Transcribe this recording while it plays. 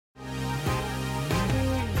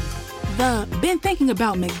Been thinking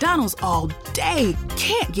about McDonald's all day.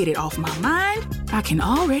 Can't get it off my mind. I can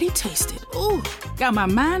already taste it. Ooh, got my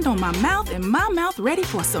mind on my mouth and my mouth ready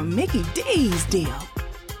for some Mickey D's deal.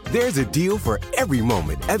 There's a deal for every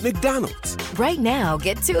moment at McDonald's. Right now,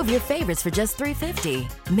 get 2 of your favorites for just $3.50.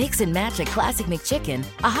 Mix and match a classic McChicken,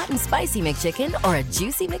 a hot and spicy McChicken, or a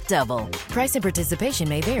juicy McDouble. Price and participation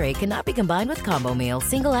may vary. Cannot be combined with combo meal.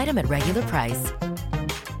 Single item at regular price.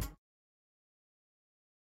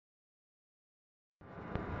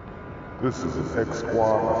 This is an X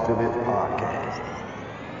Squad affiliate podcast.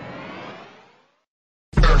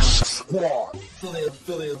 X Squad.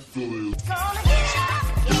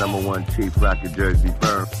 The #1 Chief Rocket Jersey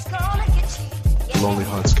firm. Lonely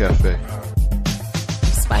Hearts Cafe.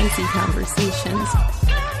 Spicy conversations.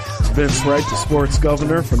 Vince Wright, the sports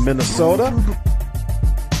governor from Minnesota.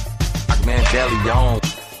 Man, DeLeon.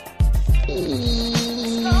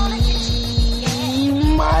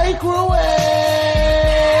 Microwave.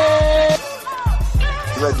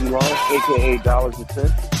 Reggie Long, a.k.a. Dollars and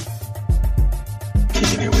Cents.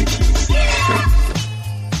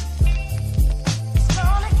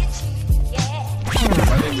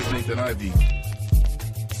 My name is Nathan Ivey.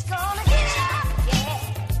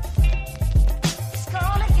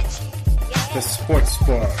 The Sports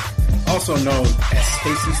Bar, also known as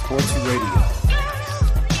Stacy Sports Radio.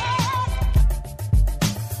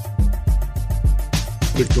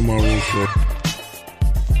 Victor Maroon Show.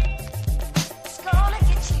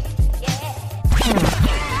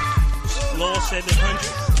 Law 700.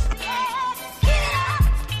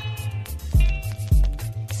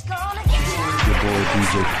 Your boy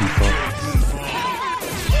DJ P-Funk.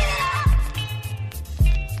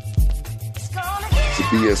 The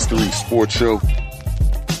BS3 Sports Show.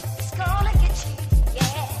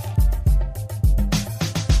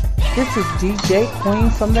 This is DJ Queen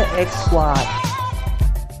from the X Squad.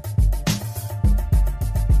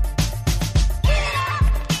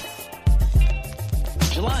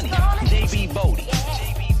 Jelani, JB Bodie.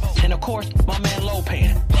 And of course, my man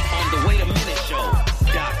Lopan on the Wait a Minute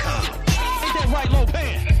Show.com. Ain't that right,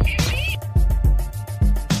 Lopan?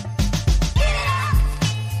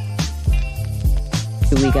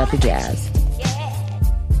 We got the jazz.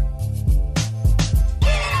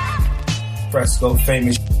 Fresco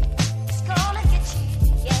famous.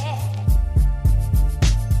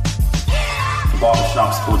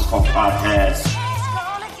 Barbershop Sports Talk Podcast.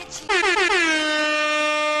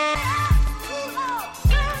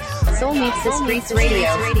 Soul Meets the Streets Radio.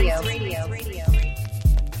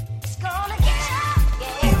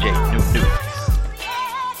 DJ New.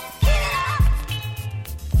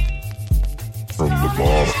 From the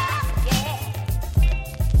bottom.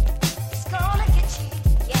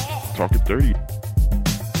 Talking 30.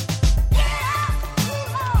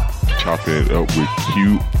 Chopping it up with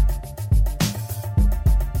Q.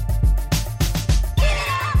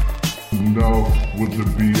 Enough with the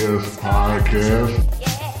BS podcast.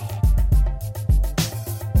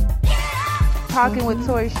 Talking with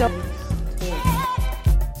Tori Show.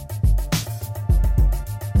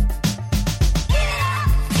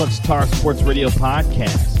 Clutch Tar Sports Radio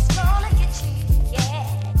Podcast.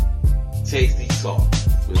 Tasty Talk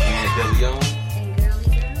with man DeLeon.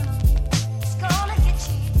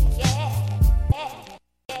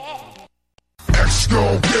 X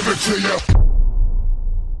gon' give it to you.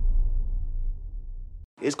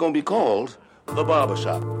 It's gonna be called The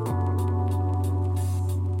Barbershop.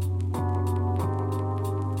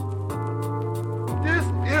 This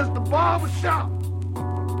is the barbershop.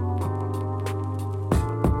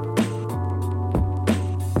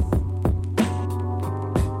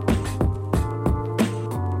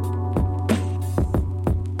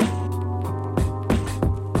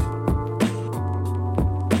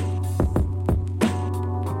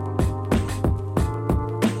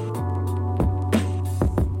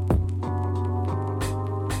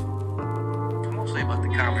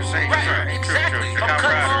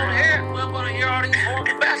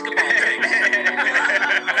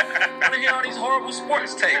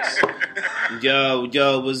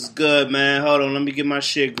 Yo, what's good, man? Hold on, let me get my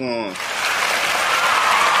shit going. What's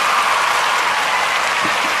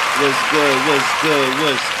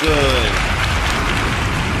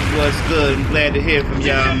good? I'm glad to hear from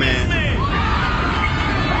y'all, man.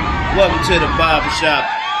 Welcome to the Barbershop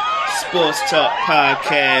Sports Talk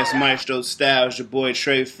Podcast, Maestro Styles, your boy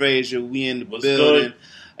Trey Frazier. We in the building. Good?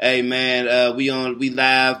 Hey, man, we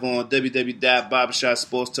live on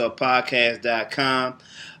www.barbershopsportstalkpodcast.com.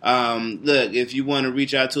 Look, if you want to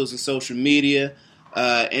reach out to us on social media,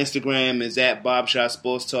 Instagram is at Barbershop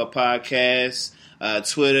Sports Talk Podcast.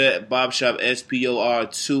 Twitter, Barbershop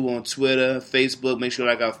SPOR2 on Twitter. Facebook, make sure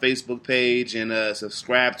you like our Facebook page and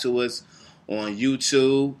subscribe to us on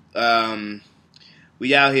YouTube.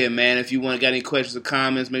 We out here, man. If you got any questions or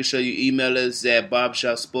comments, make sure you email us at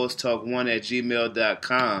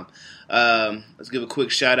barbershopsportstalk1@gmail.com. Let's give a quick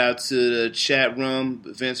shout out to the chat room.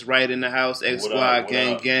 Vince Wright in the house, X Squad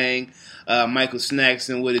gang. Michael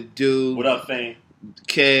Snackson, what it do? What up, fam?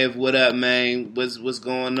 Kev, what up, man? What's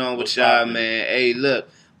going on with y'all, man? Hey, look,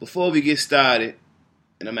 before we get started,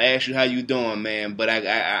 and I'm gonna ask you how you doing, man. But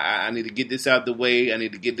I need to get this out the way. I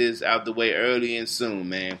need to get this out the way early and soon,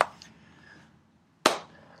 man.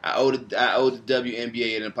 I owe the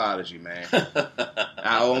WNBA an apology, man.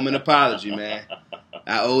 I owe them an apology, man.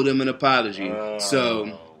 I owe them an apology.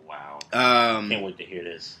 Wow. Can't wait to hear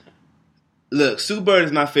this. Look, Sue Bird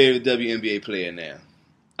is my favorite WNBA player now.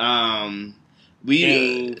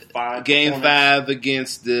 Game 5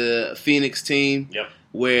 against the Phoenix team. Yep.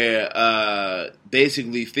 Where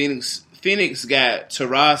basically Phoenix got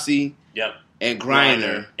Taurasi. Yep. And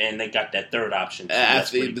Griner, and they got that third option. I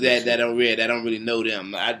think that I don't really know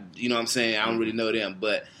them. You know what I'm saying? I don't really know them,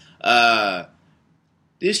 but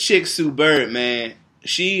this chick Sue Bird, man,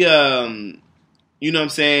 she, you know what I'm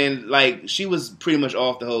saying? Like, she was pretty much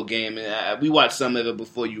off the whole game, and we watched some of it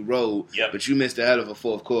before you rolled. Yep. But you missed a hell of a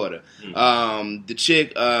fourth quarter. Mm-hmm.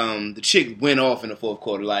 The chick went off in the fourth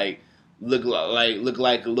quarter, like. Look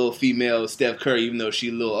like a little female Steph Curry, even though she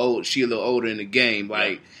a little older in the game.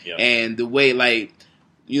 Like, and the way, like,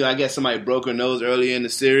 you know, I guess somebody broke her nose earlier in the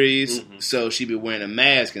series, so she be wearing a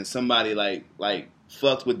mask, and somebody like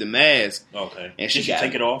fucked with the mask. Okay, and did she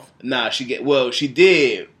take it off? Nah, she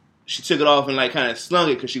did. She took it off and like kind of slung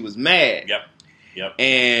it because she was mad. Yep.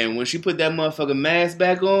 And when she put that motherfucking mask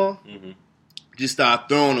back on, just start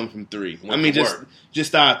throwing them from three.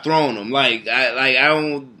 Just start throwing them. Like I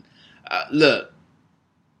don't. Look,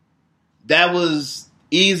 that was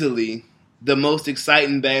easily the most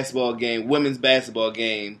exciting women's basketball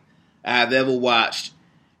game I've ever watched.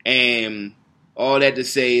 And all that to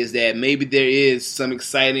say is that maybe there is some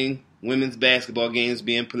exciting women's basketball games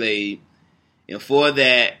being played. And for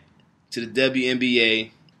that, to the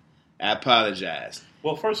WNBA, I apologize.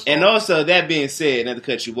 Well, first and also, that being said, not to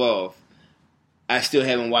cut you off, I still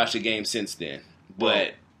haven't watched a game since then.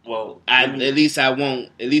 But... Well, at least I'll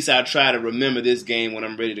try to remember this game when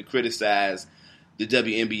I'm ready to criticize the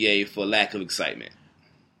WNBA for lack of excitement.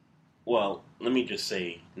 Well, let me just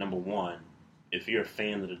say, number one, if you're a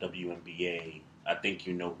fan of the WNBA, I think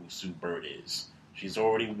you know who Sue Bird is. She's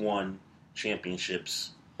already won championships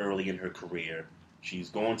early in her career. She's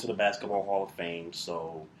going to the Basketball Hall of Fame,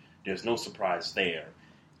 so there's no surprise there.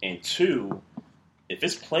 And two, if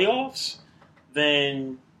it's playoffs,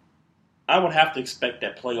 then I would have to expect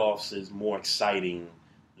that playoffs is more exciting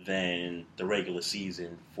than the regular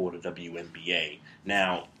season for the WNBA.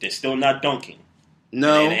 Now, they're still not dunking.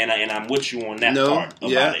 No. And I'm with you on that part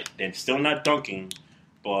about it. They're still not dunking,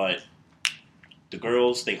 but the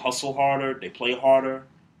girls, they hustle harder, they play harder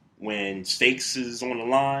when stakes is on the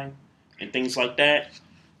line and things like that,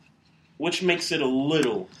 which makes it a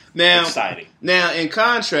little exciting. Now, in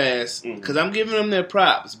contrast, because I'm giving them their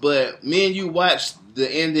props, but me and you watched the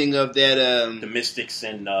ending of that the Mystics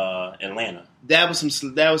in Atlanta. That was some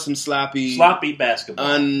sloppy basketball.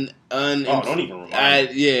 Don't even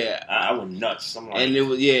remind me. I went nuts. I'm like, and it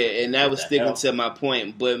was and that was sticking to my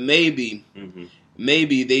point. But maybe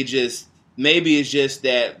it's just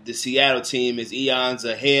that the Seattle team is eons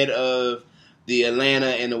ahead of the Atlanta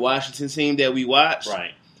and the Washington team that we watched.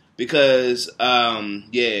 Right. Because,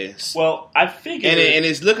 Well, I figured, and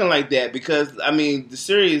it's looking like that because I mean the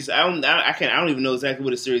series. I don't even know exactly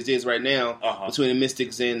what the series is right now between the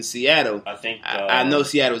Mystics and Seattle. I think I know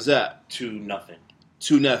Seattle's up 2-0.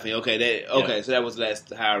 2-0. Okay, so that was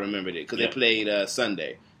how I remembered it because they played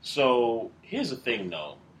Sunday. So here's the thing,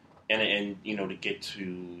 though, and you know, to get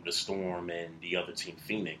to the Storm and the other team,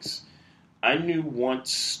 Phoenix, I knew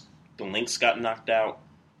once the Lynx got knocked out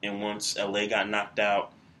and once LA got knocked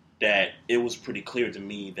out, that it was pretty clear to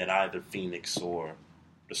me that either Phoenix or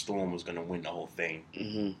the Storm was going to win the whole thing.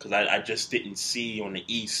 Because I just didn't see on the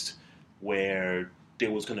East where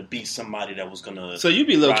there was going to be somebody that was going to... So you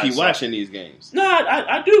be low-key watching these games? No,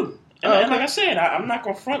 I do. And like I said, I'm not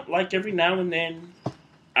going to front like every now and then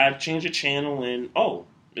I change a channel and,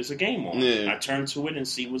 there's a game on. I turn to it and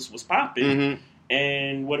see what's popping.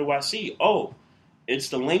 And what do I see? It's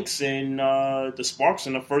the Lynx and the Sparks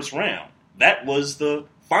in the first round. That was the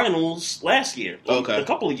finals last year, a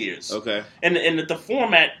couple of years. Okay. And the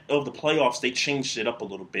format of the playoffs, they changed it up a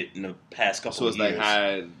little bit in the past couple of years. So it's like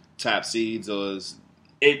high top seeds, or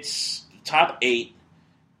it's top 8,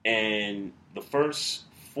 and the first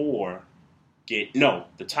 4 the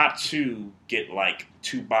top 2 get like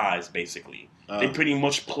 2 buys basically. They pretty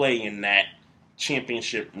much play in that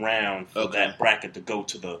championship round for that bracket to go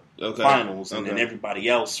to the finals, and then everybody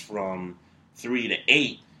else from 3 to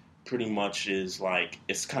 8 pretty much is like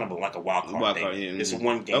it's kind of like a wild card thing. Yeah, it's a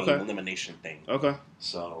 1-game elimination thing. Okay.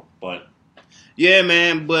 So, but yeah,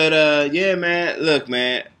 man. But yeah, man. Look,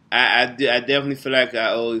 man. I definitely feel like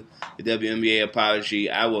I owe the WNBA apology.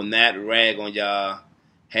 I will not rag on y'all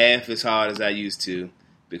half as hard as I used to,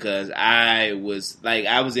 because I was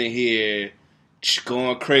in here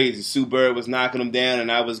going crazy. Sue Bird was knocking them down,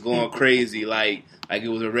 and I was going crazy like it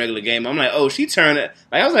was a regular game. I'm like, oh, she turning.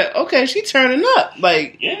 Like I was like, okay, she turning up.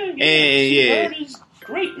 Like Sue Bird is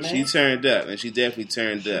great, man. She turned up, and she definitely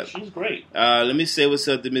turned up. She's great. Let me say what's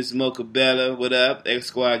up to Miss Mocha Bella. What up, X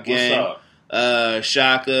Squad gang? What's up?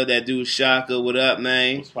 Shaka, that dude Shaka, what up,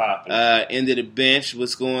 man? What's poppin'? End of the bench,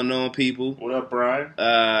 what's going on, people? What up, Brian?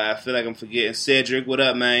 I feel like I'm forgetting Cedric, what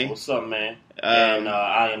up, man? What's up, man? And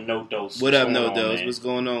I am No Dose. What up, No Dose? What's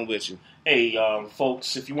going on with you? Hey,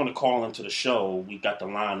 folks, if you want to call into the show, we got the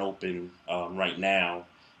line open right now,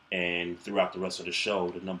 and throughout the rest of the show,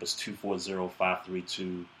 the number's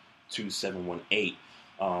 240-532-2718.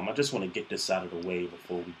 I just want to get this out of the way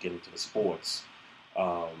before we get into the sports.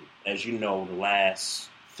 As you know, the last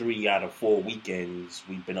 3 out of 4 weekends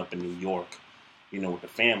we've been up in New York, with the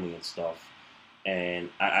family and stuff.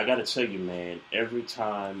 And I got to tell you, man, every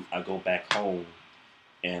time I go back home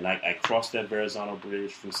and I cross that Verrazano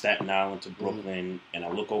Bridge from Staten Island to Brooklyn, and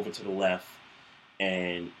I look over to the left,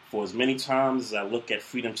 and for as many times as I look at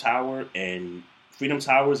Freedom Tower, and Freedom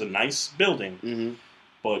Tower is a nice building,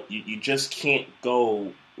 but you just can't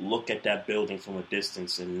go look at that building from a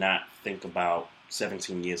distance and not think about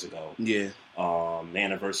 17 years ago. Yeah. The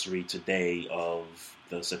anniversary today of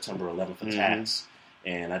the September 11th attacks.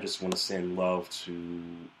 And I just want to send love to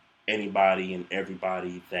anybody and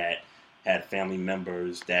everybody that had family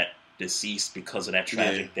members that deceased because of that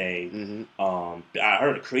tragic day. I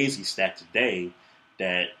heard a crazy stat today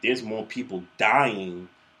that there's more people dying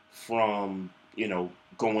from,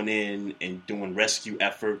 going in and doing rescue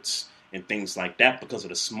efforts and things like that because of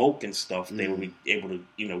the smoke and stuff. They were able to,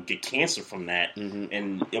 get cancer from that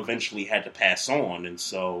and eventually had to pass on. And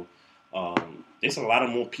so there's a lot of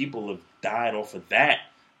more people have died off of that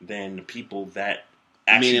than the people that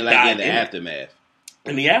actually died in the aftermath.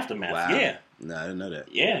 In the aftermath, wow. Yeah. No, I didn't know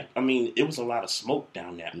that. Yeah. I mean, it was a lot of smoke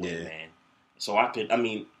down that way, man. So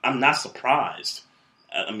I'm not surprised.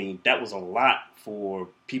 I mean, that was a lot for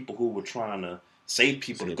people who were trying to save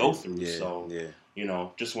people to go through. So,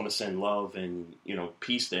 just want to send love and,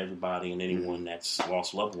 peace to everybody and anyone that's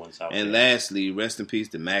lost loved ones out there. And lastly, rest in peace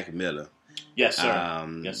to Mac Miller. Yes,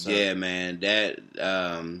 sir. Yes, sir. Yeah, man. That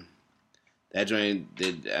joint,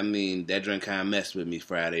 that joint kind of messed with me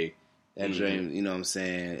Friday. That joint, you know what I'm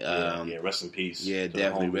saying? Yeah, rest in peace. Yeah,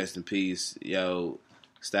 definitely rest in peace. Yo,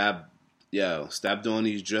 stop doing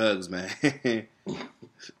these drugs, man.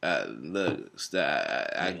 Look,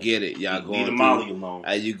 I get it. Y'all going through Molly alone.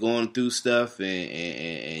 You going through stuff,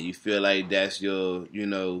 and you feel like that's your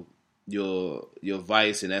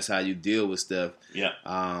vice, and that's how you deal with stuff. Yeah.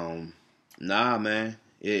 Nah, man,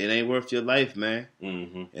 it ain't worth your life, man.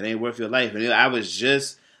 It ain't worth your life. And I was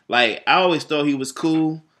just like, I always thought he was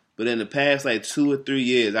cool, but in the past 2 or 3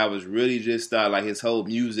 years, I was really just his whole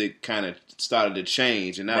music kind of started to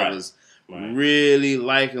change, and I was really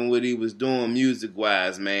liking what he was doing music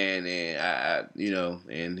wise, man. And I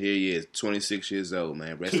and here he is, 26 years old,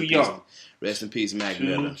 man. Rest in peace, Mac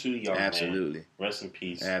Miller. Too young, absolutely. Man. Rest in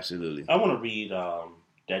peace. Absolutely. I want to read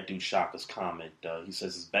that dude Shaka's comment. He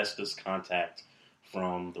says asbestos contact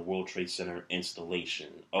from the World Trade Center installation.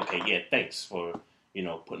 Okay, yeah, thanks for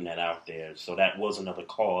putting that out there. So that was another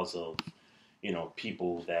cause of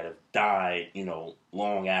people that have died,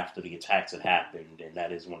 long after the attacks had happened, and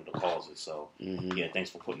that is one of the causes. So, yeah, thanks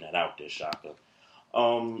for putting that out there, Shaka.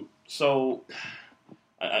 So,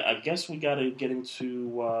 I guess we got to get into,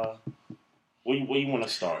 where you want to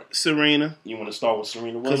start? Serena. You want to start with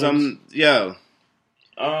Serena Williams? Because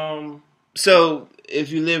so,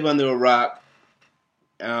 if you live under a rock,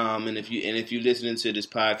 and if you're listening to this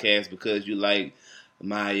podcast because you like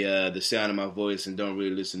the sound of my voice and don't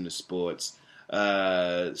really listen to sports,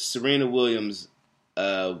 Serena Williams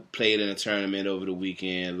played in a tournament over the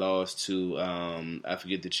weekend, lost to I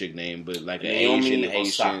forget the chick name, but like an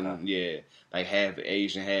Haitian, yeah, like half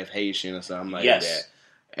Asian, half Haitian or something like that.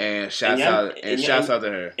 And shouts out to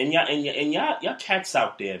her. And y'all cats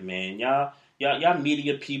out there, man. Y'all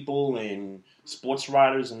media people and sports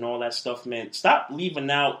writers and all that stuff, man. Stop leaving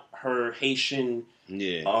out her Haitian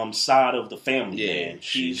side of the family. Yeah, man.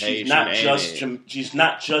 She's not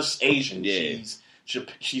just Asian. Yeah.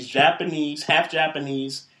 She's Japanese,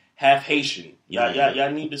 half Haitian.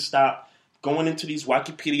 Y'all need to stop going into these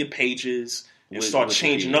Wikipedia pages and start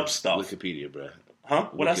changing up stuff. Wikipedia, bro. Huh?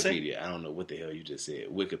 What I say? Wikipedia. I don't know what the hell you just said.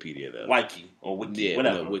 Wikipedia, though. Wiki or Wiki, yeah,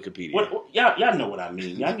 whatever. No, Wikipedia. Y'all know what I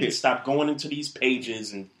mean. Y'all need to stop going into these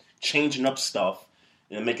pages and changing up stuff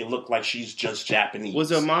and make it look like she's just Japanese.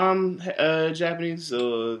 Was her mom Japanese?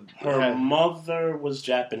 Or her mother was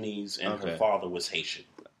Japanese and her father was Haitian.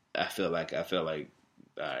 I felt like.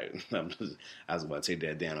 All right, I was about to take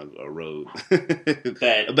that down a road,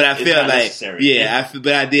 but I felt like,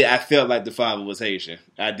 I felt like the father was Haitian.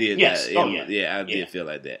 I did, yes, I did feel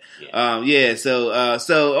like that. Yeah. So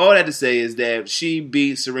all that to say is that she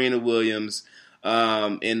beat Serena Williams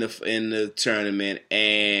in the tournament,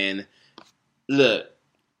 and look,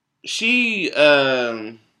 she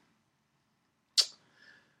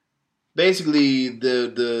basically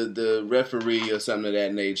the referee or something of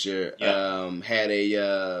that nature had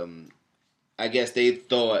a I guess they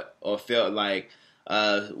thought or felt like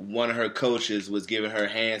one of her coaches was giving her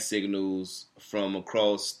hand signals from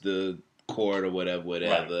across the court or whatever,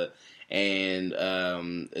 right. And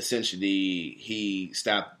essentially he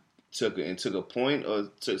took a point or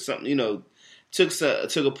took something, took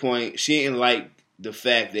a point. She didn't like the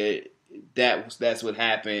fact that's what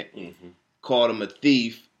happened. Mm-hmm. Called him a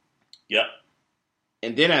thief. Yep.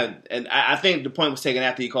 And then I think the point was taken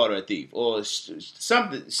after he called her a thief or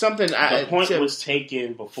something. The point was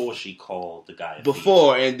taken before she called the guy a thief.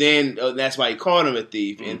 Before, and then that's why he called him a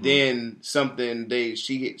thief. Mm-hmm. And then something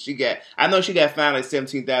she got. I know she got fined like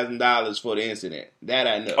 $17,000 for the incident. That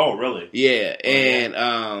I know. Oh, really? Yeah.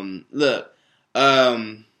 And look,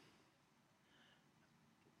 why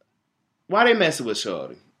they messing with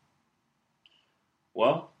Shorty?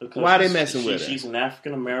 Well, because why are they messing with her? She's an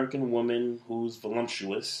African American woman who's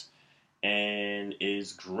voluptuous and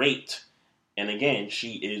is great. And again,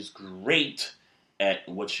 she is great at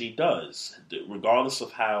what she does. Regardless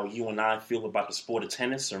of how you and I feel about the sport of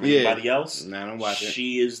tennis or anybody else, I don't watch it.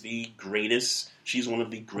 She is the greatest. She's one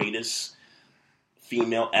of the greatest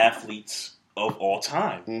female athletes of all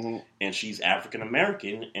time. Mm-hmm. And she's African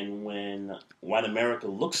American. And when white America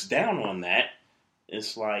looks down on that,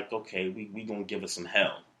 it's like, okay, we gonna give her some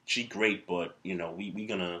hell. She great, but we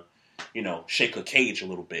gonna shake her cage a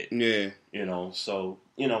little bit. Yeah. So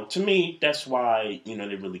to me that's why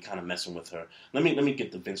they're really kind of messing with her. Let me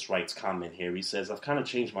get the Vince Wright's comment here. He says, I've kind of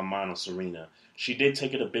changed my mind on Serena. She did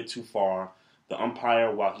take it a bit too far. The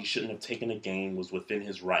umpire, while he shouldn't have taken the game, was within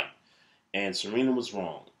his right, and Serena was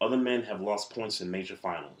wrong. Other men have lost points in major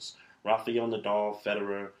finals. Rafael Nadal,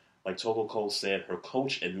 Federer, like Togo Cole said, her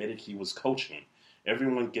coach admitted he was coaching.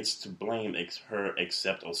 Everyone gets to blame her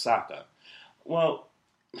except Osaka. Well,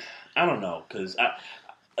 I don't know, because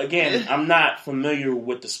I'm not familiar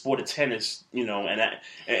with the sport of tennis,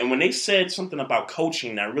 and when they said something about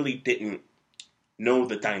coaching, I really didn't know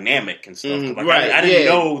the dynamic and stuff. Mm-hmm. Right. I didn't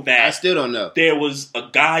know that. I still don't know. There was a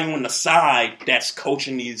guy on the side that's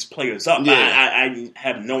coaching these players up. Yeah. I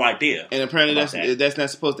have no idea. And apparently that's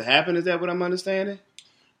not supposed to happen. Is that what I'm understanding?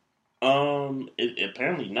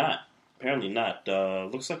 Apparently not. Apparently not.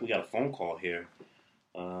 Looks like we got a phone call here.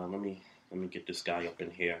 Let me get this guy up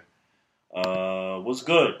in here. What's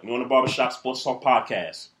good? You on the Barbershop Sports Talk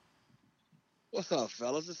podcast? What's up,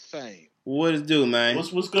 fellas? It's Fame. What it do, man?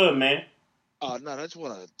 What's good, man? No, I just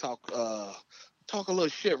want to talk a little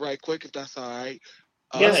shit right quick, if that's all right.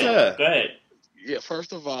 Yes, sir. Go ahead. Yeah.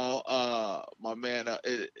 First of all, my man,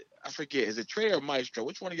 I forget, is it Trey or Maestro?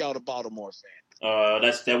 Which one of y'all the Baltimore fan?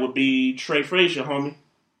 That would be Trey Frazier, homie.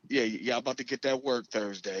 Yeah, y'all about to get that work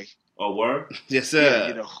Thursday. Oh, word? Yes,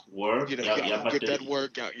 sir. Yeah, word. Y'all get that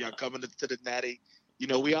work. Y'all coming to the Natty.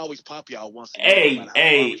 We always pop y'all once. Hey, my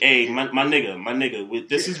nigga.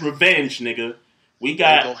 This is revenge, nigga. We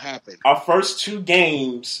got our first two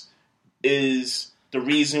games is the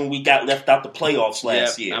reason we got left out the playoffs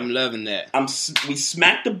last year. I'm loving that. We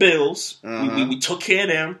smacked the Bills. Uh-huh. We took care of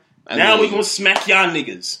them. Now we're gonna smack y'all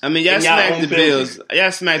niggas. I mean, y'all smacked the Bills.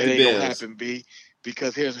 Y'all smacked the Bills. It ain't gonna happen, B.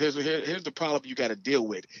 Because here's the problem you got to deal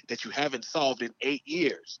with that you haven't solved in 8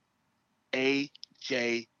 years.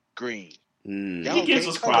 AJ Green. He gives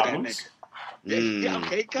us problems. He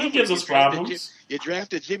gives us problems. You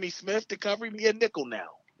drafted Jimmy Smith to cover him. He a nickel now.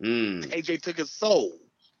 AJ took his soul.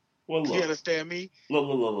 Well, look, you understand me?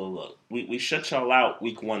 Look. We shut y'all out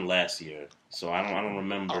week 1 last year, so I don't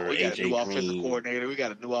remember. We got AJ a new Green. offensive coordinator. We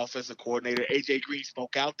got a new offensive coordinator. AJ Green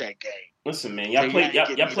spoke out that game. Listen, man, y'all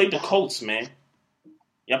played the Colts, man.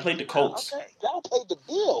 Y'all played the Colts. Okay. Y'all played the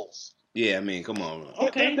Bills. Yeah, I mean, come on.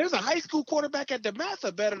 Okay. There's a high school quarterback at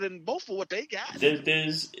DeMatha better than both of what they got.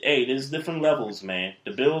 There's different levels, man.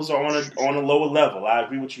 The Bills are on a lower level. I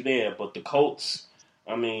agree with you there, but the Colts,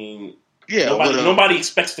 I mean, nobody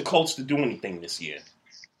expects the Colts to do anything this year.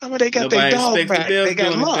 I mean, they got their dog back. They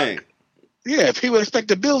got luck. Yeah, people expect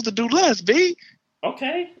the Bills to do less, B.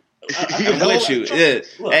 Okay. I'm with you. Yeah.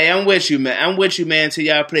 Hey, I'm with you, man. I'm with you, man, till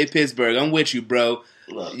y'all play Pittsburgh. I'm with you, bro.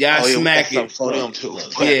 Look, y'all smack it.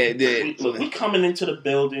 Look, we coming into the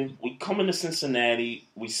building. We coming to Cincinnati.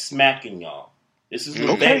 We smacking y'all. This is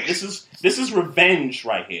revenge. This is revenge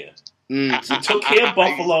right here. We took care of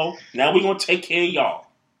Buffalo. Now we gonna take care of y'all.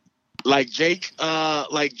 Like Jake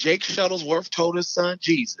Shuttlesworth told his son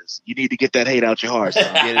Jesus, you need to get that hate out your heart,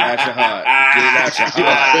 son. Get it out your heart. Get it out your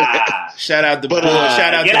heart. Shout out the boy.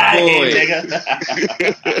 Shout out the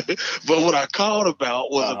boy. But what I called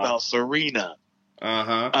about was about Serena.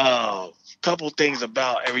 Couple things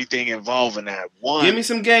about everything involving that. One, give me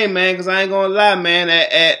some game, man, because I ain't gonna lie, man.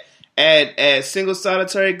 At single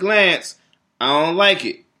solitary glance, I don't like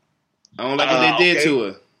it. I don't like what they did to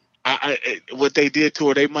her. What they did to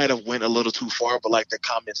her, they might have went a little too far, but like the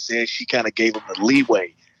comment said, she kind of gave them the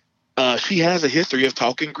leeway. She has a history of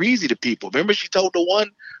talking greasy to people. Remember, she told the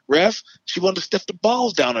one ref she wanted to stuff the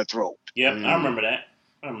balls down her throat. Yep, I remember that.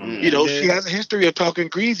 She has a history of talking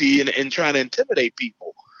greasy and trying to intimidate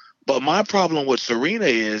people. But my problem with Serena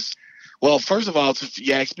is, well, first of all, if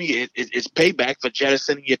you ask me, it's payback for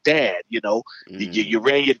jettisoning your dad. You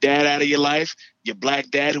ran your dad out of your life, your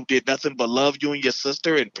black dad who did nothing but love you and your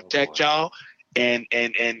sister and protect y'all, and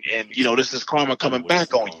this is karma coming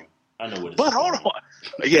back on you. I know what. But hold on,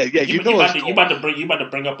 yeah, you about to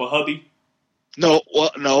bring up a hubby? No.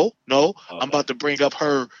 Okay. I'm about to bring up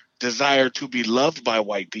her desire to be loved by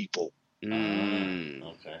white people. Okay.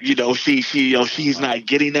 She's not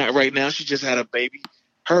getting that right now. She just had a baby.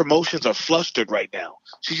 Her emotions are flustered right now.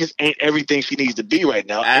 She just ain't everything she needs to be right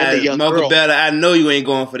now. And the young girl, Bella, I know you ain't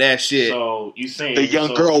going for that shit. So you saying the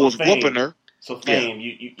young girl was whooping her? So Fame,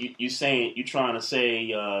 you saying you trying to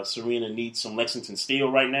say Serena needs some Lexington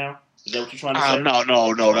Steel right now? Is that what you're trying to say? No,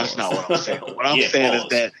 that's not what I'm saying.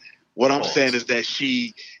 What I'm saying is that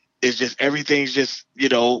she is just everything's just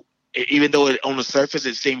even though on the surface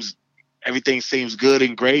everything seems good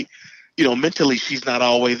and great, mentally she's not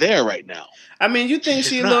all the way there right now. I mean, you think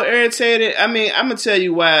she's a little irritated? I mean, I'm gonna tell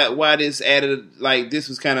you why this added this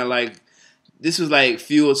was kind of this was like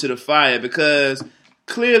fuel to the fire, because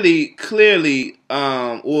clearly,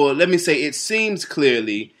 or let me say, it seems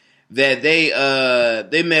clearly that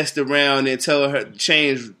they messed around and told her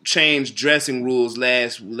change dressing rules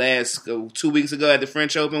last 2 weeks ago at the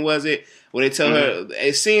French Open, was it? Where they tell her,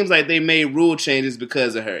 it seems like they made rule changes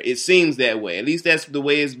because of her. It seems that way. At least that's the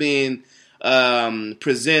way it's being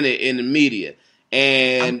presented in the media.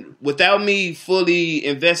 And without me fully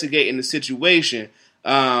investigating the situation, if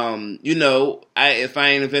I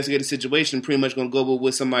ain't investigating the situation, I'm pretty much going to go with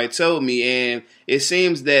what somebody told me. And it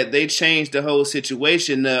seems that they changed the whole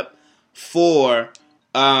situation up for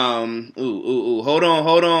hold on,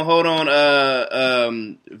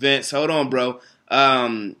 Vince, hold on, bro.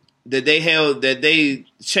 That they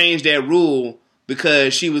changed that rule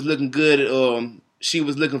because she was looking good, she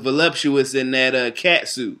was looking voluptuous in that cat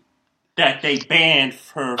suit. That they banned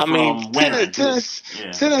her from wearing.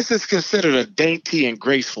 Tennis is considered a dainty and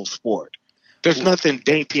graceful sport. There's nothing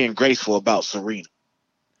dainty and graceful about Serena.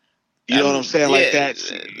 You know what I'm saying? Like that.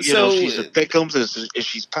 She's a thickums and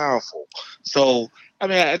she's powerful. So, I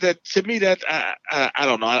mean, to me, that I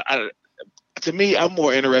don't know. To me, I'm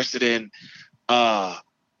more interested in, one,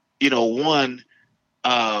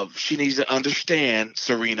 she needs to understand,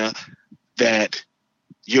 Serena, that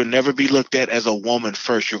you'll never be looked at as a woman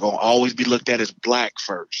first. You're going to always be looked at as black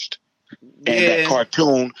first. And that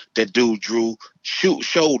cartoon that dude drew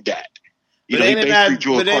showed that. He basically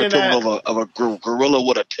drew a cartoon of a gorilla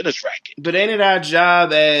with a tennis racket. But ain't it our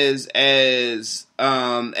job as a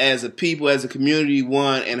people, as a community,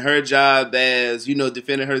 one, and her job as,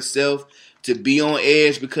 defending herself, to be on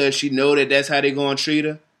edge because she know that that's how they're going to treat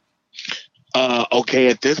her? Okay,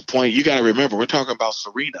 at this point, you got to remember, we're talking about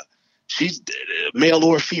Serena. She's male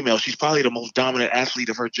or female. She's probably the most dominant athlete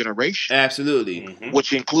of her generation. Absolutely. Mm-hmm.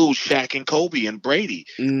 Which includes Shaq and Kobe and Brady.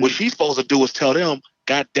 Mm-hmm. What she's supposed to do is tell them,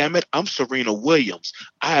 God damn it, I'm Serena Williams.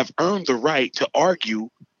 I have earned the right to argue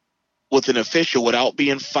with an official without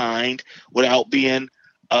being fined, without being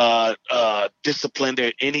disciplined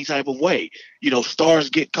in any type of way. Stars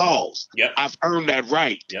get calls. Yep. I've earned that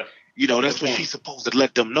right. Yep. That's what she's supposed to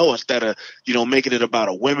let them know, instead of, making it about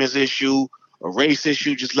a women's issue a race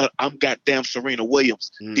issue. I'm goddamn Serena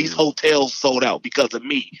Williams. These hotels sold out because of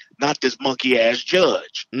me, not this monkey ass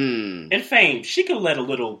judge. And Fame, she could let a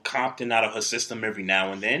little Compton out of her system every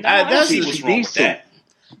now and then. I don't see what's wrong with that.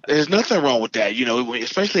 There's nothing wrong with that,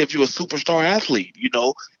 especially if you're a superstar athlete.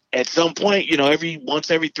 At some point, every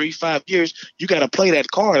 3-5 years, you got to play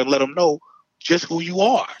that card and let them know just who you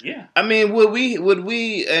are. Yeah. I mean, would we?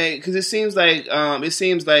 Because it seems like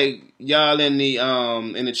y'all in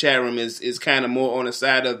the chat room is kind of more on the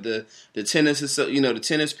side of the tennis, the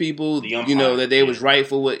tennis people. The umpire, that they was right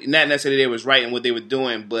for what, not necessarily they was right in what they were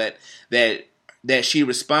doing, but that she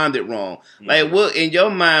responded wrong. Mm-hmm. Like, what in your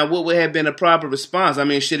mind? What would have been a proper response? I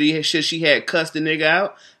mean, should she had cussed the nigga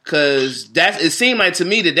out? Because it seemed like to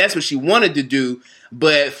me that's what she wanted to do,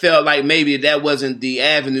 but felt like maybe that wasn't the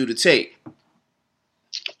avenue to take.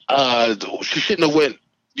 She shouldn't have went,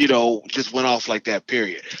 just went off like that,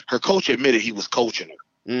 period. Her coach admitted he was coaching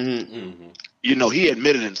her. Mm-hmm. Mm-hmm. He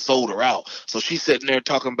admitted and sold her out. So she's sitting there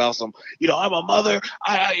talking about some, I'm a mother.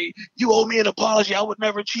 You owe me an apology. I would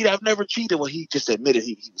never cheat. I've never cheated. Well, he just admitted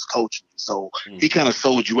he was coaching. So he kind of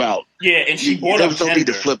sold you out. Yeah, and she brought up gender. There's no need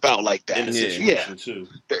to flip out like that. In the situation too.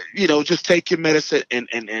 Just take your medicine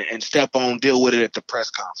and step on, deal with it at the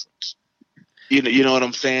press conference. You know what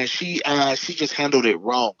I'm saying? She just handled it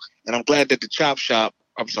wrong. And I'm glad that the Chop Shop,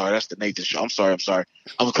 I'm sorry, that's the Nathan show. I'm sorry.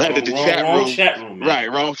 I'm glad that the chat room.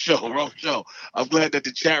 Right, wrong show. I'm glad that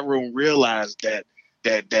the chat room realized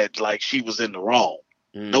that like she was in the wrong.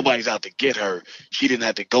 Nobody's out to get her. She didn't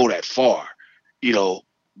have to go that far.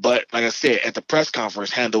 But like I said, at the press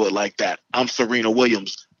conference, handle it like that. I'm Serena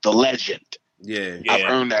Williams, the legend. Yeah. I've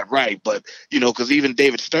earned that right. But, because even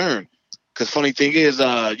David Stern, because funny thing is,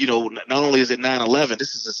 not only is it 9/11,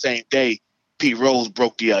 this is the same day Pete Rose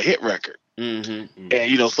broke the hit record. Mm-hmm.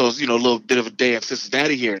 And, so it's, a little bit of a day in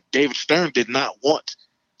Cincinnati here. David Stern did not want.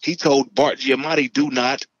 He told Bart Giamatti, do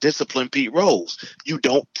not discipline Pete Rose. You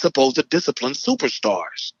don't supposed to discipline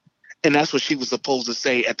superstars. And that's what she was supposed to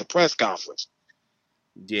say at the press conference.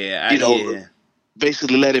 Yeah.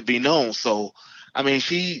 Basically let it be known. So, I mean,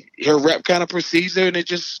 her rep kind of perceives her, and it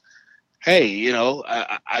just, hey,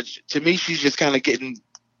 to me, she's just kind of getting,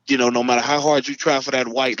 no matter how hard you try for that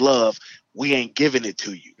white love, we ain't giving it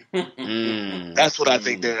to you. That's what I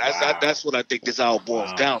think. That's what I think this all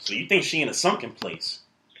boils down to. So you think she in a sunken place?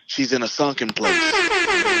 She's in a sunken place. You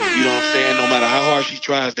know what I'm saying? No matter how hard she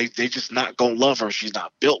tries, they just not gonna love her. She's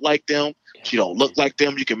not built like them. She don't look like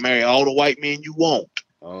them. You can marry all the white men you want.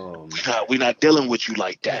 Oh, we're not dealing with you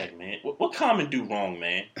like that. Hey, man. What Common do wrong,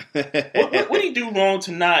 man? what did he do wrong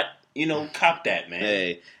to not, cop that,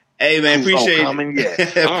 man? Hey, man, appreciate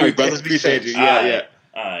it. All right, brothers, appreciate you. Yeah.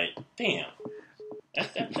 All right. Damn.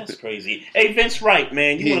 That's crazy. Hey, Vince Wright,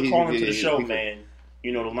 man, you want to call into the show, man?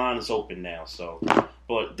 The line is open now, so.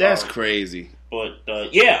 But that's crazy. But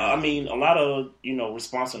I mean, a lot of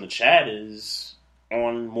response in the chat is more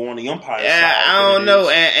on the umpire side. I don't know,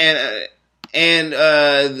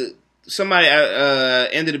 and somebody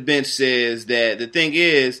end of the bench says that the thing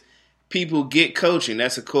is, people get coaching.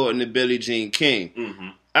 That's according to Billie Jean King. Mm-hmm.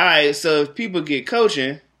 All right, so if people get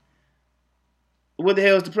coaching, what the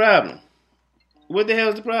hell is the problem? What the hell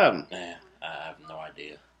is the problem? Man, I have no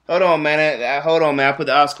idea. Hold on, man. I put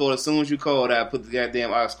the aux cord. As soon as you called, I put the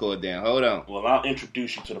goddamn aux cord down. Hold on. Well, I'll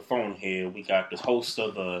introduce you to the phone here. We got the host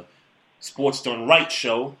of the Sports Done Right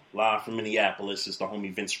show, live from Minneapolis. It's the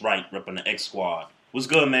homie Vince Wright, repping the X Squad. What's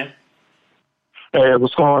good, man? Hey,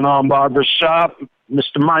 what's going on, Barbershop?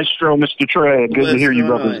 Mr. Maestro, Mr. Trey. Good to hear you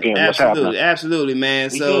brothers again. What's happening? Absolutely, man.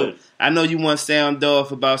 So I know you want to sound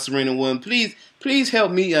off about Serena Williams. Please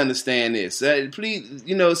help me understand this. Please,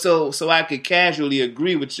 so I could casually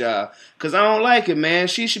agree with y'all, because I don't like it, man.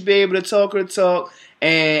 She should be able to talk her talk,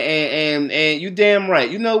 and you damn right.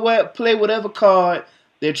 You know what? Play whatever card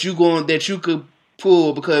that you could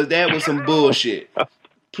pull, because that was some bullshit.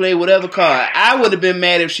 Play whatever card. I would have been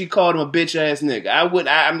mad if she called him a bitch ass nigga. I wouldn't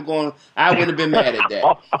have been mad at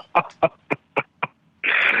that.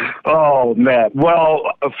 Oh man.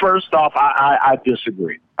 Well, first off, I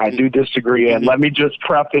disagree. I do disagree, and let me just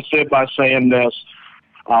preface it by saying this.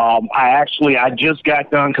 I just got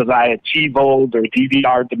done because I had TiVo'd or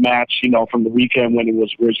DVR'd the match, from the weekend when it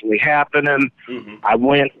was originally happening. Mm-hmm. I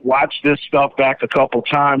watched this stuff back a couple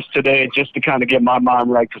times today just to kind of get my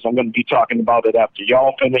mind right, because I'm going to be talking about it after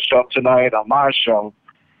y'all finish up tonight on my show.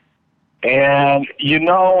 And,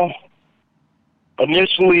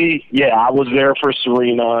 initially, I was there for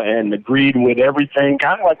Serena and agreed with everything,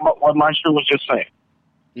 kind of like what Maestro was just saying.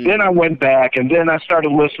 Mm-hmm. Then I went back, and then I started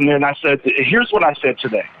listening, and I said, here's what I said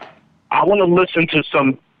today. I want to listen to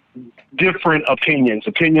some different opinions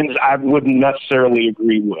I wouldn't necessarily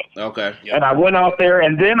agree with. Okay. Yep. And I went out there,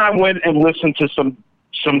 and then I went and listened to some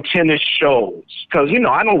tennis shows because,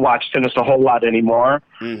 I don't watch tennis a whole lot anymore.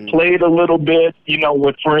 Mm-hmm. Played a little bit,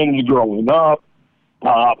 with friends growing up.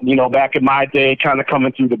 Back in my day, kind of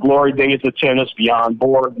coming through the glory days of tennis, Beyond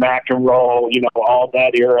Board, McEnroe, all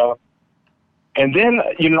that era. And then,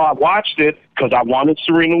 I watched it because I wanted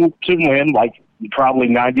Serena to win, like probably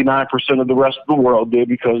 99% of the rest of the world did,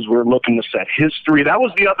 because we're looking to set history. That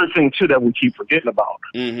was the other thing, too, that we keep forgetting about.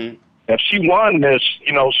 Mm-hmm. If she won this,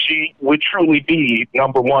 she would truly be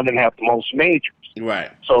number one and have the most majors. Right.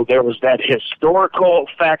 So there was that historical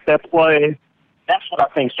fact at play. That's what I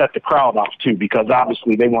think set the crowd off, too, because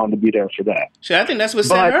obviously they wanted to be there for that. So I think that's what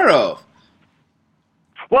set her off.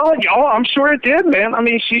 Well, I'm sure it did, man. I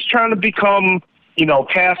mean, she's trying to become,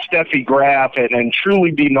 past Steffi Graf and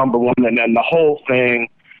truly be number one and the whole thing.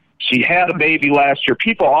 She had a baby last year.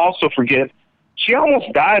 People also forget she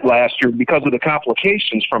almost died last year because of the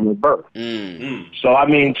complications from her birth. Mm-hmm. So, I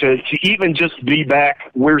mean, to even just be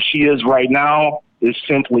back where she is right now is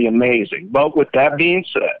simply amazing. But with that being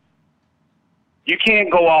said, you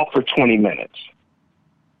can't go out for 20 minutes.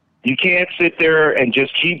 You can't sit there and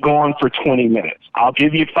just keep going for 20 minutes. I'll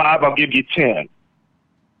give you 5, I'll give you 10.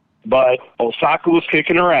 But Osaka was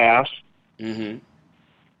kicking her ass. Mm-hmm.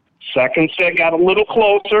 Second set got a little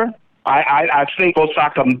closer. I think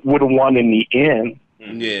Osaka would have won in the end.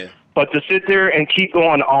 Yeah. But to sit there and keep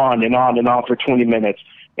going on and on and on for 20 minutes.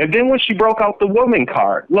 And then when she broke out the woman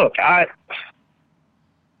card, look,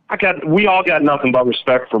 we all got nothing but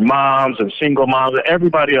respect for moms and single moms and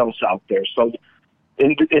everybody else out there. So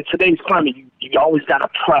in today's climate, you always got to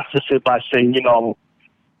preface it by saying,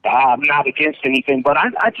 I'm not against anything. But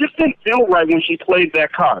I just didn't feel right when she played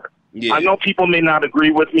that card. Yeah. I know people may not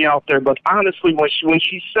agree with me out there, but honestly, when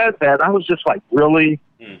she said that, I was just like, really?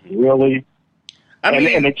 Mm-hmm. Really? And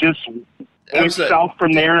it just went south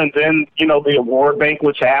from there, and then, the award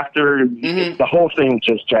banquets after, mm-hmm. the whole thing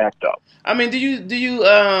just jacked up. I mean, do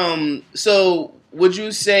you so would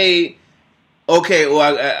you say, okay,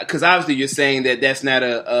 well, because obviously you're saying that's not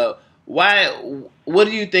why, what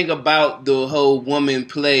do you think about the whole woman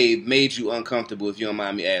play made you uncomfortable, if you don't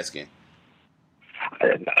mind me asking?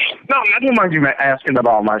 No, I don't mind you asking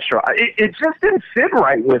about my show. It just didn't sit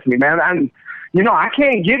right with me, man. I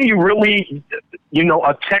can't give you really,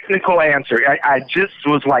 a technical answer. I just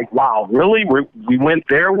was like, wow, really? We went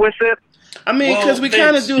there with it? I mean, because we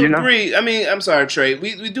kind of do agree. I mean, I'm sorry, Trey.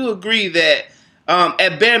 We do agree that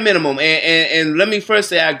at bare minimum, and let me first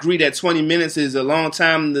say I agree that 20 minutes is a long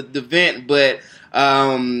time to vent, but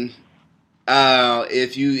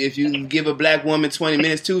if you give a black woman 20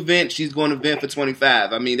 minutes to vent, she's going to vent for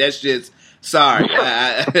 25. I mean, that's just sorry.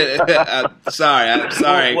 I'm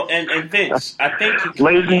sorry. Well, and Vince, I think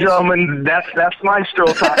ladies and gentlemen, that's Maestro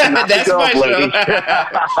talking. That's Maestro.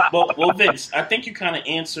 well, Vince, I think you kind of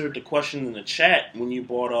answered the question in the chat when you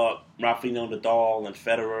brought up Rafael Nadal and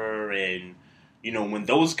Federer, and when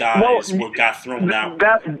those guys got thrown out.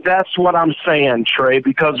 That's what I'm saying, Trey,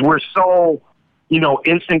 because we're so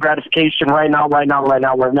instant gratification right now.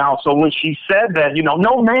 So when she said that,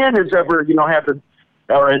 no man has ever,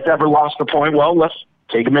 has ever lost a point. Well, let's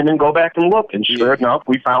take a minute and go back and look. And sure enough,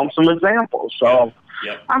 we found some examples. So,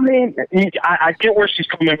 I mean, I get where she's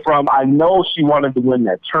coming from. I know she wanted to win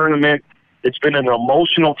that tournament. It's been an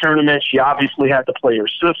emotional tournament. She obviously had to play her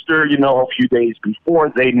sister, a few days before.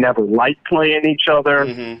 They never liked playing each other.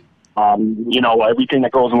 Mm-hmm. Everything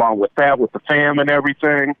that goes along with that, with the fam and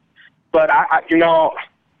everything. But,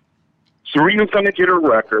 Serena's going to get her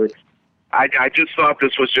record. I just thought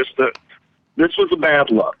this was a bad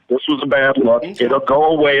luck. This was a bad luck. Okay. It'll go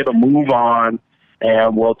away. It'll move on.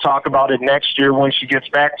 And we'll talk about it next year when she gets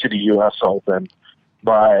back to the U.S. Open.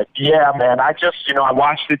 But, yeah, man, I just, I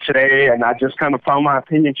watched it today, and I just kind of found my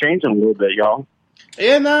opinion changing a little bit, y'all.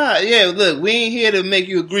 Yeah, look, we ain't here to make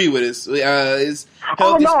you agree with us. It's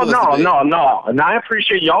no. And I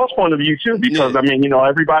appreciate y'all's point of view, too, because, I mean,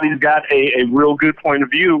 everybody's got a real good point of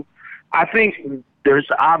view. I think there's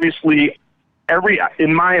obviously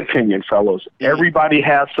in my opinion, fellows, everybody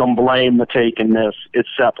has some blame to take in this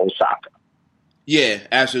except Osaka. Yeah,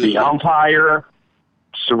 absolutely. The umpire,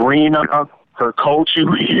 Serena, her coach, who,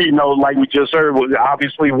 like we just heard, was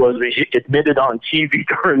admitted on TV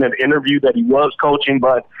during an interview that he was coaching,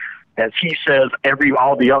 but as he says,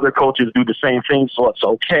 all the other coaches do the same thing, so it's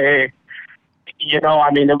okay. I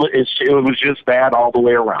mean, it was just bad all the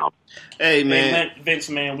way around. Hey, man. Vince,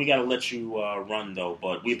 man, we got to let you run, though,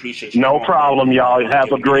 but we appreciate you. No problem, y'all.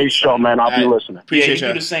 Have a great show, man. I'll be listening. Appreciate you.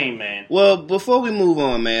 Do the same, man. Well, before we move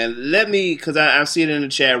on, man, because I see it in the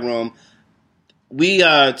chat room, we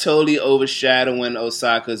are totally overshadowing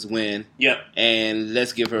Osaka's win. Yep. And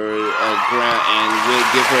let's give her a ground, and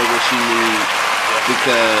we'll give her what she needs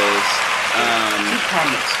because. Two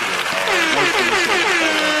comments here. One thing is this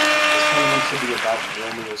tournament should be about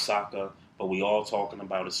Naomi Osaka, but we all talking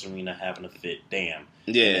about is Serena having a fit. Damn.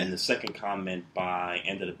 Yeah. And then the second comment by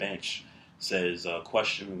End of the Bench says,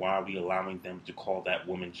 question, why are we allowing them to call that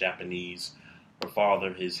woman Japanese? Her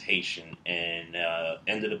father is Haitian. And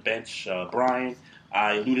End of the Bench, Brian,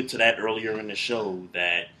 I alluded to that earlier in the show,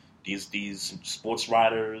 that these sports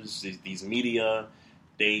writers, these media,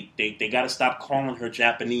 they got to stop calling her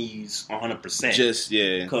Japanese 100%. Just,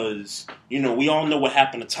 yeah. Because, we all know what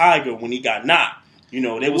happened to Tiger when he got knocked. They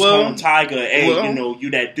was calling Tiger, hey, you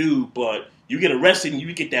that dude, but you get arrested and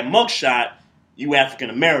you get that mugshot, you African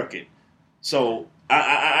American. So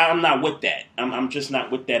I'm not with that. I'm just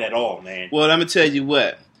not with that at all, man. Well, I'm gonna tell you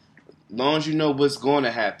what. As long as you know what's going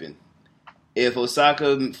to happen, if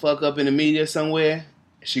Osaka fuck up in the media somewhere,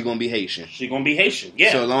 she gonna be Haitian. She gonna be Haitian,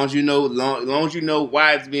 yeah. So as long as you know,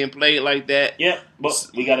 why it's being played like that, yeah. But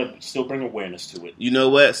we gotta still bring awareness to it. You know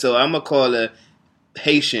what? So I'm gonna call her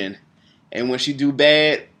Haitian, and when she do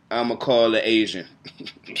bad, I'm gonna call her Asian.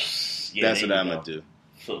 Yeah, that's what I'm gonna do.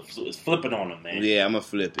 It's flipping on them, man. Yeah, I'm gonna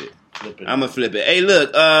flip it. I'm gonna flip it. Hey,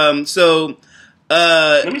 look. So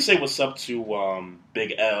let me say what's up to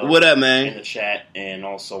Big L. What up, man? In the chat, and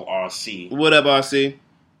also RC. What up, RC?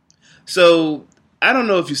 So I don't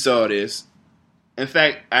know if you saw this. In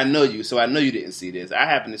fact, I know you, so I know you didn't see this. I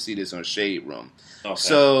happened to see this on Shade Room. Okay.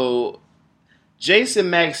 So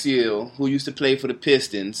Jason Maxiell, who used to play for the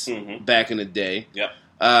Pistons back in the day,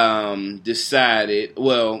 decided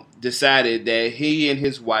that he and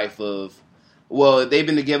his wife they've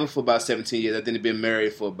been together for about 17 years. I think they've been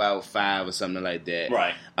married for about 5 or something like that.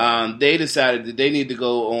 Right. They decided that they need to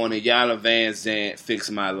go on a Iyanla Vanzant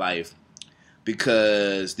Fix My Life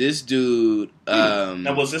because this dude.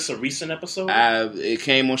 Now, was this a recent episode? It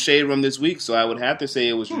came on Shade Room this week, so I would have to say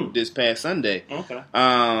it was this past Sunday. Okay.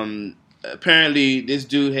 Apparently, this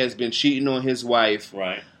dude has been cheating on his wife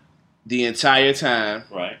the entire time.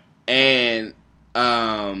 Right. And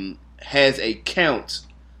has a count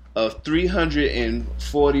of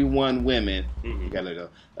 341 women. Gotta go.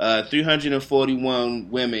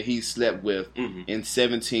 341 women he slept with in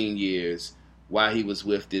 17 years while he was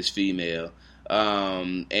with this female.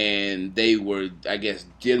 And they were, I guess,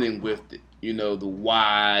 dealing with the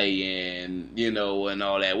why and and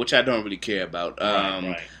all that, which I don't really care about.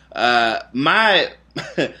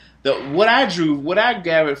 What I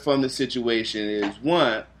gathered from the situation is,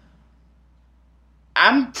 one,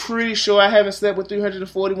 I'm pretty sure I haven't slept with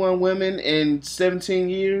 341 women in 17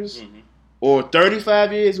 years or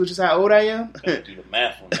 35 years, which is how old I am. Do the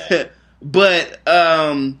math on that. But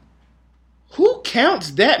who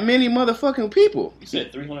counts that many motherfucking people? You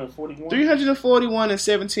said 341? 341 in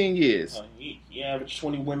 17 years. You average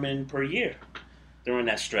 20 women per year during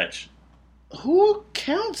that stretch. Who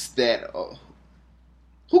counts that?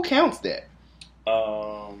 Who counts that?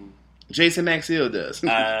 Jason Maxiell does.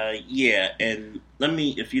 Yeah, and let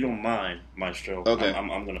me, if you don't mind, Maestro, okay.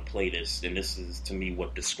 I'm going to play this, and this is, to me,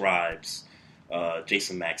 what describes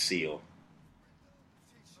Jason Maxiell.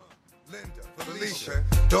 Felicia,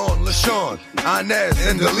 Dawn, LaShawn, Inez,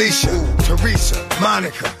 and Alicia, Teresa,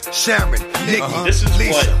 Monica, Sharon, Nikki, This is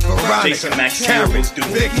Lisa, what Veronica, Jason Maxiell Karen, was doing.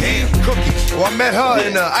 Vic, and Cookie. Well, I met her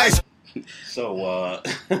in the ice. So,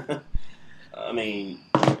 I mean,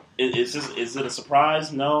 is it a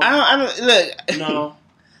surprise? No. I don't look. No.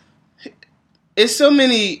 It's so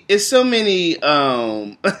many.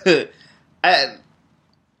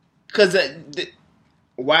 Because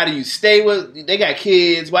why do you stay with? They got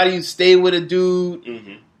kids. Why do you stay with a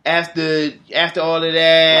dude after all of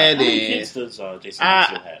that? How many kids does Jason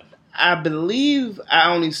Maxiell have? I believe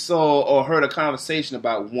I only saw or heard a conversation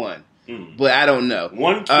about one, but I don't know.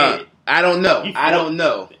 One kid. I don't know. I don't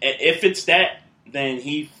know. If it's that, then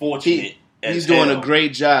he's fortunate. He's doing a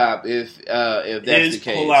great job. If that's his the case, his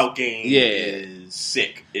pullout game is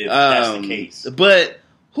sick. If that's the case, but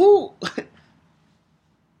who?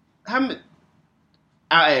 How many?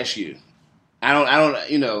 I'll ask you. I don't.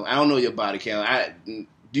 You know, I don't know your body count.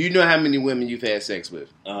 Do you know how many women you've had sex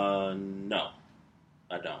with? No,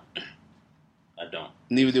 I don't.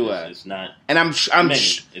 Neither do I. It's not. And I'm many.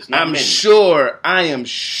 It's not many. sure. I am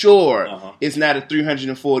sure it's not a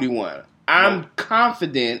 341. I'm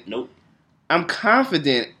confident. Nope. I'm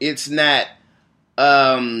confident it's not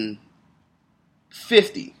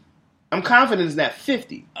 50. I'm confident it's not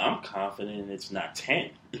 50. I'm confident it's not 10.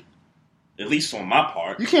 At least on my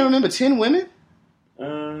part. You can't remember 10 women?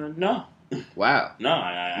 No. Wow. No,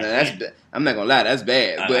 I that's I'm not gonna lie, that's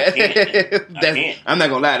bad. I But can't. I'm not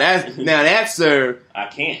gonna lie. That's sir. I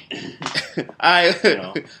can't.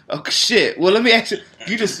 Oh shit. Well, let me ask you.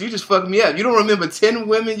 You just fucked me up. You don't remember 10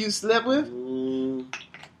 women you slept with?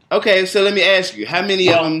 Okay, so let me ask you. How many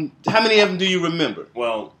of them do you remember?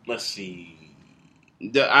 Well, let's see.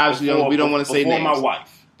 Obviously, we don't want to say names. Before my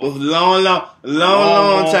wife.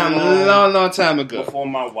 Long time ago. Before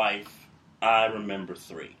my wife, I remember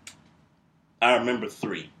 3.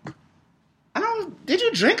 Did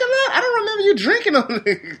you drink a lot? I don't remember you drinking on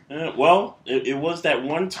it. Well, it was that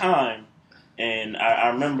one time, and I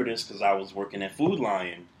remember this because I was working at Food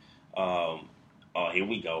Lion. Here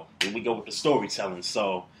we go with the storytelling.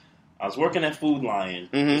 So, I was working at Food Lion.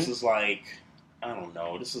 Mm-hmm. This is like, I don't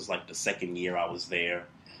know, this is like the second year I was there.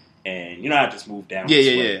 And, I just moved down this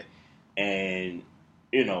way. And,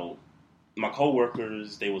 my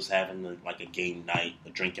coworkers, they was having a game night,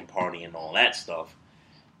 a drinking party and all that stuff.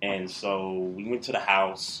 And so we went to the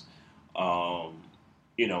house. It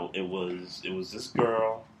was this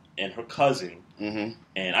girl and her cousin. Mm-hmm.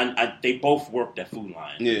 And they both worked at Food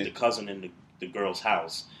Lion. Yeah. The cousin in the girl's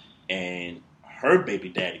house. And her baby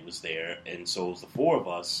daddy was there. And so it was the 4 of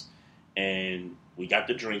us. And we got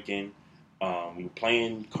to drinking. We were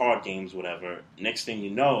playing card games, whatever. Next thing you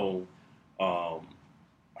know,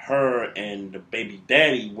 her and the baby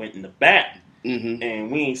daddy went in the back,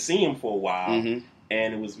 and we ain't seen him for a while. Mm-hmm.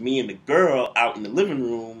 And it was me and the girl out in the living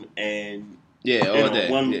room, and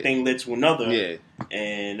one thing led to another,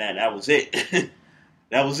 and that was it.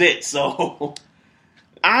 That was it. So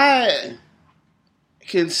I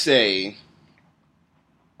can say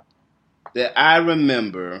that I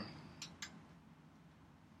remember.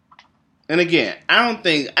 And again, I don't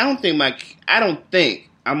think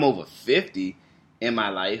I'm over 50 in my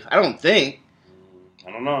life. I don't think.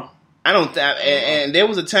 I don't know. And there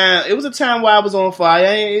was a time. It was a time where I was on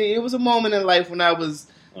fire. It was a moment in life when I was,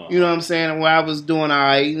 you know what I'm saying, where I was doing all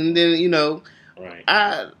right, and then right.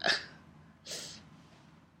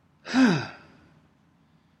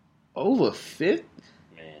 Over 50.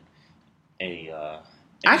 Man,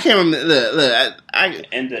 I can't remember. Look.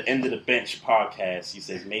 End of the bench podcast. He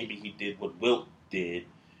says maybe he did what Wilt did,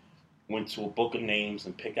 went to a book of names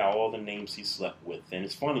and pick out all the names he slept with. And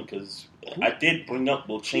it's funny because I did bring up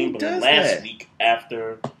Wilt Chamberlain last week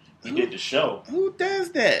after we did the show. Who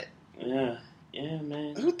does that? Yeah,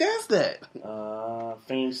 man. Who does that?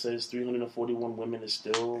 Fame says 341 women is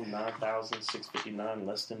still 9,659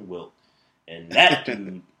 less than Wilt, and that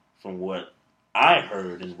dude, from what I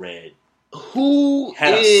heard and read. Who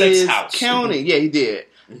had a sex house counting? Yeah, he did.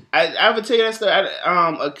 I would tell you that story.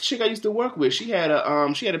 A chick I used to work with, she had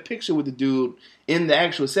a picture with the dude in the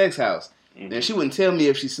actual sex house, and she wouldn't tell me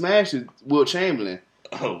if she smashed Wilt Chamberlain.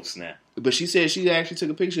 Oh snap! But she said she actually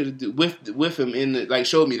took a picture with him in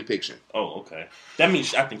showed me the picture. Oh okay. That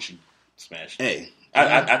means I think she smashed. Hey.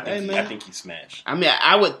 I think he smashed. I mean,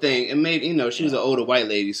 I would think, and maybe she was an older white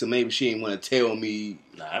lady, so maybe she didn't want to tell me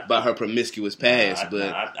about her promiscuous past.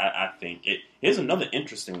 I think it. Here's another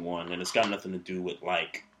interesting one, and it's got nothing to do with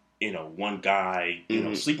one guy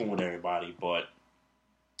sleeping with everybody. But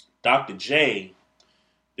Dr. J,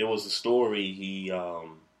 there was a story he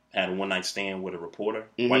had a one night stand with a reporter,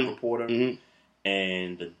 white reporter,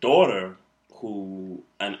 and the daughter, who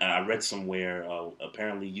and I read somewhere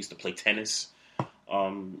apparently used to play tennis.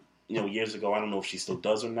 Years ago, I don't know if she still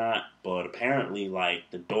does or not, but apparently,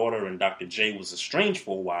 the daughter and Dr. J was estranged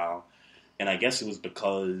for a while, and I guess it was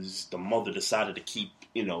because the mother decided to keep,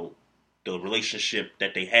 the relationship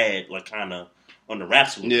that they had, kind of under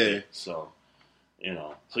wraps a little bit. So,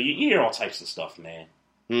 so you hear all types of stuff, man.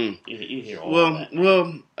 You hear all that.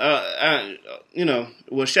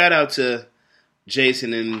 Well, shout out to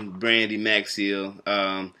Jason and Brandy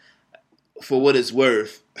Maxill. For what it's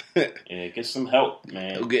worth. Yeah, get some help,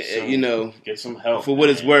 man. Get some help. For what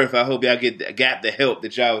it's worth, I hope y'all got the help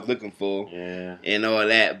that y'all was looking for. Yeah. And all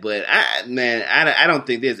that. But I don't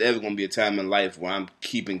think there's ever gonna be a time in life where I'm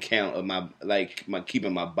keeping count of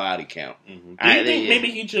keeping my body count. Mm-hmm. Do you think maybe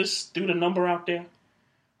he just threw the number out there?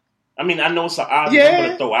 I mean, I know it's an odd number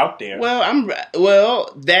to throw out there. I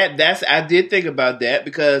did think about that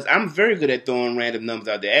because I'm very good at throwing random numbers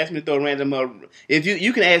out there. Ask me to throw a random number. If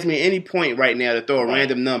you can ask me at any point right now to throw a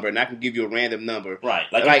random number, and I can give you a random number. Right,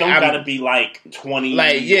 it don't gotta be 20.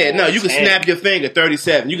 You can snap your finger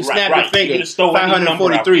 37. You can snap your finger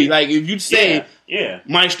 543. If you say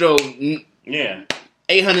Maestro,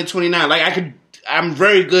 829. I'm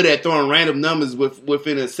very good at throwing random numbers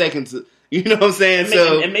within a second. You know what I'm saying?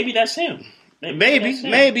 And maybe that's him.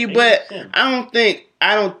 Maybe, but I don't think,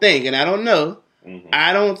 and I don't know. Mm-hmm.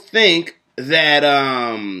 I don't think that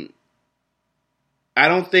I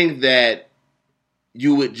don't think that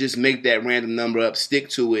you would just make that random number up, stick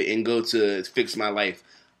to it, and go to Fix My Life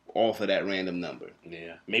off of that random number.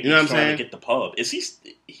 Yeah, maybe you know he's what I'm trying saying? to get the pub. Is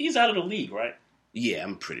he's out of the league, right? Yeah,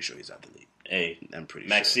 I'm pretty sure he's out of the league. Hey, I'm pretty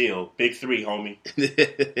Max sure. Seal, big three, homie.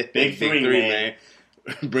 Big three, man.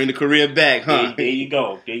 Bring the career back, huh? There you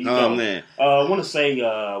go. There you oh, go. Man. I want to say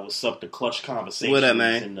what's up to Clutch Conversations what up,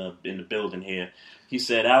 man? in the building here. He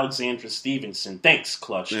said Alexandra Stevenson. Thanks,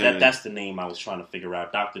 Clutch. That's the name I was trying to figure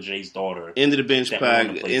out. Dr. J's daughter. End of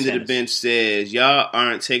the bench says y'all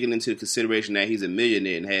aren't taking into consideration that he's a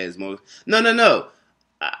millionaire and has most. No.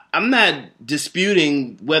 I'm not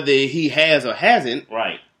disputing whether he has or hasn't.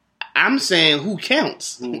 Right. I'm saying who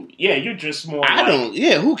counts. Yeah, you're just more.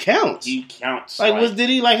 Who counts? He counts. Like, right. did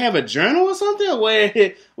he have a journal or something where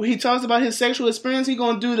he talks about his sexual experience? He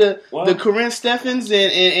gonna do the Corinne Steffens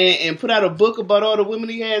and put out a book about all the women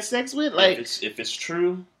he had sex with? Like, if it's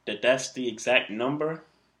true that that's the exact number,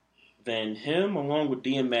 then him along with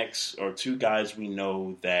DMX are two guys we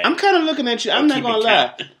know that. I'm kind of looking at you. I'm not gonna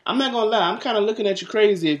lie. I'm kind of looking at you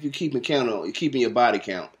crazy if you're keeping your body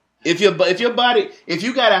count. If you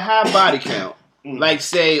got a high body count, like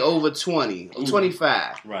say over 20 or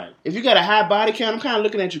 25, right? If you got a high body count, I'm kind of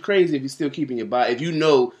looking at you crazy if you're still keeping your body. If you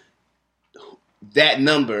know that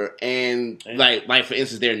number and like for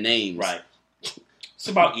instance their names, right? It's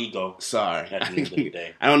about ego. Sorry, at the end of the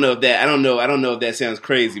day. I don't know if that sounds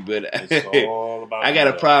crazy, but it's all about. I got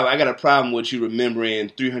a problem with you remembering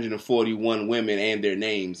 341 women and their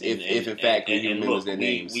names. If in fact you remember their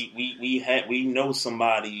names. We know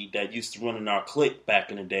somebody that used to run in our clique back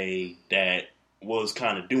in the day that was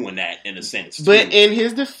kind of doing that in a sense. But in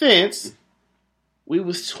his defense, we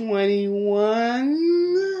was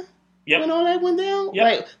 21. Yep. When all that went down,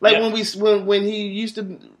 yep. when he used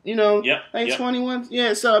to, 21.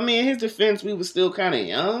 Yeah. So I mean, in his defense, we was still kind of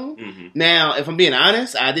young. Mm-hmm. Now, if I'm being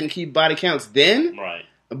honest, I didn't keep body counts then. Right.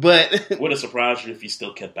 But would it surprise you if he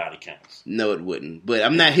still kept body counts? No, it wouldn't. But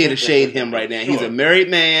I'm not here to shade him right now. Sure. He's a married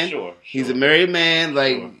man. Sure. He's a married man.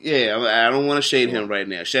 I don't want to shade him right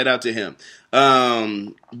now. Shout out to him.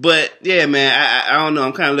 But yeah, man, I don't know.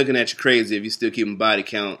 I'm kind of looking at you crazy if you still keeping body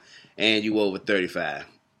count and you over 35.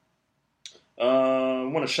 I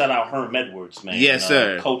want to shout out Herm Edwards, man. Yes,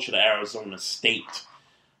 sir. Coach of the Arizona State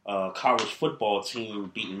college football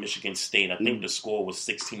team beating Michigan State. I think the score was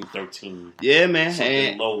 16-13. Yeah, man.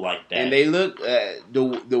 Something low like that. And they look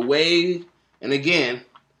the way, and again,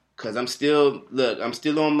 because I'm still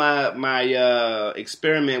on my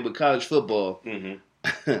experiment with college football,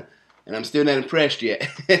 mm-hmm. and I'm still not impressed yet.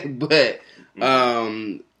 But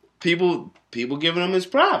people giving him his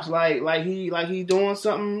props, like he doing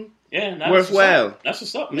something. Yeah, worthwhile. That's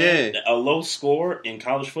what's up, man. Yeah. A low score in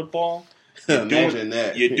college football. Imagine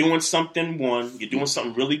that. You're doing something, one, you're doing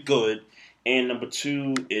something really good, and number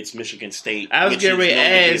two, it's Michigan State. I was getting ready to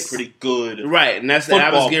ask. Pretty good. Right, and that's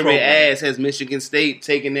I was getting ready to ask, has Michigan State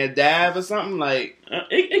taken their dive or something? Like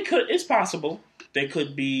it's possible. They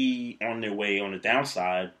could be on their way on the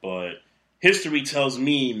downside, but history tells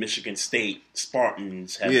me Michigan State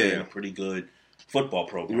Spartans have been a pretty good football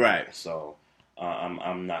program. Right. So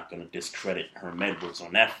I'm not going to discredit Herm Edwards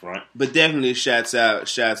on that front. But definitely shouts out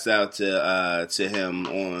to him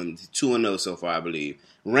on 2-0 so far, I believe.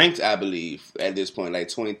 Ranked, I believe, at this point, like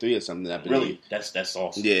 23 or something, I believe. Really? That's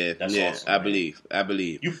awesome. Yeah, that's awesome. I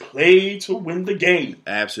believe. You play to win the game.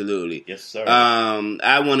 Absolutely. Yes, sir.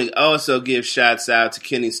 I want to also give shouts out to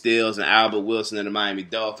Kenny Stills and Albert Wilson and the Miami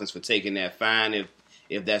Dolphins for taking that fine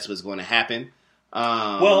if that's what's going to happen.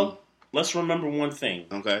 Well, let's remember one thing.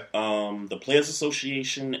 Okay. The Players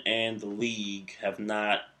Association and the league have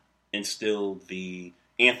not instilled the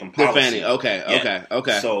anthem policy. Okay.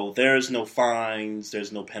 So there's no fines,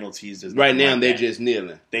 there's no penalties. There's right now, they're just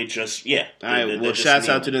kneeling. They just, All right, well, shouts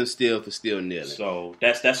out to them still kneeling. So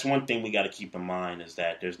that's one thing we got to keep in mind is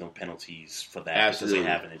that there's no penalties for that. Absolutely. Because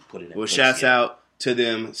they haven't put it in place shouts yet. out to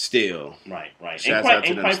them still. Right. Shouts and out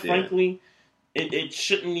to them quite still. frankly, it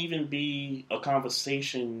shouldn't even be a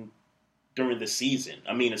conversation during the season.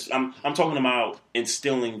 I mean, I'm talking about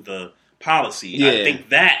instilling the policy. Yeah. I think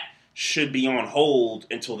that should be on hold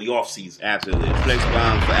until the offseason. Absolutely. Flex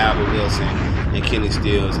bomb for Albert Wilson and Kenny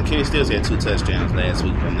Stills. And Kenny Stills had 2 touchdowns last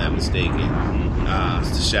week, if I'm not mistaken.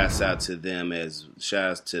 Shouts out to them. That's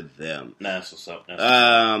what's up.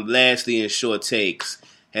 Lastly, in short takes,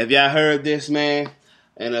 have y'all heard this, man?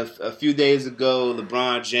 And a few days ago,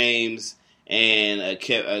 LeBron James and a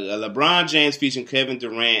LeBron James featuring Kevin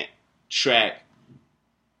Durant track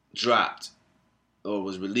dropped or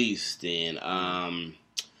was released, and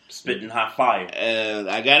spitting hot fire.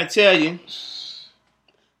 I gotta tell you,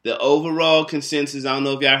 the overall consensus, I don't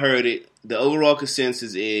know if y'all heard it, the overall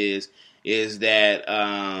consensus is that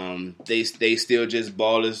they still just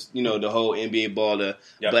ballers, the whole NBA baller.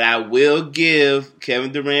 Yep. But I will give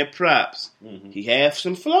Kevin Durant props. Mm-hmm. He has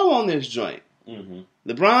some flow on this joint. Mm-hmm.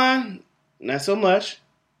 LeBron, not so much.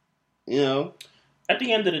 At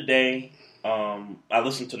the end of the day, I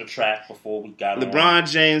listened to the track before we got LeBron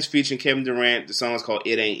James featuring Kevin Durant. The song is called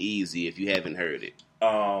 "It Ain't Easy." If you haven't heard it,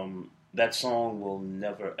 that song will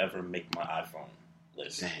never ever make my iPhone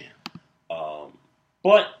list. Damn.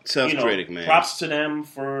 But self-critic, man. Props to them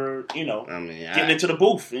for getting into the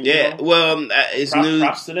booth. And, well, it's new.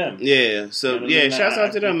 Props to them. Yeah, so shouts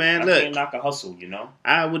out to them, man. Look, can't knock a hustle,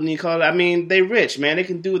 I wouldn't even call it. I mean, they rich, man. They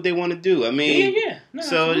can do what they want to do. I mean, No,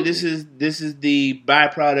 so absolutely. this is the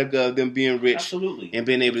byproduct of them being rich, absolutely, and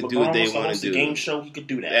being able to do what they want to do. Game show, he could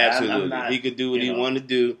do that. Absolutely, he could do what he want to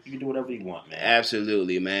do. He can do whatever he want, man.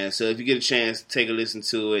 Absolutely, man. So if you get a chance, take a listen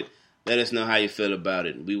to it. Let us know how you feel about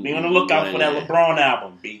it. Be on the lookout for that LeBron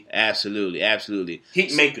album, B. Absolutely.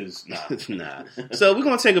 Heat makers, nah. So we're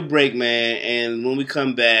gonna take a break, man, and when we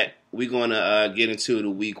come back, we're gonna get into the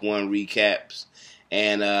Week 1 recaps,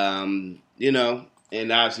 and and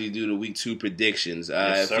obviously do the Week 2 predictions.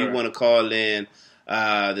 If you want to call in,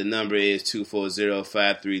 the number is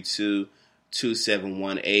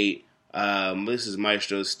 240-532-2718. This is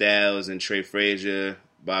Maestro Styles and Trey Frazier,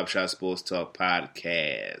 Barbershop Sports Talk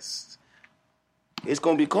Podcast. It's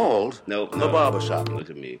going to be called The Barbershop.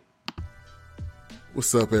 Look at me.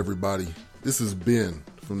 What's up, everybody? This is Ben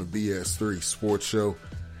from the BS3 Sports Show.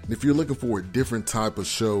 And if you're looking for a different type of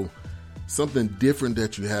show, something different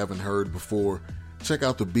that you haven't heard before, check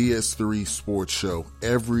out the BS3 Sports Show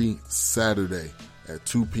every Saturday at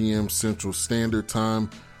 2 p.m. Central Standard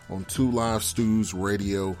Time on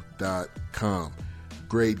 2livestewsradio.com.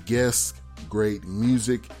 Great guests, great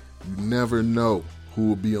music. You never know who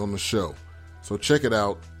will be on the show. So check it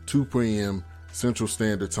out, 2 p.m. Central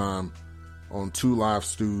Standard Time on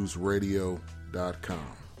 2livestewsradio.com.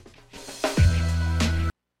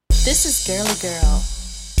 This is Girly Girl.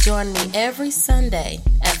 Join me every Sunday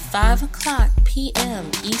at 5 o'clock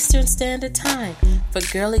p.m. Eastern Standard Time for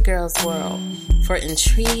Girly Girls World for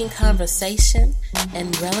intriguing conversation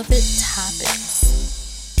and relevant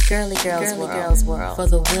topics. Girly Girls World for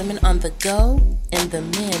the women on the go and the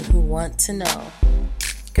men who want to know.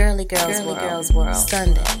 Girly Girls World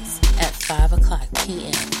Sundays at 5 o'clock p.m.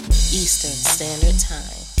 Eastern Standard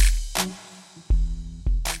Time.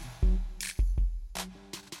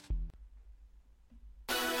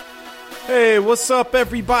 Hey, what's up,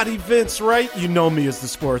 everybody? Vince Wright. You know me as the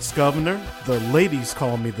sports governor. The ladies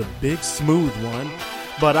call me the big smooth one.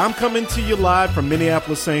 But I'm coming to you live from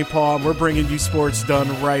Minneapolis, St. Paul, and we're bringing you sports done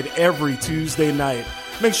right every Tuesday night.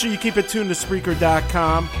 Make sure you keep it tuned to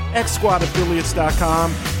Spreaker.com,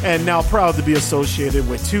 XSquadAffiliates.com, and now proud to be associated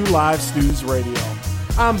with 2 Live Stews Radio.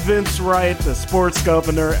 I'm Vince Wright, the sports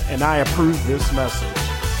governor, and I approve this message.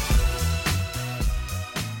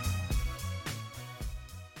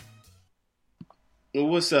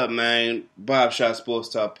 What's up, man? Barbershop Sports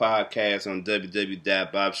Talk Podcast on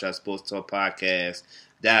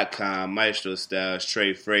www.barbershopsportspodcast.com. Maestro Styles,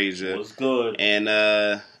 Trey Frazier. What's good? And,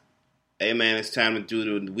 hey, man, it's time to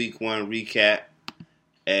do the Week 1 recap.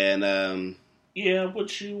 And,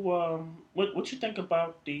 what you think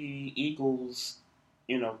about the Eagles,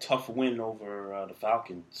 tough win over the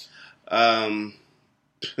Falcons?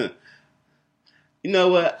 You know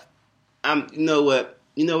what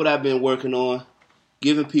I've been working on?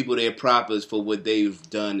 Giving people their propers for what they've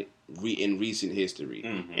done in recent history.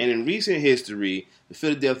 Mm-hmm. And in recent history, the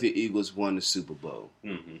Philadelphia Eagles won the Super Bowl.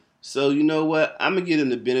 Mm-hmm. So you know what? I'm going to give them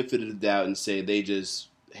the benefit of the doubt and say they just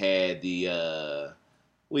had the,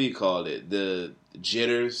 the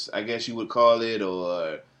jitters, I guess you would call it,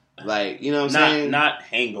 or like, you know what I'm saying? Not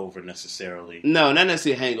hangover necessarily. No, not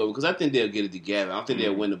necessarily hangover, because I think they'll get it together. I don't think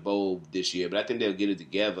they'll win the bowl this year, but I think they'll get it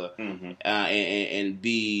together and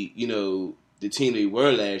be, the team they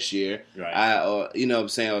were last year, right? Or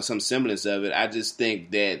some semblance of it. I just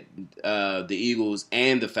think that the Eagles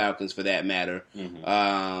and the Falcons, for that matter,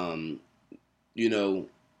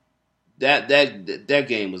 that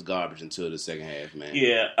game was garbage until the second half, man.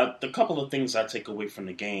 Yeah, a couple of things I take away from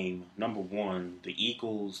the game. Number one, the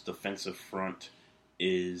Eagles' defensive front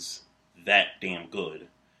is that damn good,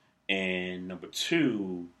 and number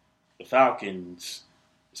two, the Falcons,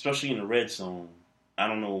 especially in the red zone. I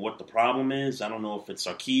don't know what the problem is. I don't know if it's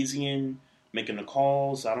Sarkisian making the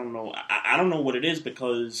calls. I don't know. I don't know what it is,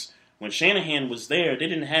 because when Shanahan was there, they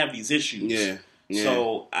didn't have these issues. Yeah.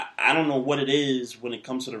 So I don't know what it is when it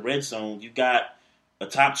comes to the red zone. You got a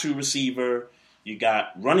top 2 receiver. You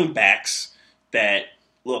got running backs that,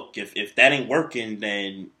 look, if that ain't working,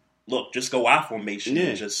 then look, just go I formation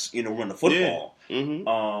and just run the football. Yeah.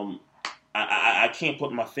 Mm-hmm. I can't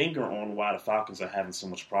put my finger on why the Falcons are having so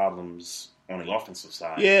much problems on the offensive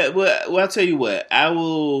side. Yeah, well, I'll tell you what. I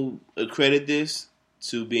will accredit this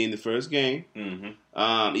to being the first game,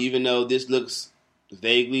 even though this looks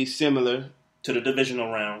vaguely similar to the divisional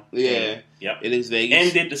round. Yeah, yep. It is Vegas.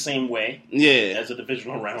 Ended the same way. Yeah, as a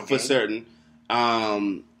divisional round for game. certain.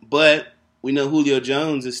 But we know Julio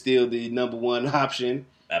Jones is still the number one option.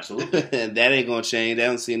 Absolutely. That ain't gonna change. That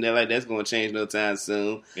don't seem like that's gonna change no time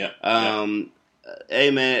soon. Yeah.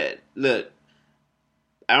 Hey man, look,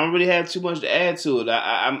 I don't really have too much to add to it.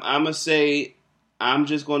 I'm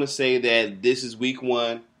just gonna say that this is week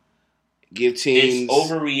one. Give teams it's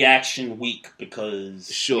overreaction week because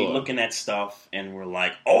we're looking at stuff and we're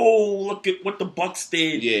like, oh, look at what the Bucs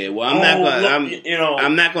did. Yeah, well,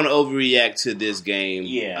 I'm not going to overreact to this game.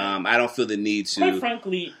 Yeah, I don't feel the need to. Quite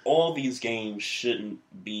frankly, all these games shouldn't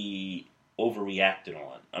be overreacted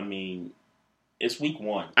on. I mean, it's week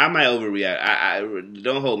one. I might overreact. I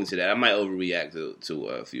don't hold me to that. I might overreact to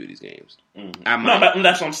a few of these games. Mm-hmm. I might. No,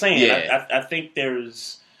 that's what I'm saying. Yeah. I think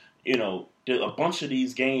there's a bunch of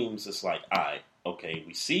these games, it's like, all right, okay,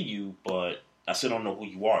 we see you, but I still don't know who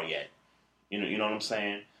you are yet. You know what I'm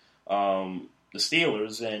saying? The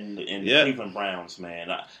Steelers and the Cleveland Browns, man.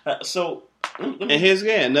 And here's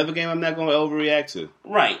again another game I'm not going to overreact to.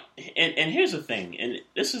 Right, and here's the thing, and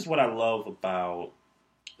this is what I love about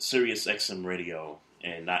Sirius XM Radio,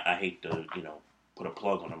 and I hate to put a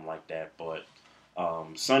plug on them like that, but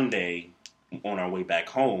Sunday on our way back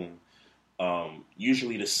home.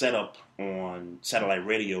 Usually the setup on satellite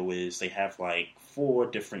radio is they have like 4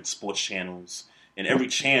 different sports channels. And every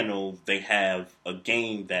channel, they have a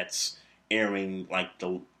game that's airing like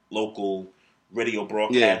the local radio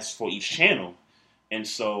broadcast for each channel. And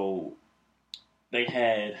so they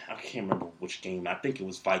had, I can't remember which game. I think it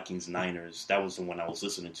was Vikings-Niners. That was the one I was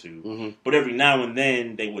listening to. Mm-hmm. But every now and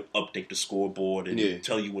then, they would update the scoreboard and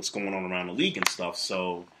tell you what's going on around the league and stuff.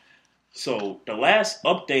 So the last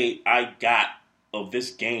update I got of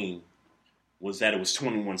this game was that it was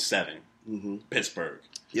 21-7, Pittsburgh.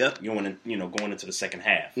 Yep. Going into the second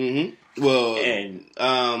half. Mm-hmm. Well,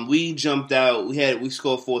 and we jumped out. We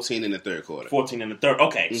scored 14 in the third quarter. 14 in the third.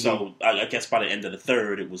 Okay, so I guess by the end of the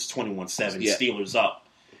third, it was 21-7. Yeah. Steelers up,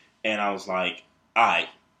 and I was like, all right,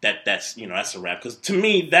 that's a wrap. Because to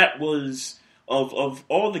me, that was of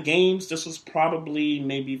all the games, this was probably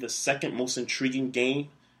maybe the second most intriguing game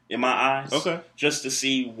in my eyes. Okay. Just to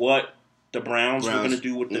see what the Browns were going to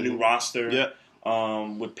do with the new roster,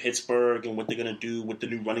 with Pittsburgh, and what they're going to do with the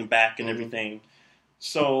new running back and everything.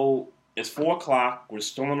 So it's 4 o'clock. We're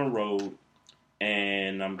still on the road,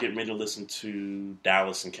 and I'm getting ready to listen to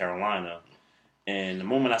Dallas and Carolina. And the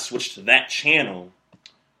moment I switch to that channel,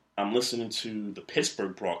 I'm listening to the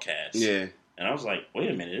Pittsburgh broadcast. Yeah. And I was like, wait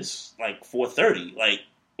a minute, it's like 4:30. Like,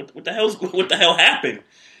 what the hell happened?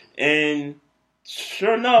 And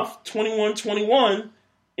sure enough, 21-21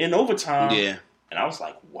 in overtime. Yeah. And I was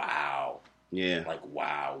like, wow. Yeah. Like,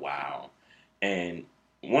 wow. And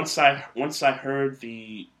once I heard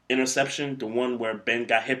the interception, the one where Ben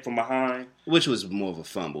got hit from behind. Which was more of a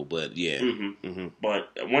fumble, but yeah. But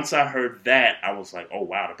once I heard that, I was like, oh,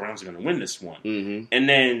 wow, the Browns are going to win this one. And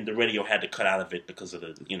then the radio had to cut out of it because of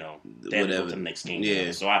the, they had to go to the next game.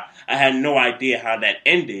 Yeah. So I had no idea how that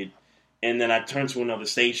ended. And then I turned to another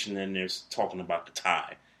station and they're talking about the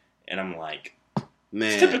tie. And I'm like,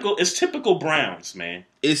 man, it's typical Browns, man.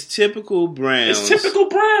 It's typical Browns.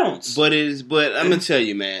 But I'm gonna tell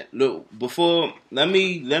you, man. Look, let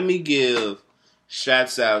me give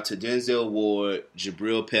shouts out to Denzel Ward,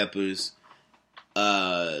 Jabril Peppers,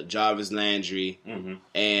 Jarvis Landry,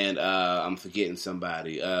 and I'm forgetting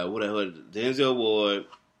somebody. Denzel Ward.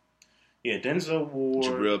 Yeah, Denzel Ward,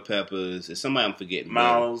 Jabril Peppers, and somebody I'm forgetting.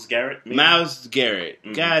 Myles Garrett. Maybe? Myles Garrett.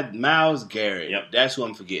 God, Myles Garrett. Yep. That's who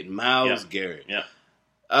I'm forgetting. Myles Garrett. Yeah.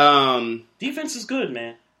 Defense is good,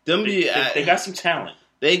 man. They got some talent.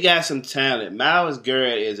 They got some talent. Myles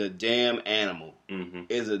Garrett is a damn animal.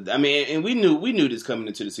 And we knew this coming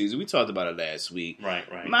into the season. We talked about it last week.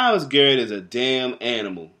 Right. Myles Garrett is a damn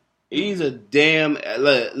animal. He's a damn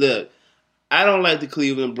look. I don't like the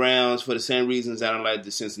Cleveland Browns for the same reasons I don't like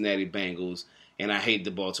the Cincinnati Bengals, and I hate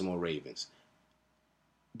the Baltimore Ravens.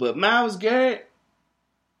 But Myles Garrett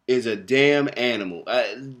is a damn animal.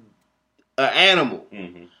 An animal.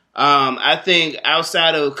 I think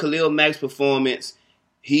outside of Khalil Mack's performance,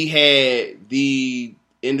 he had the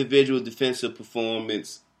individual defensive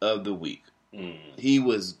performance of the week. He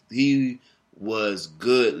was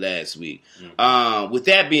good last week. With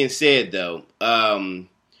that being said, though,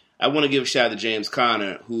 I want to give a shout out to James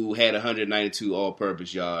Conner, who had 192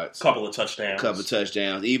 all-purpose yards. Couple of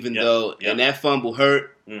touchdowns. Even though, and that fumble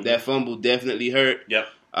hurt. Mm-hmm. That fumble definitely hurt. Yep.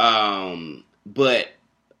 But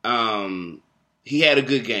he had a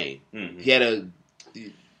good game. Mm-hmm. He had a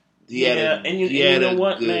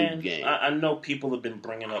man? Game. I know people have been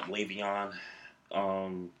bringing up Le'Veon,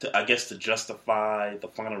 to justify the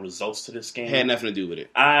final results to this game. Had nothing to do with it.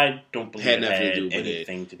 I don't believe it had anything to do with it.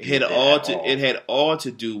 It had all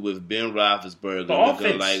to do with Ben Roethlisberger. The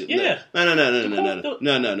offense,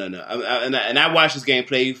 No. And I watched this game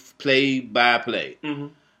play by play. Mm-hmm.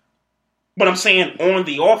 But I'm saying on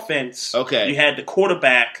the offense, you had the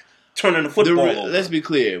quarterback turning the football over. Let's be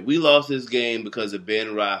clear. We lost this game because of Ben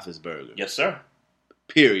Roethlisberger. Yes, sir.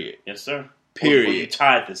 Period. Yes, sir. Period. Well, you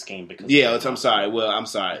tied this game because I'm sorry. Well, I'm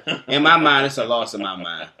sorry. In my mind, it's a loss in my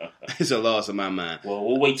mind. It's a loss in my mind. Well,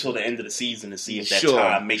 we'll wait till the end of the season to see if that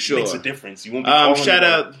tie makes a difference. You won't be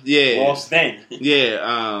lost then.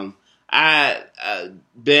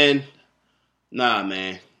 Ben. Nah,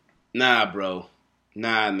 man. Nah, bro.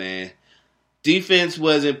 Nah, man. Defense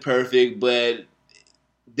wasn't perfect, but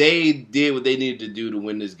they did what they needed to do to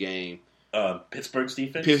win this game. Pittsburgh's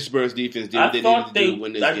defense did what they needed to do to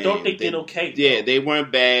win this game. I thought they did okay. Yeah, they weren't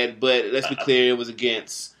bad, but let's be clear, it was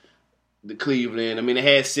against the Cleveland. I mean, they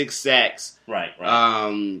had 6 sacks. Right.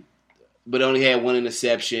 But only had 1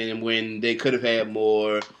 interception when they could have had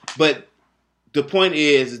more. But the point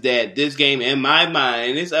is that this game, in my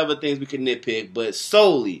mind, and there's other things we can nitpick, but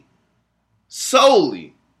solely,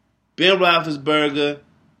 Ben Roethlisberger,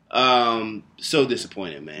 so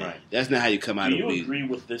disappointed, man. Right. That's not how you come out of the league. Do you agree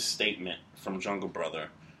with this statement from Jungle Brother?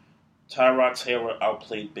 Tyrod Taylor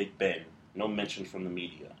outplayed Big Ben. No mention from the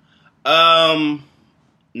media.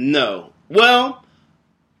 No. Well,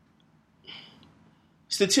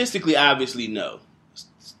 statistically, obviously, no.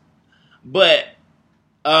 But,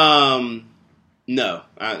 no.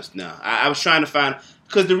 I was trying to find,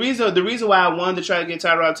 because the reason why I wanted to try to get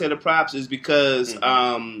Tyrod Taylor props is because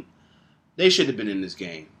they should have been in this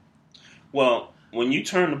game. Well, when you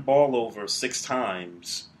turn the ball over 6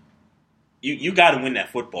 times, you got to win that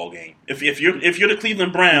football game. If you're the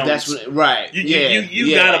Cleveland Browns, that's right.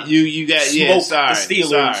 You got smoke the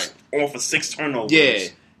Steelers off of 6 turnovers. Yeah,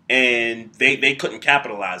 and they couldn't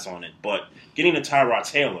capitalize on it. But getting to Tyrod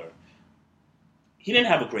Taylor, he didn't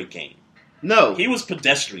have a great game. No, he was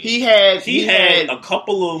pedestrian. He had a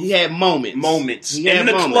couple of moments in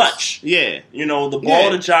the clutch. Yeah, the ball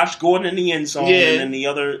to Josh Gordon in the end zone, and then the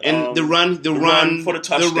other the run for the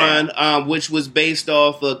touchdown, which was based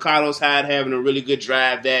off of Carlos Hyde having a really good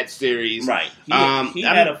drive that series. Right, he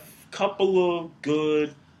had a couple of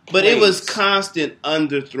good. But it was constant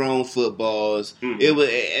underthrown footballs. Mm-hmm. It was,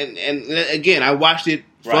 and again, I watched it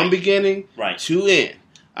from beginning to end.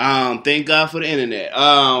 Thank God for the internet.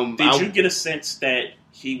 Did you get a sense that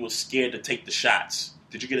he was scared to take the shots?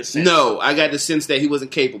 Did you get a sense? No, I got the sense that he wasn't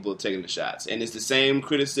capable of taking the shots. And it's the same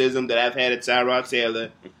criticism that I've had of Tyrod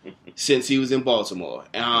Taylor since he was in Baltimore.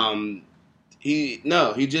 He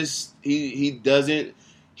doesn't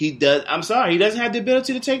have the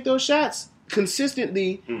ability to take those shots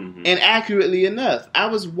consistently and accurately enough. I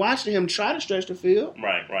was watching him try to stretch the field.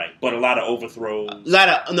 Right. But a lot of overthrows. A lot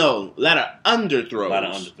of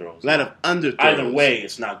underthrows. Either way,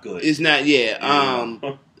 it's not good. It's not,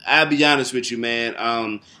 I'll be honest with you,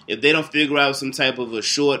 man. If they don't figure out some type of a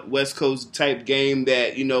short West Coast type game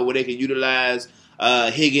that, where they can utilize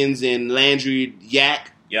Higgins and Landry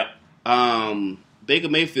Yak. Yep. Baker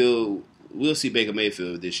Mayfield, we'll see Baker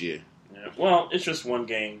Mayfield this year. Well, it's just one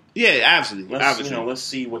game. Yeah, absolutely. Let's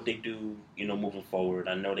see what they do, moving forward.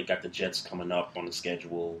 I know they got the Jets coming up on the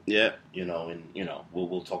schedule. Yeah.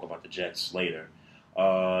 We'll talk about the Jets later.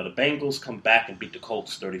 The Bengals come back and beat the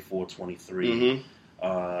Colts 34-23.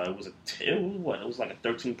 Mm-hmm. It was like a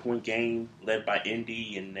 13-point game led by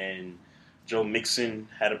Indy, and then Joe Mixon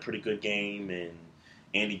had a pretty good game, and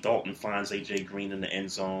Andy Dalton finds A.J. Green in the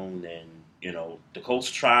end zone, and, the Colts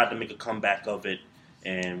tried to make a comeback of it.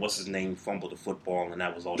 And what's his name fumbled the football, and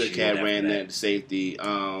that was all. The cat ran that to safety.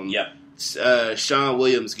 Yep. Sean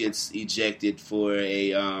Williams gets ejected for a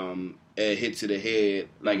hit to the head,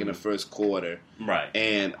 in the first quarter. Right.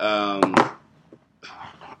 And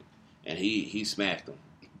he smacked him.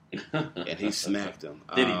 Did he?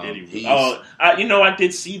 I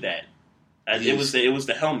did see that. It was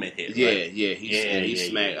the helmet hit. Yeah, right? He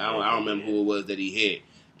smacked. I don't remember who it was that he hit,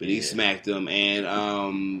 but he smacked him, and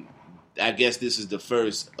I guess this is the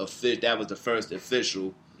first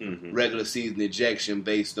official regular season ejection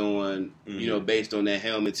based on based on that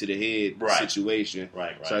helmet to the head situation.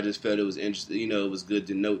 Right. So I just felt it was interesting. It was good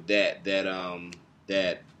to note that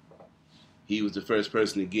he was the first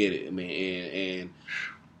person to get it. I mean, and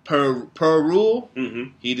per rule,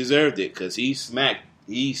 he deserved it because he smacked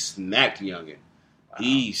Youngin. Wow.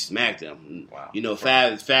 He smacked him. Wow. You know,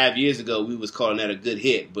 5 years ago we was calling that a good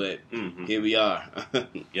hit, but here we are.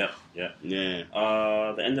 Yep. Yeah.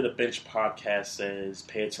 The End of the Bench podcast says,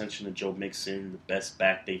 pay attention to Joe Mixon, the best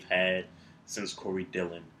back they've had since Corey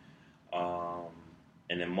Dillon.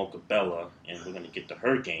 And then Mocha Bella, and we're going to get to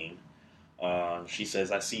her game. She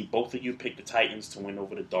says, I see both of you pick the Titans to win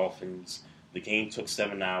over the Dolphins. The game took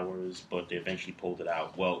 7 hours, but they eventually pulled it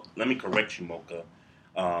out. Well, let me correct you, Mocha.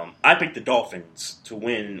 I picked the Dolphins to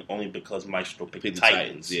win only because Maestro picked the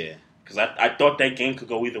Titans. Yeah. Because I thought that game could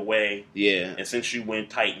go either way. Yeah. And since you win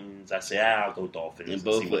Titans, I say I'll go Dolphins and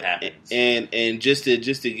see what happens. And just to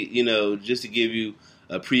give you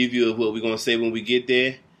a preview of what we're gonna say when we get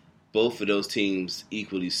there, both of those teams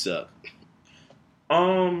equally suck.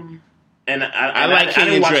 And I like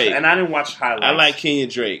Kenyon Drake, and I didn't watch highlights. I like Kenyon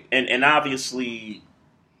Drake, and obviously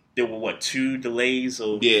there were 2 delays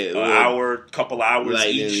of an hour, couple hours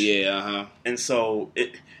each. Yeah, And so,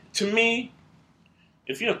 to me,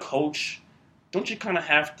 if you're a coach, don't you kind of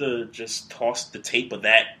have to just toss the tape of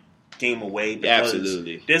that game away? Because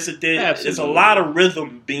absolutely. There's a lot of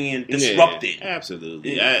rhythm being disrupted. Yeah,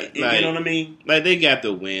 absolutely. You know what I mean? Like, they got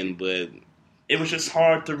the win, but it was just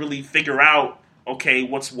hard to really figure out, okay,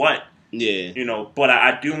 what's what. Yeah. You know, but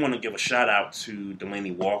I do want to give a shout out to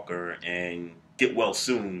Delaney Walker and get well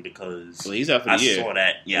soon because he's out for the year. Saw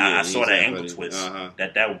that. I saw that ankle twist.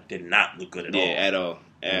 That did not look good at all.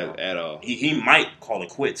 At all. He might call it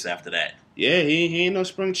quits after that. Yeah, he ain't no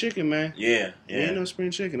spring chicken, man. Yeah. He ain't no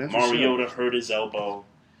spring chicken. That's Mariota hurt his elbow,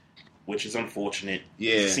 which is unfortunate.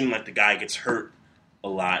 Yeah. It seemed like the guy gets hurt a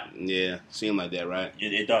lot. Yeah, seemed like that, right?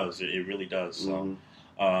 It does. It really does. So,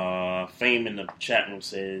 Fame in the chat room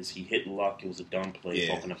says he hit Luck. It was a dumb play.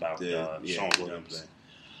 Talking about Sean Williams.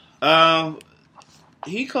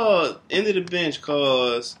 He called End of the Bench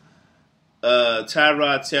calls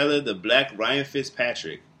Tyrod Taylor the Black Ryan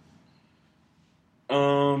Fitzpatrick.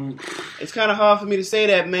 It's kind of hard for me to say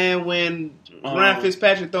that, man, when Ryan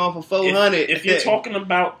Fitzpatrick throwing for 400. If you're talking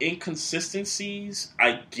about inconsistencies,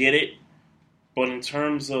 I get it. But in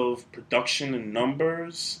terms of production and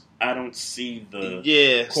numbers, I don't see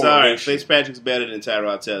the sorry. Fitzpatrick's better than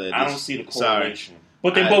Tyrod Taylor. I don't see the correlation.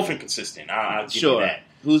 But they're both inconsistent. I'll give you that.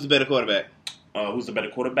 Who's the better quarterback? Who's the better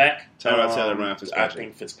quarterback? Tyrod Taylor, Ryan Fitzpatrick. I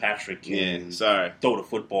think Fitzpatrick can throw the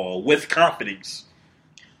football with confidence.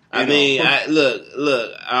 Look.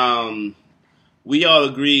 We all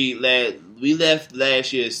agreed that we left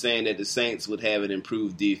last year saying that the Saints would have an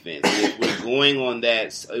improved defense. If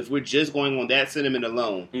we're just going on that sentiment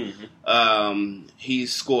alone, he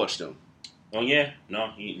scorched them. Oh yeah,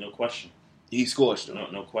 no question. He scorched them.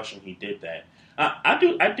 No question, he did that.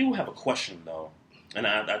 I do have a question though, and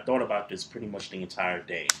I thought about this pretty much the entire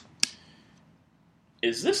day.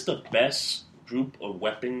 Is this the best group of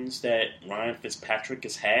weapons that Ryan Fitzpatrick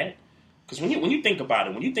has had? Because when you think about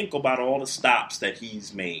it, when you think about all the stops that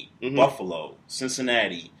he's made, Buffalo,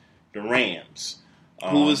 Cincinnati, the Rams,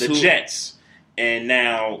 the Jets, and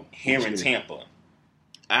now here in Tampa,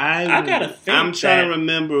 I gotta think. I'm trying to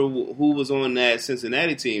remember who was on that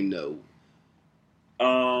Cincinnati team though.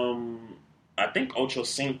 I think Ocho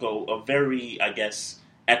Cinco, a very, I guess,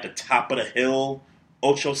 at the top of the hill.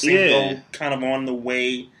 Ocho Cinco, kind of on the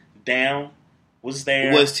way down. Was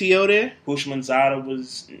there? Was T.O. there? Houshmandzadeh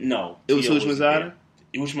was... No. It was Houshmandzadeh?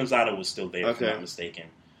 Houshmandzadeh was still there, if I'm not mistaken.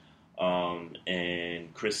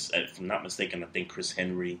 And Chris, if I'm not mistaken, I think Chris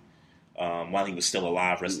Henry, while he was still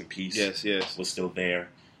alive, rest in peace, yes. was still there.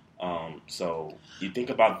 So you think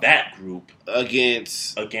about that group...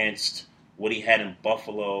 Against what he had in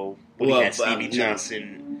Buffalo, he had Stevie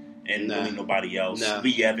Johnson... And really nobody else.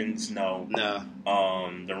 Lee Evans, no.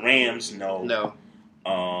 The Rams, no.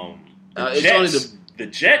 The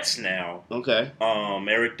Jets now. Okay.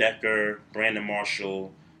 Eric Decker, Brandon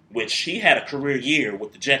Marshall, which he had a career year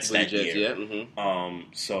with the Jets that year. Yeah.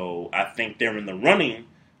 Mm-hmm. So I think they're in the running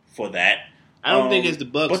for that. I don't think it's the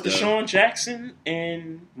Bucs, but Deshaun Jackson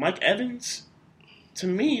and Mike Evans, to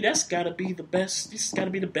me, that's got to be the best. This has got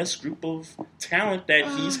to be the best group of talent that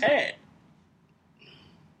he's had.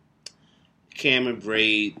 Cameron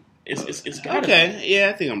Braid. It's got okay. Yeah,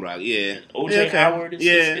 I think I'm right. Yeah, OJ Howard.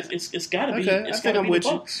 It's got to be. Okay. It's got to be the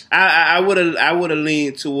Bucs. I would have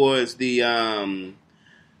leaned towards the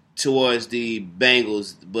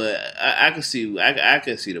Bengals, but I can see the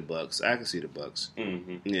Bucs. I can see the Bucs.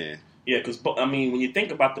 Mm-hmm. Yeah. Yeah, because I mean, when you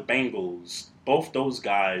think about the Bengals, both those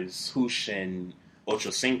guys, Hoosh and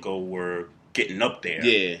Ocho Cinco, were getting up there.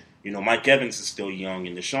 Yeah. Mike Evans is still young,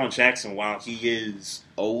 and Deshaun Jackson, while he is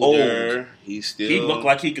older, he looked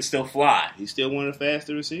like he could still fly. He's still one of the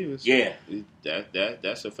faster receivers. Yeah,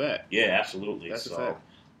 that's a fact. Yeah, absolutely. That's a fact.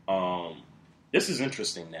 This is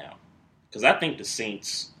interesting now because I think the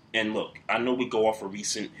Saints. And look, I know we go off of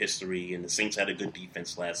recent history, and the Saints had a good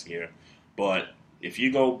defense last year, but if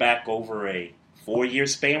you go back over a 4-year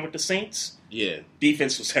span with the Saints,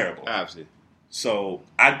 defense was terrible. Obviously. So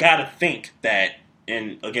I gotta think that.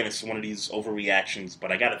 And again, it's one of these overreactions,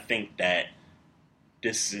 but I got to think that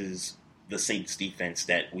this is the Saints defense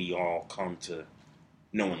that we all come to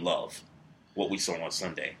know and love, what we saw on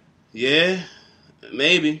Sunday. Yeah,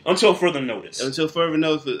 maybe. Until further notice.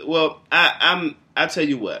 Well, I tell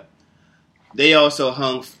you what. They also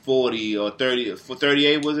hung 40 or 30. For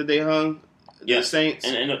 38, was it they hung? The Saints?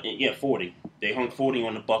 And 40. They hung 40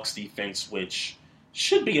 on the Bucs defense, which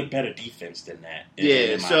should be a better defense than that.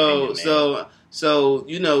 So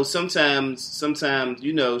sometimes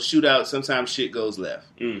shootout. Sometimes shit goes left.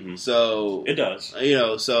 Mm-hmm. So it does.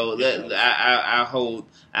 So that I hold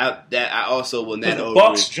out that I also will not. The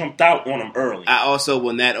Bucs jumped out on them early. I also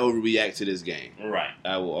will not overreact to this game. Right.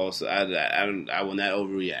 I will also. I will not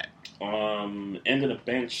overreact. End of the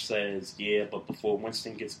bench says but before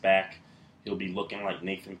Winston gets back, he'll be looking like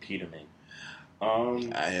Nathan Peterman.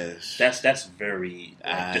 That's very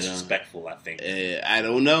disrespectful. I think. I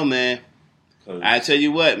don't know, man. I tell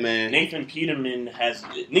you what, man. Nathan Peterman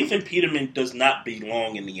does not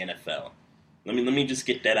belong in the NFL. Let me just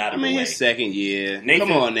get that out of the way. His second year.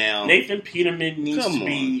 Come on now. Nathan Peterman needs to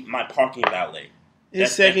be my parking valet.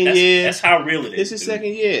 His second year. That's how real it is. It's his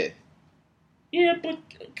second year. Yeah, but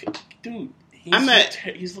dude,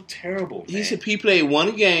 he's looked terrible. Man. He played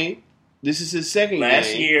one game. This is his second game.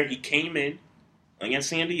 Last year, he came in against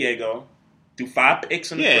San Diego, threw 5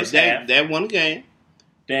 picks in the first half. That one game.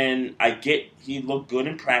 Then I get he looked good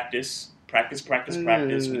in practice. Practice. We're talking about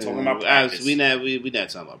practice. We're not talking about practice.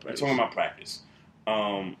 We're talking about practice.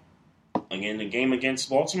 Again, the game against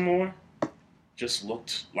Baltimore just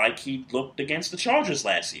looked like he looked against the Chargers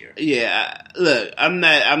last year. Yeah, look, I'm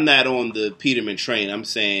not on the Peterman train. I'm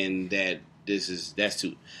saying that that's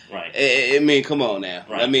too right. I mean, come on now.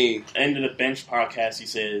 Right. I mean, end of the bench podcast. He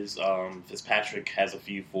says Fitzpatrick has a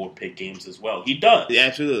few 4-pick games as well. He does,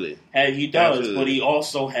 absolutely. He does, absolutely. But he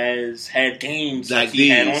also has had games like he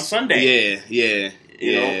had on Sunday. Yeah.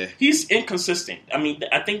 You know, he's inconsistent. I mean,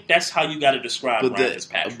 I think that's how you got to describe Ryan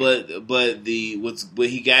Fitzpatrick. But what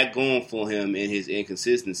he got going for him in his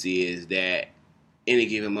inconsistency is that any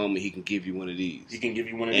given moment he can give you one of these.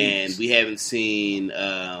 And we haven't seen.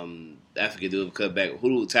 I forget the cut back.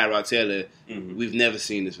 Tyrod Taylor. Mm-hmm. We've never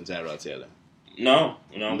seen this from Tyrod Taylor. No,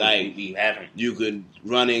 we haven't. You could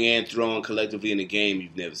running and throwing collectively in the game.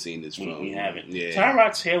 You've never seen this from. We haven't. Yeah.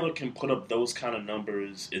 Tyrod Taylor can put up those kind of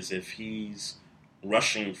numbers as if he's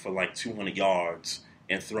rushing for like 200 yards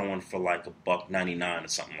and throwing for like $199 or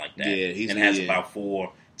something like that. Yeah, has about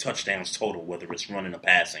 4 touchdowns total, whether it's running or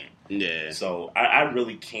passing. Yeah. So I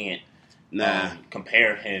really can't.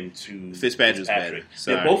 Compare him to Fitzpatrick's better.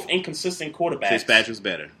 They're both inconsistent quarterbacks. Fitzpatrick's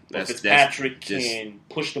better. Fitzpatrick can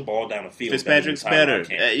push the ball down the field. Fitzpatrick's better.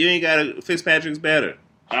 Fitzpatrick's better.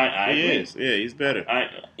 I agree. Is. Yeah, he's better. I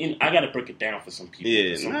got to break it down for some people.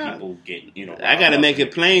 Yeah, some people get I got to make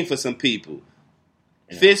it plain for some people.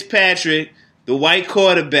 Fitzpatrick, the white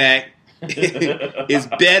quarterback, is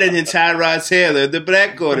better than Tyrod Taylor, the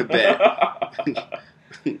black quarterback.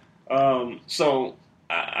 So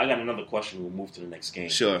I got another question. We'll move to the next game.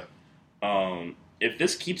 Sure. If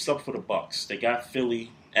this keeps up for the Bucs, they got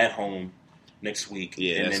Philly at home next week,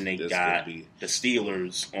 and then they got the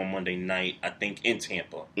Steelers on Monday night, I think, in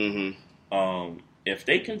Tampa. Mm-hmm. If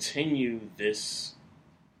they continue this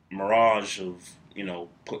mirage of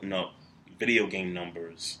putting up video game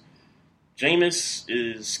numbers, Jameis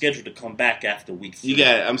is scheduled to come back after week 3.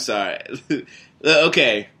 I'm sorry.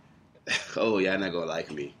 Okay. Oh, y'all not gonna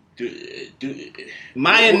like me.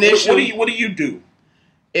 What do you do?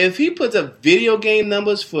 If he puts up video game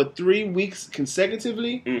numbers for 3 weeks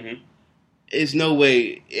consecutively, there's no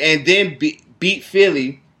way. And then beat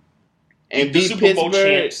Philly and beat Super Bowl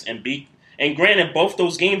Pittsburgh champs and granted, both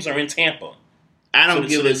those games are in Tampa.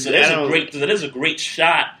 There's a great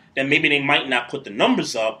shot that maybe they might not put the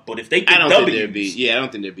numbers up, but if they get W's, I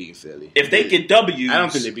don't think they're beating Philly. If they get W's, I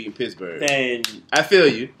don't think they're beating Pittsburgh. Then I feel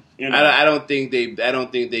you. I don't think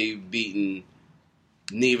they've beaten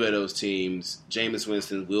neither of those teams. Jameis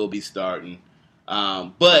Winston will be starting.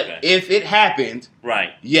 But if it happened,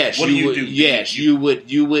 right? Yes, what you would. Do? Yes, you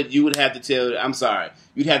would have to tell. I'm sorry.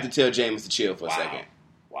 You'd have to tell Jameis to chill for a second.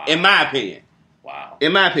 Wow. In my opinion. Wow.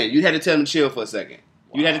 In my opinion, you'd have to tell him to chill for a second.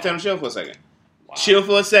 You'd have to tell him to chill for a second. Chill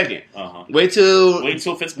for a second. Uh-huh. Wait till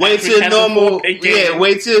Fitzpatrick has normal. a 4-pick game. Yeah,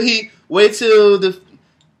 wait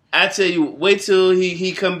till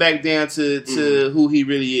he come back down to who he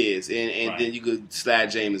really is, and then you could slide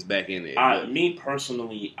Jameis back in there. Me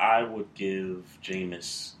personally, I would give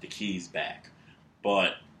Jameis the keys back,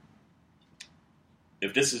 but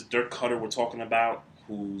if this is Dirk Cutter we're talking about,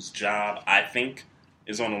 whose job I think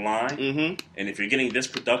is on the line, and if you're getting this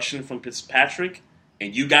production from Fitzpatrick,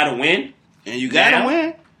 and you got to win, then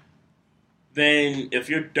if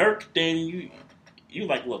you're Dirk, then you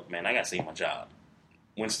like, look, man, I got to save my job.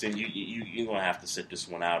 Winston, you're going to have to sit this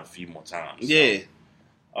one out a few more times. Yeah.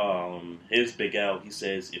 So, here's Big L. He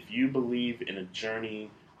says, if you believe in a journey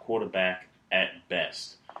quarterback at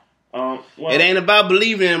best. Well, it ain't about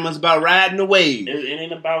believing in him. It's about riding the wave. It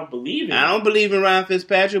ain't about believing. I don't believe in Ryan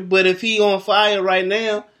Fitzpatrick, but if he on fire right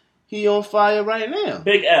now, he on fire right now.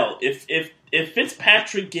 Big L, if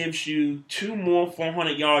Fitzpatrick gives you 2 more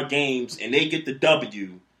 400-yard games and they get the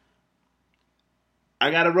W,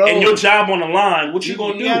 I gotta roll. And your job on the line, what you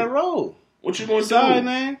gonna do? You gotta roll. What you gonna do? Sorry,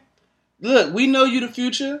 man. Look, we know you the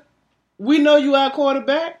future. We know you our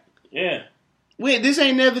quarterback. Yeah. This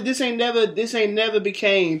ain't never became.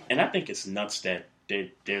 And I think it's nuts that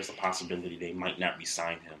there's a possibility they might not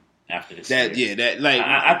re-sign him after this.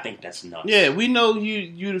 I think that's nuts. Yeah, we know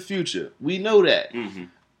you the future. We know that. Mm-hmm.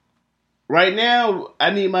 Right now, I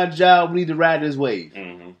need my job. We need to ride this wave.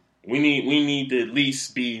 Mm-hmm. We need to at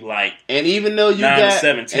least be like, and even though you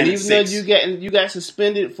 9-7, 10-6. though you got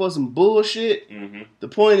suspended for some bullshit, the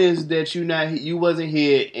point is that you wasn't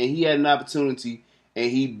here, and he had an opportunity, and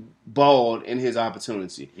he balled in his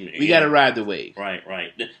opportunity. We got to ride the wave.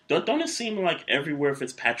 Right. Don't it seem like everywhere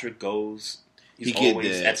Fitzpatrick goes, he's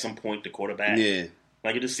always at some point the quarterback? Yeah.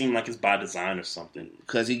 Like, it just seemed like it's by design or something.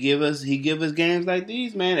 Because he give us games like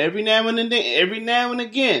these, man. Every now and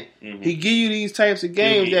again, he give you these types of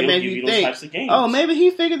games that make you think, oh, maybe he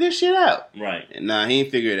figured this shit out. Right. Nah, he ain't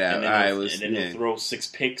figured it out. And then he'll throw 6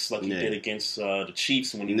 picks like he did against the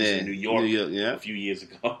Chiefs when he was in New York a few years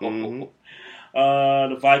ago.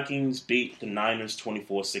 The Vikings beat the Niners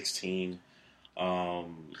 24-16.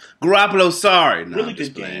 Garoppolo, sorry. No, really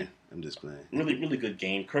good game. I'm just playing. Really, really good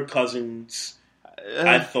game. Kirk Cousins,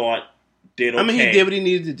 I thought, did okay. I mean, he did what he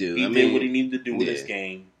needed to do. He did what he needed to do with this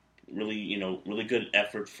game. Really, really good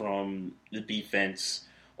effort from the defense,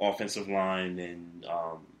 offensive line, and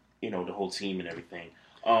the whole team and everything.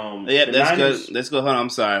 Let's go. Hold on,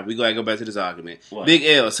 I'm sorry. We gotta go back to this argument. What? Big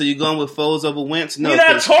L. So you going with Foles over Wentz? No, we're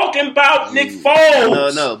not talking about Nick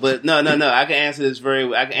Foles. No. I can answer this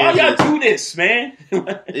Why y'all do this, man?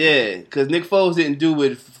 Yeah, because Nick Foles didn't do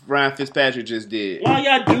what Ryan Fitzpatrick just did. Why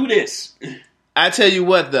y'all do this? I tell you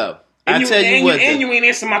what, though. And you ain't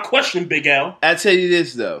answer my question, Big L. I tell you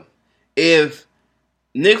this, though. If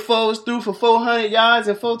Nick Foles threw for 400 yards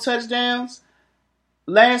and 4 touchdowns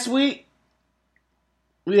last week,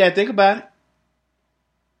 we got to think about it.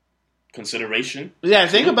 Consideration. We got to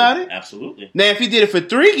think about it. Absolutely. Now, if he did it for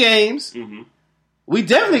 3 games, we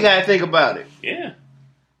definitely got to think about it. Yeah.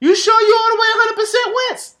 You sure you all the way 100%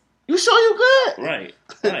 Wentz? You sure you good? Right.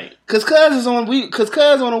 Because Cuz is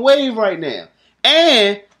on a wave right now.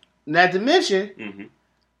 And, not to mention,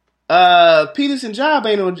 Peterson job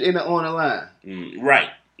ain't on the line. Right.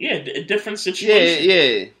 Yeah, different situation.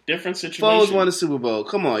 Yeah. Different situation. Foles won the Super Bowl.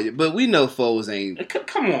 Come on. But we know Foles ain't.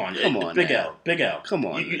 Come on. Big L. Come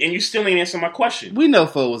on. And you still ain't answering my question. We know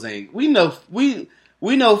Foles ain't. We know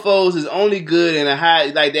Foles is only good in a high,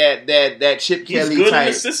 like that Chip Kelly type. He's good in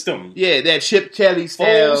the system. Yeah, that Chip Kelly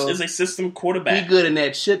style. Foles is a system quarterback. He's good in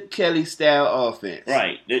that Chip Kelly style offense.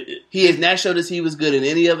 Right. He has not showed us he was good in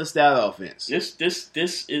any other style offense. This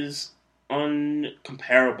is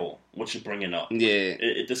uncomparable, what you're bringing up. Yeah.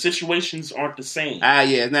 The situations aren't the same. Yeah,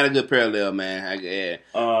 it's not a good parallel, man.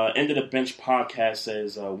 End of the Bench podcast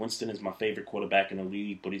says, Winston is my favorite quarterback in the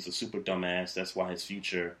league, but he's a super dumbass. That's why his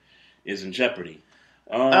future is in jeopardy.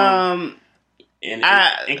 And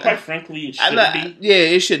quite frankly, it shouldn't be. Yeah,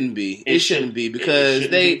 it shouldn't be. It shouldn't be because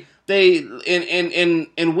they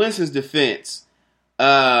in Winston's defense,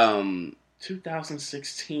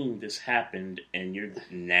 2016 this happened, and you're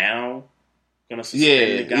now gonna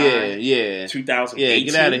suspend the guy. Yeah. 2018.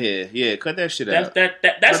 Get out of here. Yeah, cut that shit out.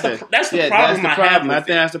 That's the problem I have. I think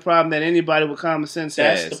that's the problem that anybody with common sense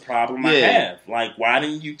has. That's the problem I have. Like, why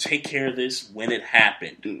didn't you take care of this when it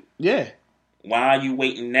happened? Yeah. Why are you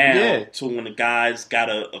waiting now till when the guy's got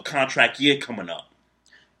a contract year coming up?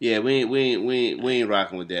 Yeah, we ain't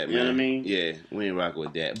rocking with that, man. You know what I mean? Yeah, we ain't rocking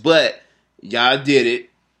with that. But y'all did it,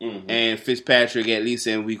 and Fitzpatrick at least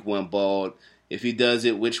in week 1 balled. If he does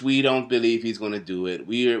it, which we don't believe he's going to do it,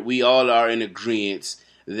 we all are in agreement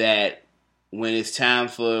that when it's time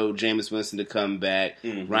for Jameis Winston to come back,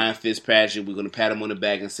 Ryan Fitzpatrick, we're going to pat him on the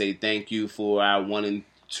back and say thank you for our 1-2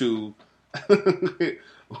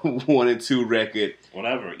 1-2 record.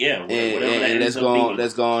 Whatever, yeah. And let's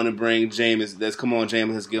go on and bring Jameis. Let's come on,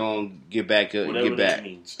 Jameis. Let's get back. Get back.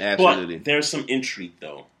 Means. Absolutely. But there's some intrigue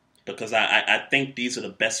though, because I think these are the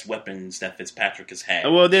best weapons that Fitzpatrick has had.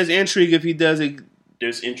 Well, there's intrigue if he does it.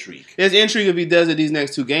 There's intrigue. There's intrigue if he does it these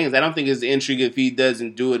next 2 games. I don't think there's intrigue if he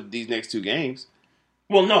doesn't do it these next 2 games.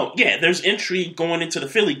 Well, no, yeah, there's intrigue going into the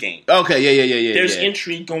Philly game. Okay, yeah. There's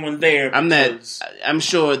intrigue going there. I'm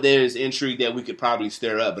sure there's intrigue that we could probably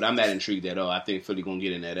stir up, but I'm not intrigued at all. I think Philly gonna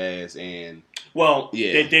get in that ass and. Well,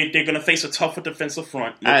 yeah, they're gonna face a tougher defensive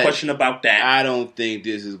front. No question about that. I don't think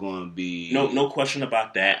this is gonna be no question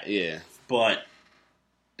about that. Yeah, but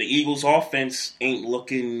the Eagles' offense ain't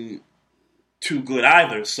looking too good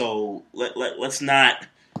either. So let's not,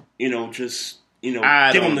 just. Give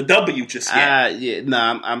him the W just yet.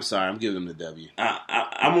 I'm sorry. I'm giving him the W.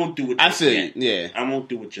 I won't do it just yet. Yeah. I won't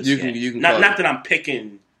do it just yet. You can not that I'm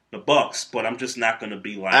picking the Bucks, but I'm just not going to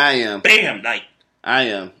be like, I am. Bam, like. I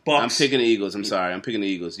am. Bucks. I'm picking the Eagles. I'm sorry. I'm picking the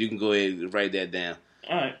Eagles. You can go ahead and write that down.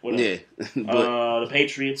 All right, whatever. Yeah. The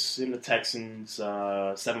Patriots and the Texans,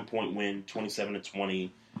 7-point win, 27-20.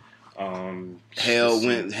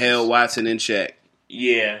 Held Watson in check.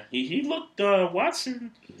 Yeah, he looked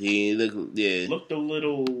Watson. He looked a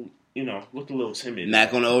little timid.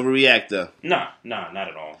 Not going to overreact though. Nah, not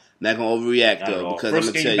at all. Not going to overreact though, because First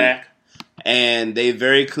I'm going to tell back. you. And they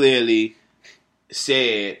very clearly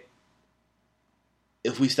said,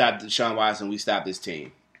 if we stop Deshaun Watson, we stop this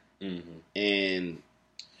team. Mm-hmm. And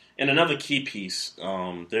another key piece,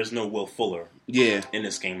 there's no Will Fuller. Yeah. In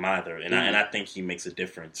this game either, and I think he makes a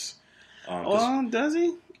difference. Does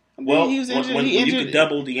he? He was injured. When you could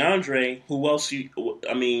double DeAndre, who else?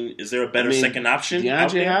 Is there a better second option?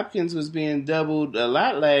 DeAndre Hopkins was being doubled a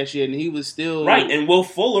lot last year, and he was still right. And Will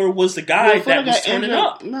Fuller was the guy that was turning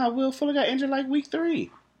up. No, Will Fuller got injured like week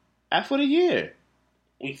 3 for the year.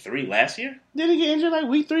 Week 3 last year? Did he get injured like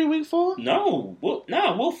week 3, week 4? No.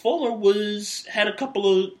 Will Fuller had a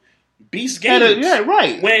couple of beast games.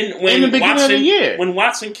 Right. When in the beginning Watson, of the year, when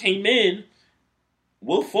Watson came in,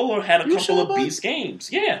 Will Fuller had a couple of beast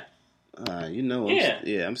games. Yeah.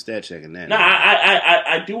 I'm stat checking that. No,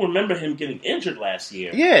 I do remember him getting injured last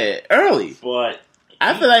year. Yeah, early. But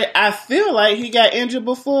I feel like he got injured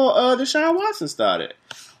before Deshaun Watson started.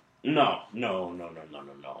 No.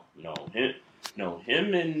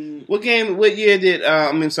 Him and what game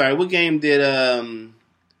did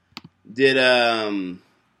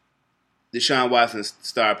Deshaun Watson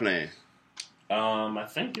start playing? I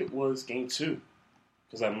think it was game 2.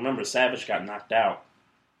 Because I remember Savage got knocked out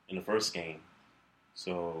in the first game.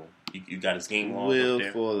 So you got his game log Will up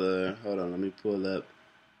there. Fuller. Hold on, let me pull up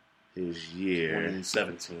his year.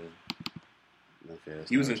 2017. Okay.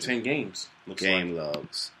 He was in 10 games. Game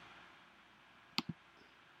logs.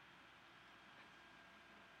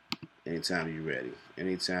 Anytime you're ready.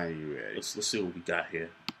 Let's see what we got here.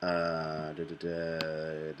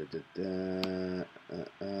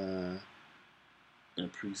 In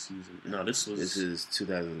preseason. No, this is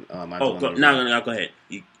 2000. No, go ahead.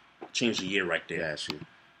 You change the year right there. Got you.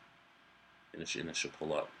 And it should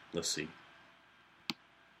pull up. Let's see.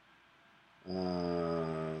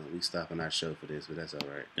 We stopping our show for this, but that's all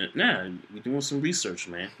right. Nah, we're doing some research,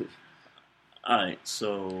 man. All right,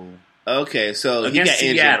 so. Okay, so he against got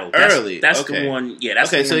Seattle. injured early. That's the one. Yeah,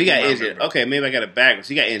 that's okay. The So one he got I injured. remember. Okay, maybe I got it backwards.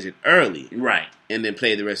 He got injured early, right, and then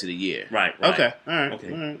played the rest of the year. Right. Okay. All right.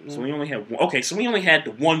 Okay. All right. So we only had one. Okay. So we only had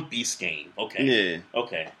the one beast game. Okay. Yeah.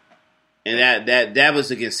 Okay. And that was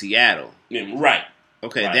against Seattle. Yeah, right.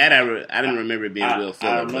 Okay. Right. That I didn't remember it being Will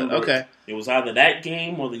Fuller. But okay. It was either that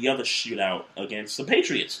game or the other shootout against the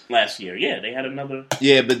Patriots last year. Yeah, they had another.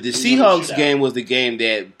 Yeah, but the Seahawks game was the game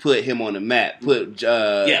that put him on the map, put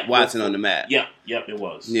Watson on the map. Yep, it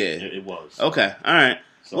was. Yeah, it was. Okay, all right.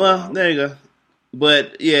 So, well, there you go.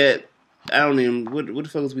 But yeah, I don't even. What the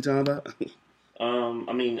fuck was we talking about?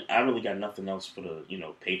 I mean, I really got nothing else for the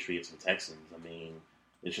Patriots and Texans. I mean,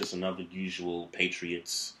 it's just another usual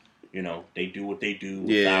Patriots. They do what they do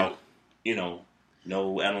without no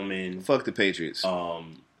Edelman. Fuck the Patriots. Fuck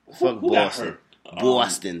who Boston.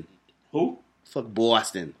 Boston. Who? Fuck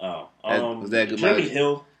Boston. Oh, was that good? Jeremy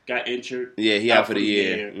Hill got injured. Yeah, he out for the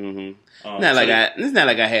year. Mm-hmm. It's not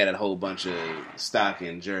like I had a whole bunch of stock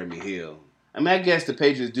in Jeremy Hill. I mean, I guess the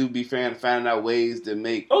Patriots do be finding out ways to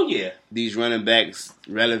make these running backs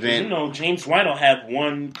relevant. James White will have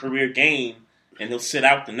one career game and he'll sit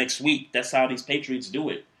out the next week. That's how these Patriots do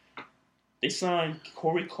it. They signed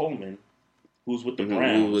Corey Coleman, who's with the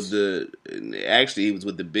Browns. Actually, he was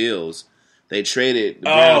with the Bills. They traded the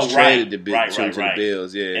Browns traded the the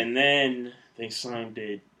Bills, yeah. And then they signed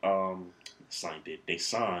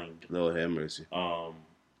Lord have mercy.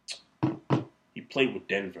 He played with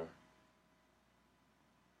Denver.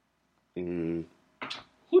 Mm-hmm.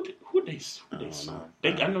 Who they signed?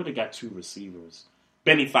 I know they got 2 receivers.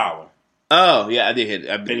 Benny Fowler. Oh yeah, I did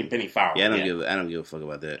hear Benny Fowler. Yeah, I don't give a fuck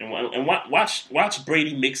about that. And watch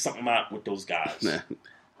Brady make something out with those guys.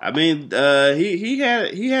 I mean, he had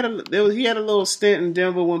a little stint in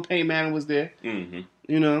Denver when Peyton Manning was there. Mm-hmm.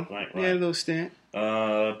 You know, right. He had a little stint.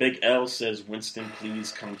 Big L says, Winston,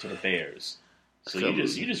 please come to the Bears. So you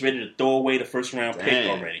just ready to throw away the first round pick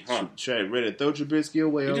already, huh? Ready to throw Trubisky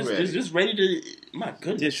away already. Just ready to. My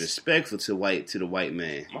goodness. Disrespectful to the white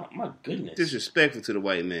man. My goodness. Disrespectful to the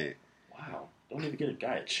white man. Wow. Don't even get a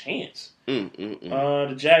guy a chance.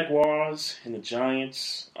 The Jaguars and the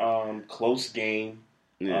Giants, close game.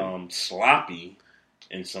 Yeah. Sloppy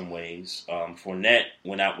in some ways. Fournette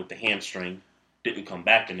went out with the hamstring, didn't come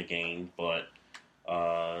back in the game, but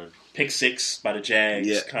pick 6 by the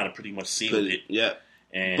Jags kind of pretty much sealed it. Yeah.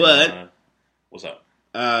 And what's up?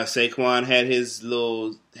 Saquon had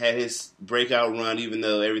his breakout run, even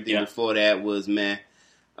though everything before that was meh.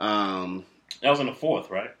 That was in the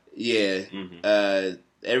 4th, right? Yeah. Mm-hmm.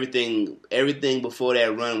 Everything before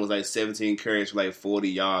that run was like 17 carries for like 40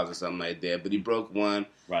 yards or something like that. But he broke one.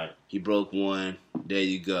 Right. He broke one. There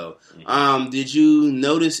you go. Mm-hmm. Did you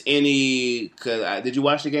notice any? Did you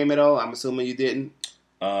watch the game at all? I'm assuming you didn't.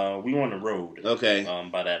 We were on the road. Okay.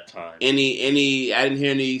 By that time. Any? I didn't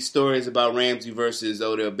hear any stories about Ramsey versus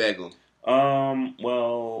Odell Beckham.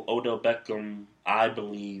 Well, Odell Beckham, I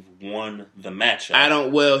believe, won the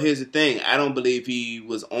matchup. Well, here's the thing. I don't believe he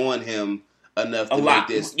was on him enough to make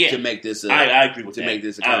this. I agree with that. To make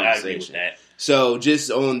this a conversation. I agree with that. So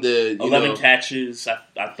just on the 11 catches,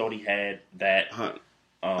 I thought he had that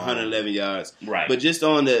 111 yards. Right. But just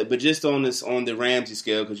on the Ramsey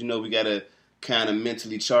scale, because we gotta kind of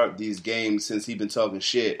mentally chart these games since he's been talking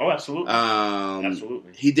shit. Oh, absolutely.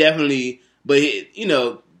 Absolutely. He definitely, but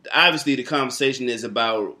obviously the conversation is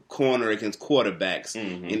about corner against quarterbacks,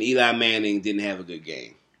 and Eli Manning didn't have a good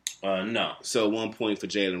game. No. So 1 point for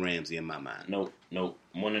Jalen Ramsey in my mind. Nope.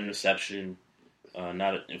 1 interception.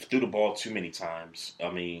 Threw the ball too many times.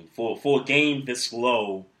 I mean, for a game this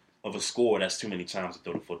low of a score, that's too many times to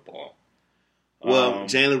throw the football. Well,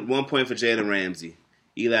 1 point for Jalen Ramsey.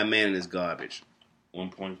 Eli Manning is garbage. 1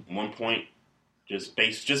 point. Just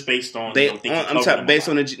based on. Based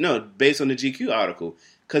on the GQ article.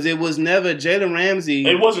 Because it was never Jalen Ramsey.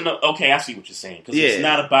 It wasn't okay. I see what you're saying. Because it's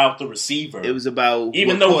not about the receiver. It was about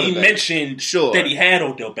even though he mentioned that he had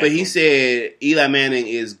Odell Beckham. But he said Eli Manning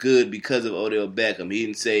is good because of Odell Beckham. He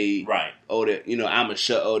didn't say Odell. I'm gonna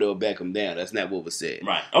shut Odell Beckham down. That's not what was said.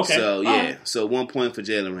 Right. Okay. So so 1 point for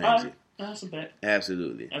Jalen Ramsey. Right. That's a bet.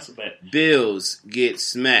 Absolutely. That's a bet. Bills get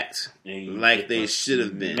smacked like they should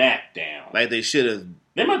have been. Smacked down. Like they should have.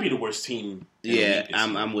 They might be the worst team. Yeah,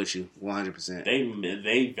 I'm with you 100%. They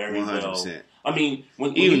very 100%. Well. I mean,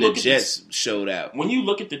 when even the Jets showed out. When you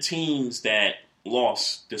look at the teams that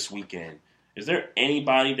lost this weekend, is there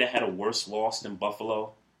anybody that had a worse loss than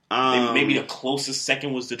Buffalo? Maybe the closest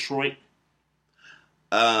second was Detroit.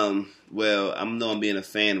 Well, I know I'm being a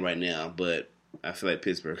fan right now, but I feel like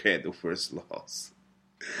Pittsburgh had the worst loss.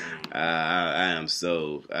 I am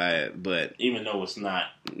so. But even though it's not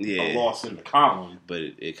a loss in the column, but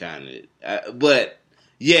it kind of. But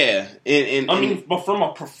yeah, but from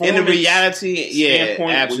a performance in the reality,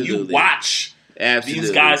 standpoint, absolutely. When you watch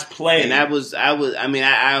these guys play, and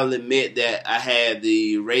I'll admit that I had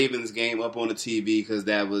the Ravens game up on the TV because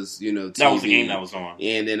that was TV. That was the game that was on,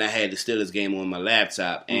 and then I had the Steelers game on my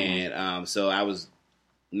laptop, and so I was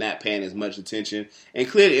not paying as much attention. And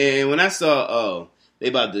clearly, and when I saw they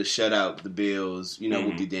about to shut out the Bills,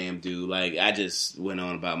 whoopie damn do. Like, I just went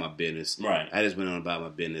on about my business. Right. I just went on about my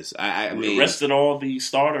business. We rested all the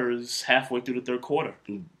starters halfway through the third quarter.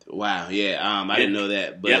 Wow, yeah. I didn't know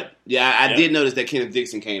that. But, I did notice that Kenneth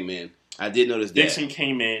Dixon came in. I did notice that. Dixon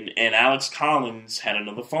came in, and Alex Collins had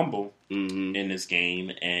another fumble in this game,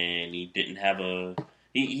 and he didn't have a...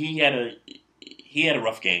 He had a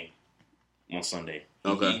rough game on Sunday.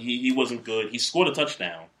 Okay. He wasn't good. He scored a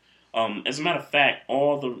touchdown. As a matter of fact,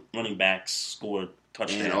 all the running backs scored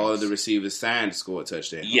touchdowns. And all of the receivers signed to score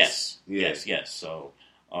touchdowns. Yes. So,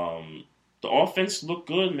 the offense looked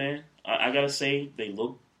good, man. I gotta say, they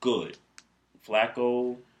look good.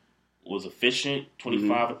 Flacco was efficient,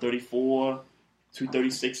 25 of 34,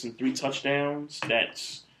 236 and 3 touchdowns.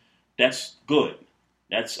 That's good.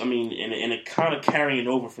 And it kind of carrying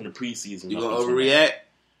over from the preseason. You gonna overreact?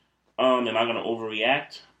 Am I gonna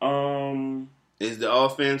overreact? Is the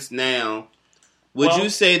offense now Would you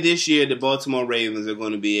say this year the Baltimore Ravens are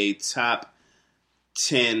going to be a top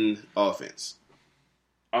 10 offense?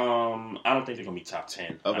 I don't think they're going to be top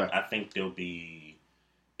 10. Okay. I think they'll be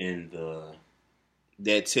in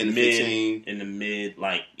that 10 to mid, 15. In the mid,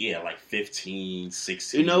 like 15,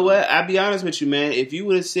 16. You know what? I'll be honest with you, man. If you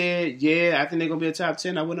would have said, I think they're going to be a top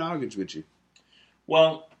 10, I wouldn't have argued with you.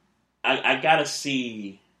 Well, I got to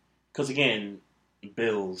see, because again,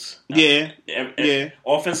 Bills.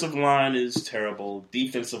 Offensive line is terrible.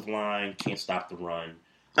 Defensive line can't stop the run.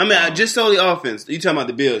 I mean, just solely offense. You talking about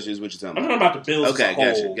the Bills is what you're talking about. I'm talking about the Bills okay,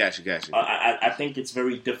 as a whole. Gotcha. I think it's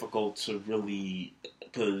very difficult to really,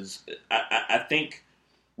 because I think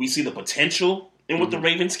we see the potential in what the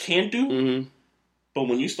Ravens can do, but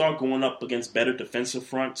when you start going up against better defensive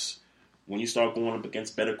fronts, when you start going up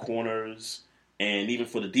against better corners, and even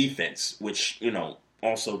for the defense, which,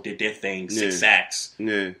 also did their thing, 6 sacks.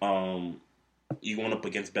 Yeah. You going up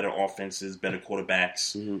against better offenses, better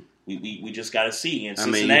quarterbacks. We just got to see. And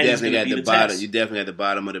Cincinnati's going to be the test. You definitely at the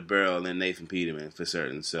bottom of the barrel in Nathan Peterman for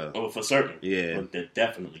certain. So for certain, yeah,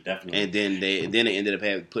 definitely. And then they ended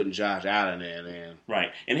up putting Josh Allen there, man.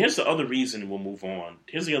 Right. And here's the other reason. We'll move on.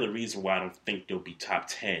 Here's the other reason why I don't think they'll be top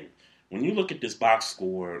 10. When you look at this box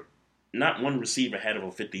score, not one receiver had over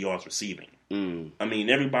 50 yards receiving. I mean,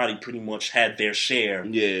 everybody pretty much had their share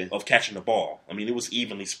of catching the ball. I mean, it was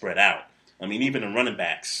evenly spread out. I mean, even the running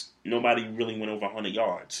backs, nobody really went over 100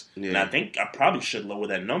 yards. Yeah. And I think I probably should lower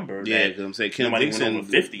that number. Yeah, because I'm saying Kenneth Dixon went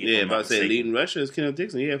over 50. Yeah, about to say leading rusher is Kenneth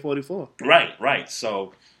Dixon. He had 44. Right.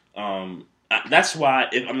 So that's why,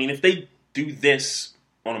 if they do this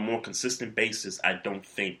on a more consistent basis, I don't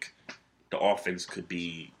think the offense could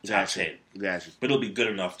be top 10. Gotcha. But it'll be good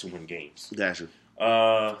enough to win games. Gotcha.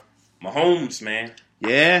 Mahomes, man.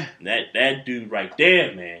 Yeah. That dude right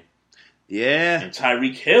there, man. Yeah. And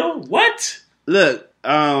Tyreek Hill? What? Look,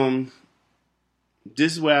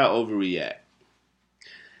 this is where I overreact.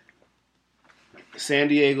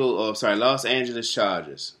 Los Angeles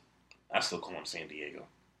Chargers. I still call them San Diego.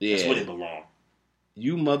 Yeah. That's where they belong.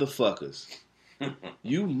 You motherfuckers.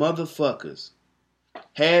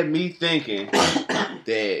 Had me thinking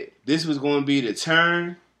that this was going to be the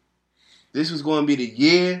turn. This was going to be the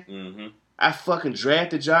year. Mm-hmm. I fucking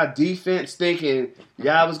drafted y'all defense thinking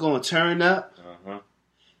y'all was going to turn up.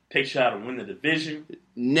 Picked y'all to win the division.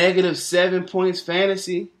 -7 points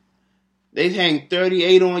fantasy. They hang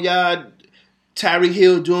 38 on y'all. Tyreek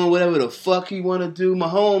Hill doing whatever the fuck he want to do.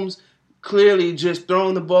 Mahomes clearly just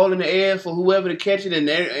throwing the ball in the air for whoever to catch it. And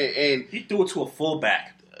he threw it to a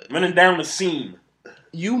fullback. Running down the seam.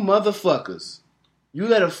 You motherfuckers. You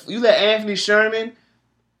let Anthony Sherman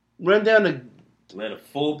run down the... Let a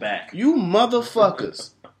fullback. You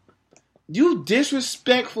motherfuckers. You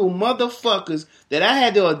disrespectful motherfuckers that I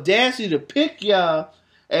had the audacity to pick y'all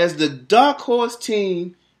as the dark horse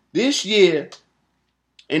team this year.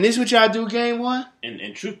 And this what y'all do game 1?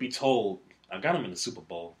 And truth be told, I got them in the Super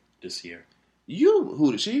Bowl this year.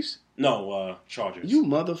 Who, the Chiefs? No, Chargers. You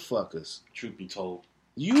motherfuckers. Truth be told.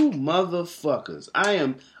 You motherfuckers.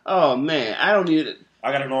 Oh man, I don't need it.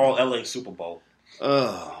 I got an all LA Super Bowl.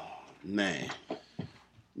 Oh man.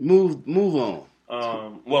 Move on.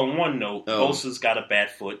 Well, on one note, Bosa's got a bad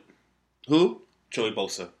foot. Who? Joey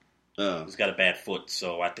Bosa. He's got a bad foot,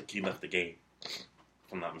 so I think he left the game, if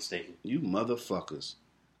I'm not mistaken. You motherfuckers.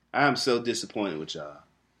 I'm so disappointed with y'all.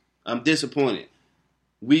 I'm disappointed.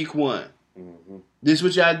 Week 1. Mm-hmm. This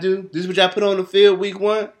what y'all do? This what y'all put on the field week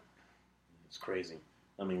 1? It's crazy.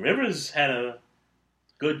 I mean, Rivers had a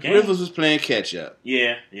good game. Rivers was playing catch up.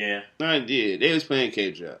 Yeah. I did. They was playing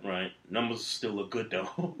catch up. Right. Numbers still look good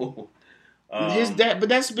though. But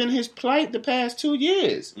that's been his plight the past 2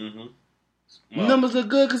 years. Mm-hmm. Well, numbers look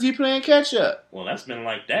good because he playing catch up. Well, that's been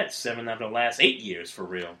like that 7 out of the last 8 years for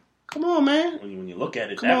real. Come on, man. When you look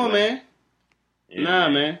at it, Come on, man. Yeah,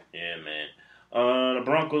 man. Yeah, man. The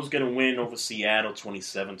Broncos get a win over Seattle,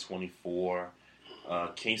 27-24.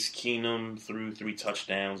 Case Keenum threw 3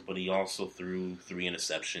 touchdowns, but he also threw 3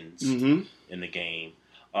 interceptions in the game.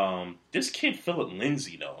 This kid, Philip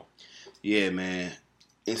Lindsay, though. Yeah, man.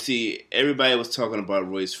 And see, everybody was talking about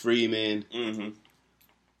Royce Freeman. Mm-hmm.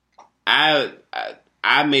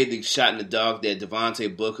 I made the shot in the dark that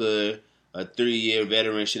Devontae Booker, a 3-year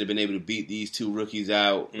veteran, should have been able to beat these 2 rookies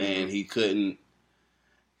out, and he couldn't.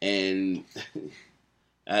 And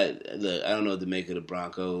I don't know what to make of the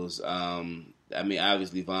Broncos. I mean,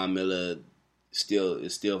 obviously Von Miller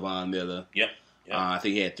is still Von Miller. Yep. I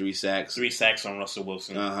think he had 3 sacks. 3 sacks on Russell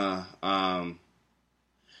Wilson.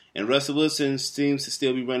 And Russell Wilson seems to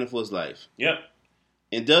still be running for his life. Yep.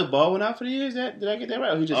 And Doug Baldwin out for the year? Did I get that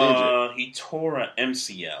right? Or he just injured? He tore an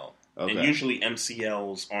MCL. Okay. And usually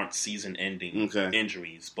MCLs aren't season-ending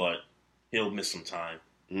injuries, but he'll miss some time.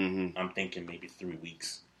 Mm-hmm. I'm thinking maybe 3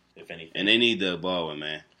 weeks, if anything. And they need Doug Baldwin,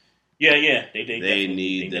 man. Yeah. They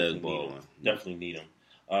need Doug Baldwin. Definitely need him.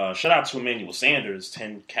 Shout out to Emmanuel Sanders,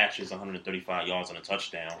 10 catches, 135 yards, and a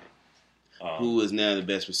touchdown. Who is now the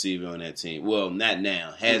best receiver on that team? Well, not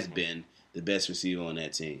now. Has been the best receiver on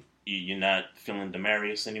that team. You're not feeling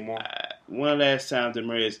Demaryius anymore? When last time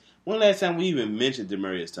we even mentioned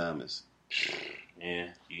Demaryius Thomas? Yeah,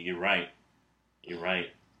 you're right.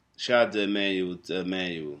 Shout out to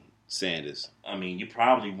Emmanuel Sanders. I mean, you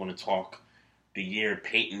probably want to talk the year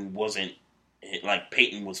Peyton was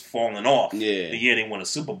falling off. Yeah. The year they won a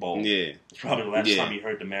Super Bowl. Yeah. It's probably the last time you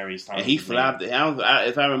heard Demaryius Thomas. And he flopped.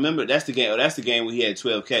 If I remember, that's the game. That's the game where he had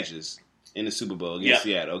 12 catches in the Super Bowl against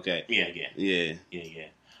Seattle. Okay. Yeah.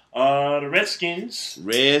 The Redskins.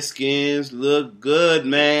 Redskins look good,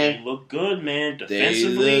 man. They look good, man.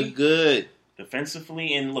 Defensively, they look good.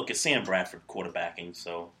 Defensively, and look at Sam Bradford quarterbacking.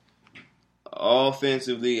 So,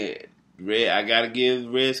 offensively, I gotta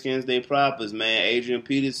give Redskins their props, man. Adrian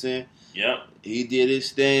Peterson. Yep. He did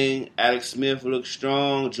his thing. Alex Smith looked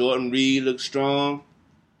strong. Jordan Reed looked strong.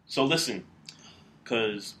 So listen,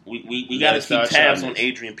 because we got to keep tabs on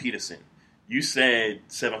Adrian Peterson. You said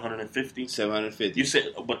 750? 750. You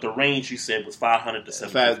said, but the range you said was 500 to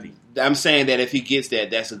 750. I'm saying that if he gets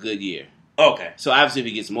that, that's a good year. Okay. So obviously if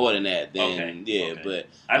he gets more than that, then but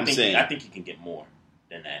I think he can get more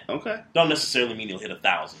than that. Okay. Don't necessarily mean he'll hit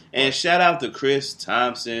 1,000. And shout out to Chris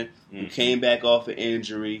Thompson, who came back off an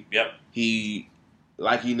injury. Yep. He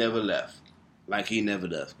never left. That's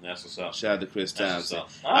what's up. Shout out to Chris Thompson.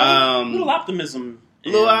 Little optimism.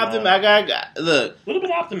 I got look. A little bit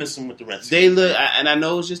of optimism with the Redskins. They look, and I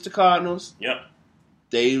know it's just the Cardinals. Yep.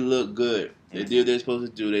 They look good. They did what they're supposed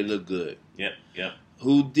to do. They look good. Yep.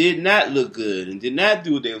 Who did not look good and did not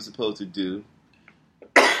do what they were supposed to do?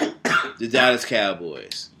 The Dallas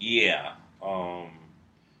Cowboys. Yeah.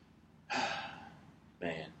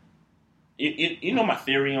 Man. You know my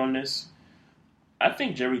theory on this? I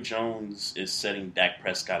think Jerry Jones is setting Dak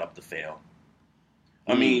Prescott up to fail.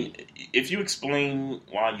 I mean, if you explain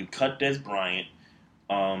why you cut Des Bryant,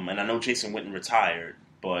 and I know Jason Witten retired,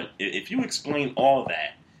 but if you explain all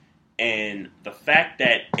that, and the fact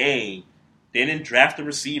that, they didn't draft a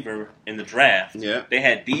receiver in the draft. Yeah. They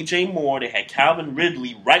had DJ Moore, they had Calvin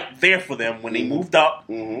Ridley right there for them when they moved up,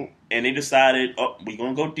 and they decided, we're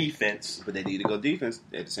going to go defense. But they need to go defense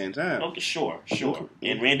at the same time. Okay, sure.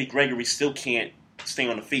 And Randy Gregory still can't stay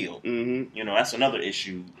on the field. Mm-hmm. You know, that's another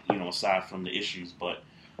issue, aside from the issues. But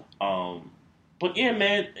yeah,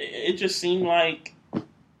 man, it just seemed like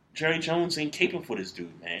Jerry Jones ain't capable for this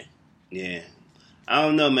dude, man. Yeah. I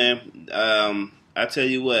don't know, man. I tell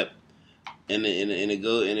you what, and it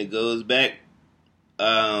goes back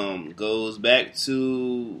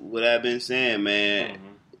to what I've been saying, man.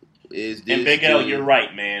 And Big L, you're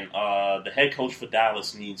right, man. The head coach for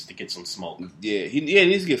Dallas needs to get some smoke. Yeah, he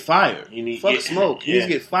needs to get fired. Fuck smoke. He needs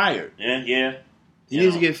to get fired. Yeah. He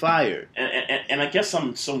needs to get fired. And I guess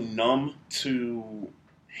I'm so numb to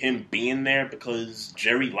him being there because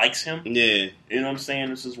Jerry likes him. Yeah. You know what I'm saying?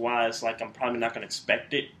 This is why it's like I'm probably not going to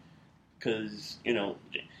expect it. Because,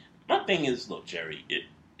 my thing is, look, Jerry,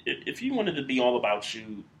 if you wanted to be all about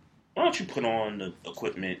you, why don't you put on the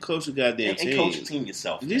equipment, coach the goddamn team, and coach the team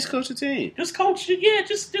yourself? Just coach the team. Just coach. Yeah,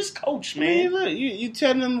 just coach, man. I mean, look, you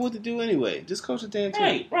telling them what to do anyway. Just coach the damn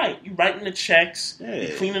team. Right. You writing the checks. Yeah.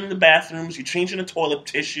 You cleaning the bathrooms. You changing the toilet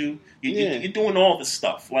tissue. You're doing all this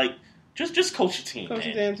stuff. Like, just coach your team. Coach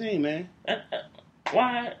the damn team, man.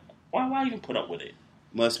 Why even put up with it?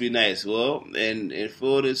 Must be nice. Well, and in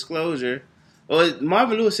full disclosure,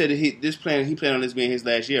 Marvin Lewis said that he planned on this being his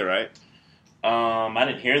last year, right? I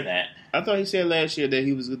didn't hear that. I thought he said last year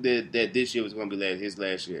that this year was going to be his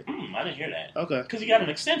last year. I didn't hear that. Okay. Because he got an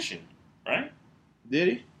extension, right? Did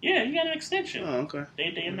he? Yeah, he got an extension. Oh, okay.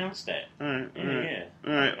 They announced that. All right. Yeah.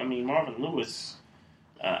 All right. I mean, Marvin Lewis,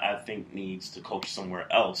 I think, needs to coach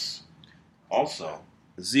somewhere else also.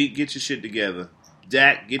 Zeke, get your shit together.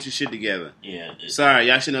 Dak, get your shit together. Yeah. Sorry,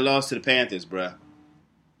 y'all shouldn't have lost to the Panthers, bruh.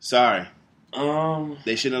 Sorry.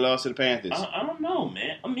 They shouldn't have lost to the Panthers. I don't know,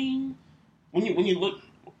 man. I mean, when you look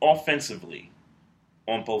offensively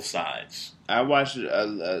on both sides, I watched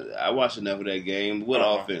enough of that game. What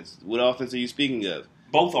offense? What offense are you speaking of?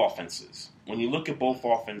 Both offenses. When you look at both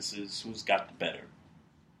offenses, who's got the better?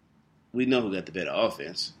 We know who got the better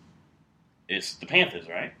offense. It's the Panthers,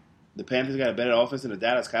 right? The Panthers got a better offense than the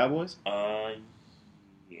Dallas Cowboys?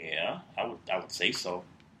 Yeah, I would say so.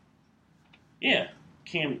 Yeah.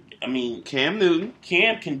 Cam Newton.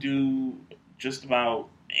 Cam can do just about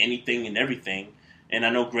anything and everything. And I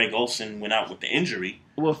know Greg Olsen went out with the injury.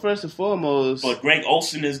 Well, first and foremost... But Greg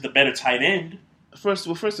Olsen is the better tight end. First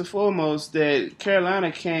and foremost, that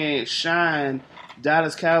Carolina can't shine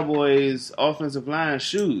Dallas Cowboys' offensive line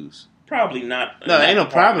shoes. Probably not. No, ain't no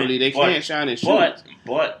probably. They can't shine their shoes.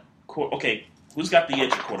 But, okay, who's got the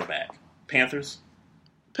edge at quarterback? Panthers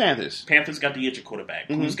got the edge at quarterback.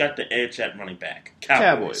 Mm-hmm. Who's got the edge at running back?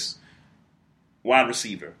 Cowboys. Wide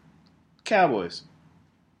receiver? Cowboys.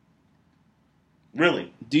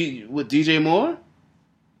 Really? With DJ Moore?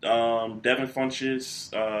 Devin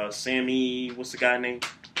Funchess, Sammy, what's the guy name?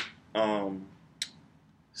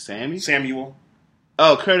 Samuel.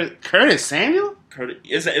 Oh, Curtis Samuel?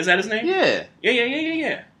 Is that his name? Yeah.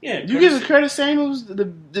 Yeah. You giving Curtis Samuels the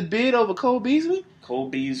bid over Cole Beasley? Cole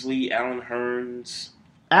Beasley, Allen Hurns.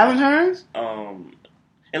 Allen Hurns?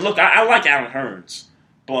 And look, I like Allen Hurns,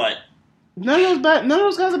 but none of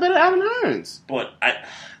those guys are better than Allen Hurns. But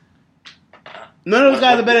none of those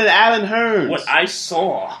guys are better than Allen Hurns. What I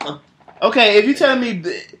saw. Okay, if you tell me,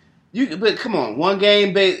 but come on, one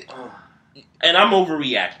game, and I'm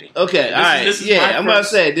overreacting. Okay, all right. I'm about to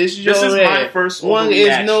say this is my first overreaction.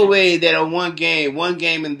 There's no way that a one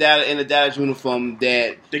game in the Dallas uniform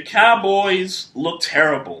that the Cowboys look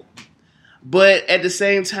terrible. But at the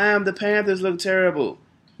same time, the Panthers look terrible.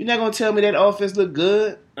 You're not gonna tell me that offense look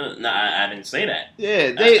good? No, I didn't say that.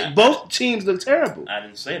 Yeah, both teams look terrible. I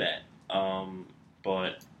didn't say that.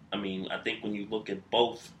 But I mean, I think when you look at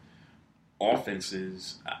both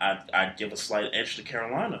offenses, I'd give a slight edge to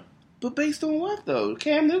Carolina. But based on what though?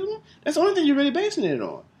 Cam Newton? That's the only thing you're really basing it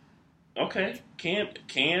on. Okay, Cam,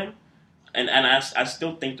 and I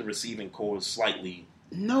still think the receiving core is slightly.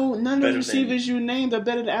 No, none of the receivers you named are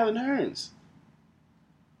better than Allen Hurns.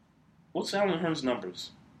 What's Allen Hurns'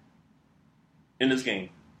 numbers in this game?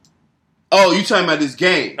 Oh, you talking about this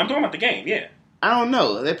game? I'm talking about the game, yeah. I don't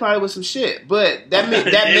know. They probably was some shit, but that makes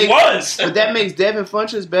but that makes Devin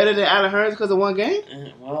Funchess better than Allen Hurns because of one game.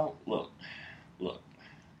 Well, look.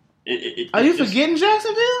 Are you forgetting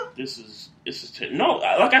Jacksonville? This is no.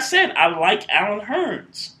 Like I said, I like Allen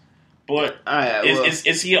Hurns, but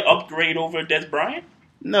is he an upgrade over Des Bryant?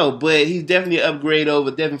 No, but he's definitely an upgrade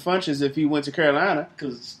over Devin Funchess if he went to Carolina.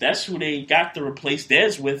 Because that's who they got to replace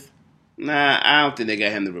Dez with. Nah, I don't think they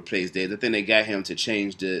got him to replace Dez. I think they got him to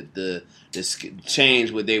change the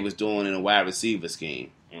change what they was doing in a wide receiver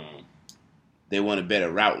scheme. They wanted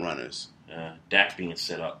better route runners. Dak being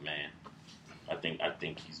set up, man. I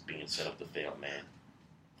think he's being set up to fail, man.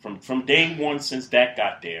 From day one since Dak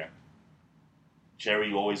got there,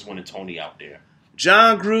 Jerry always wanted Tony out there.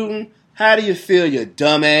 John Gruden, how do you feel, you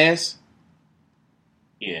dumbass?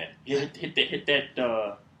 Yeah, hit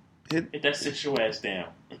that sit your ass down.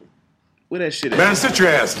 Where that shit at? Man, sit your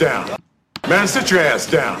ass down. Man, sit your ass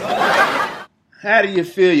down. How do you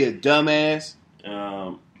feel, you dumbass?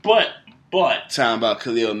 But talking about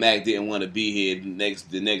Khalil Mack didn't want to be here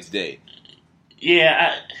the next day.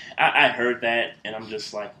 Yeah, I heard that, and I'm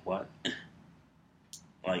just like, what?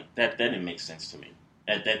 Like that didn't make sense to me.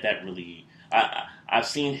 That really. I've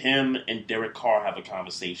seen him and Derek Carr have a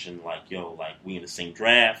conversation like, yo, like we in the same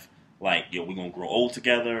draft, like yo, we gonna grow old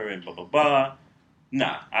together and blah blah blah.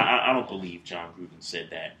 Nah, I don't believe John Gruden said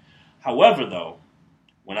that. However, though,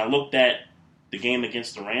 when I looked at the game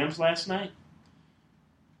against the Rams last night,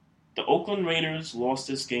 the Oakland Raiders lost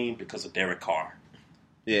this game because of Derek Carr.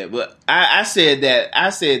 Yeah, but I said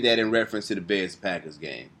that in reference to the Bears-Packers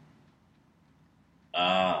game.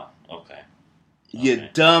 Okay. You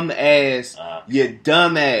dumb ass. You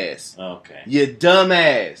dumb ass. Okay. You dumb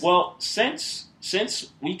ass. Well, since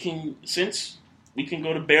we can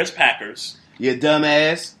go to Bears-Packers. You dumb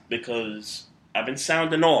ass. Because I've been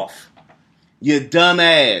sounding off. You dumb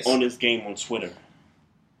ass. On this game on Twitter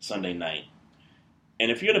Sunday night.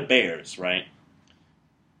 And if you're the Bears, right?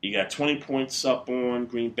 You got 20 points up on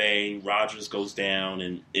Green Bay. Rodgers goes down,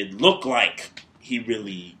 and it looked like he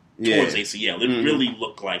really tore his ACL. It really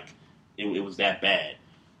looked like it was that bad.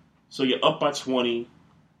 So you're up by 20.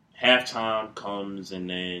 Halftime comes, and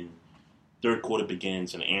then third quarter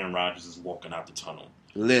begins, and Aaron Rodgers is walking out the tunnel.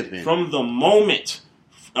 Limping. From the moment,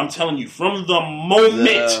 I'm telling you, from the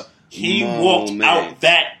moment he walked out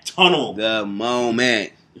that tunnel. The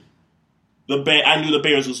moment. I knew the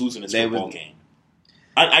Bears was losing this football game.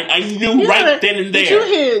 I knew right then and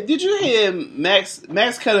there. Did you hear Max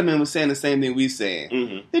Kellerman was saying the same thing we saying?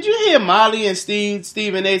 Mm-hmm. Did you hear Molly and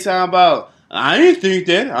Steven A talking about, I didn't think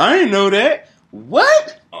that. I didn't know that.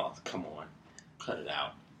 What? Oh, come on. Cut it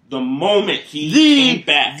out. The moment he came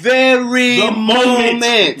back. The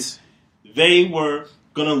moment. They were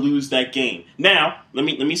going to lose that game. Now, let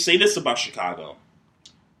me say this about Chicago.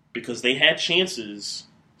 Because they had chances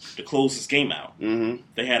to close this game out. Mm-hmm.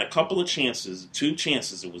 They had a couple of chances, 2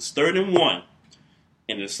 chances. It was 3rd and 1,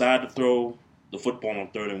 and they decided to throw the football on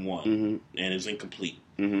 3rd and 1, Mm-hmm. and it was incomplete.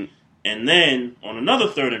 Mm-hmm. And then on another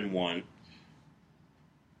 3rd and 1,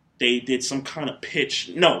 they did some kind of pitch.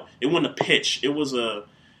 No, it wasn't a pitch. It was a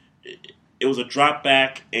drop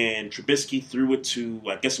back, and Trubisky threw it to,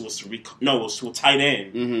 I guess it was to it was to a tight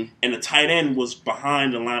end, Mm-hmm. and the tight end was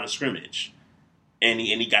behind the line of scrimmage, and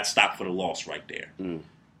he got stopped for the loss right there. Mm.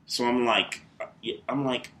 So I'm like,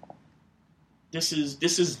 this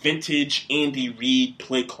is vintage Andy Reid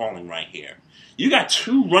play calling right here. You got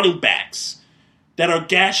 2 running backs that are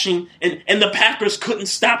gashing, and the Packers couldn't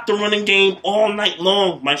stop the running game all night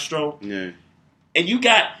long, Maestro. Yeah. And you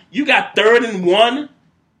got 3rd and 1.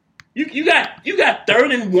 You got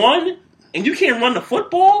 3rd and 1, and you can't run the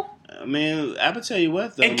football. I mean, I would tell you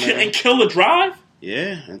what though, and man. Kill a drive.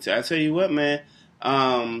 Yeah, and I tell you what, man.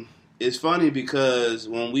 It's funny because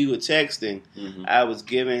when we were texting, Mm-hmm. I was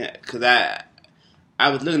giving because I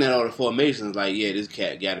was looking at all the formations like, yeah, this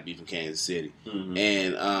cat got to be from Kansas City, Mm-hmm.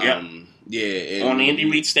 and yeah, and, on Andy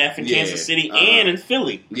Reid's staff in Kansas City and in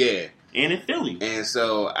Philly, and in Philly, and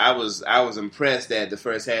so I was impressed that the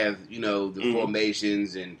first half, the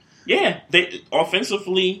formations and they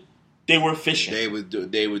offensively they were efficient. They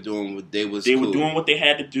were doing what they was. They were doing what they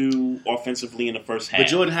had to do offensively in the first half. But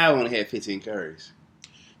Jordan Howard only had 15 carries.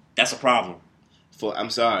 That's a problem. I'm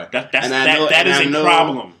sorry. That is a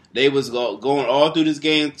problem. They was going all through this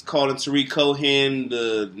game, calling Tariq Cohen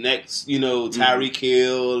the next, Tyreek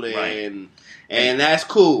Hill, and that's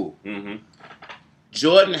cool. Mm-hmm.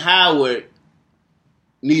 Jordan Howard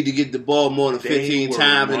need to get the ball more than 15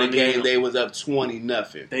 times in the game. They was up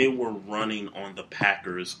 20-0. They were running on the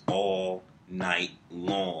Packers all night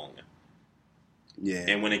long. Yeah.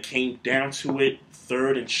 And when it came down to it,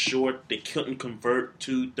 3rd and short, they couldn't convert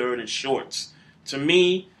 2 3rd and shorts. To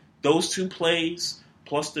me, those 2 plays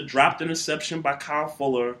plus the dropped interception by Kyle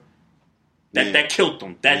Fuller, that killed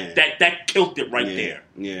them. That killed it right there.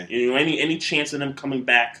 Yeah. Any chance of them coming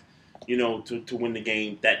back, to win the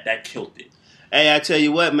game, that killed it. Hey, I tell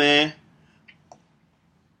you what, man.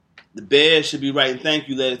 The Bears should be writing thank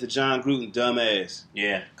you letters to John Gruden, dumbass.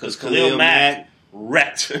 Yeah, because Khalil Mack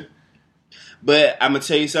wrecked. But I'm going to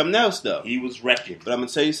tell you something else, though. He was wrecking. But I'm going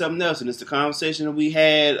to tell you something else, and it's the conversation that we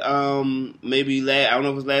had maybe I don't know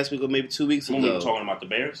if it was last week or maybe 2 weeks ago. When we were talking about the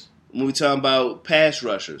Bears? When we were talking about pass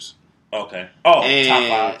rushers. Okay. Oh,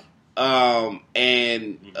 top 5.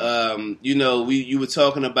 You were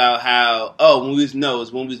talking about how when we was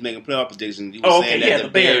making playoff predictions. You were saying that the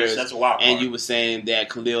Bears, that's a wild card. And you were saying that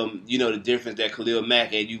Khalil, the difference that Khalil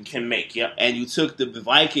Mack and you can make. Yep. And you took the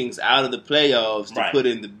Vikings out of the playoffs to put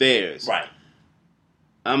in the Bears. Right.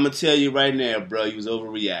 I'm gonna tell you right now, bro. You was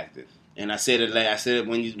overreacting, and I said it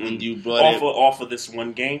when you brought it off of this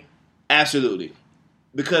one game. Absolutely,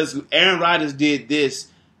 because Aaron Rodgers did this.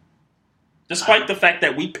 Despite the fact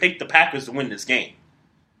that we picked the Packers to win this game.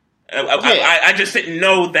 I just didn't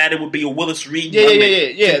know that it would be a Willis Reed.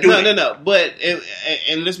 Yeah. No. But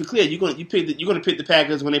and let's be clear, you're gonna pick the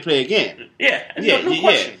Packers when they play again. No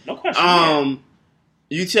question. No question.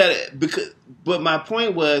 You tell it but my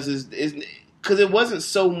point is because it wasn't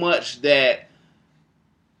so much that.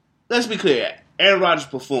 Let's be clear, Aaron Rodgers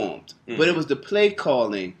performed, but it was the play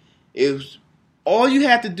calling. It was. All you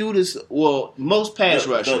have to do most pass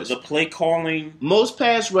rushers. The play calling. Most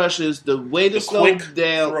pass rushers, the way to slow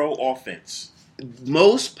down. Throw offense.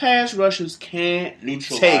 Most pass rushers can't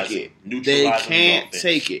take it. They can't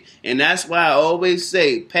take it. And that's why I always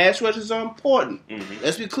say pass rushers are important. Mm-hmm.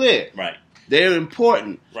 Let's be clear. Right. They're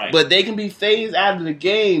important. Right. But they can be phased out of the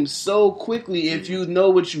game so quickly if you know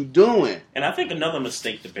what you're doing. And I think another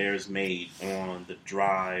mistake the Bears made on the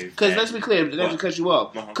drive. Because let's be clear, not to cut you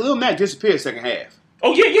off. Khalil Mack disappeared second half.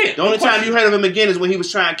 Oh, yeah. The only time you heard of him again is when he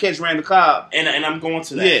was trying to catch Randall Cobb. And I'm going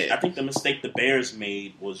to that. Yeah. I think the mistake the Bears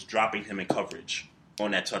made was dropping him in coverage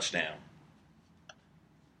on that touchdown.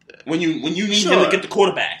 When you need him to get the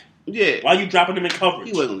quarterback. Yeah. Why are you dropping him in coverage?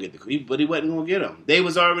 He wasn't going to get but he wasn't going to get him.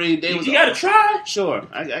 You got to try. Sure,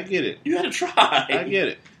 I get it. You got to try. I get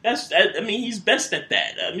it. He's best at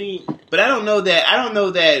that. But I don't know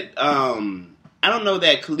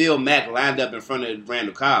that Khalil Mack lined up in front of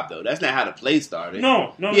Randall Cobb though. That's not how the play started.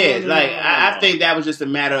 No. I think that was just a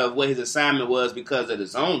matter of what his assignment was because of the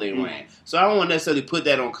zone they ran. So I don't want to necessarily put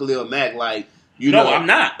that on Khalil Mack I'm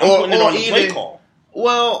not. I'm putting it on the play call.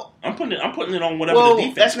 Well, I'm putting it on whatever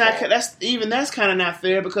the defense. That's kind of not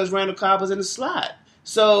fair because Randall Cobb was in the slot.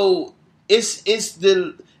 So it's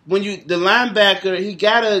the linebacker, he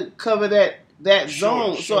gotta cover that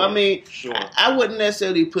zone. So I wouldn't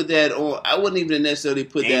necessarily put that on. I wouldn't even necessarily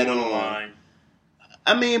put that on.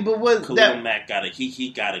 I mean, but what Khalil Mack got it. He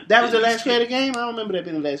got it. That was the last play of the game. I don't remember that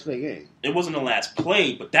being the last play of the game. It wasn't the last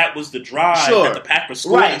play, but that was the drive that the Packers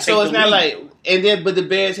scored. Right. So it's not like, and then, but the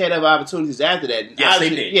Bears had other opportunities after that. Yes, they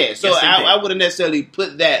did. Yeah. So I wouldn't necessarily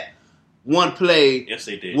put that one play. Yes,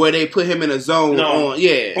 they did. Where they put him in a zone.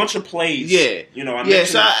 Bunch of plays. Yeah. You know, I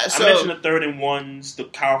mentioned the 3rd and 1s, the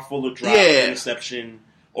Kyle Fuller drop, interception,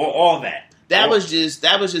 or all that. That was just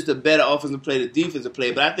a better offensive play, the defensive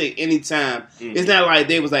play. But I think anytime it's not like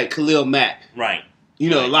they was like Khalil Mack, right?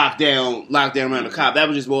 Locked down around the cop. That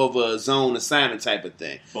was just more of a zone assignment type of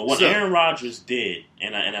thing. But what Aaron Rodgers did,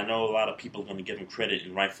 and I know a lot of people are going to give him credit,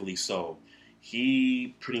 and rightfully so,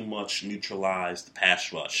 he pretty much neutralized the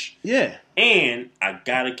pass rush. Yeah. And I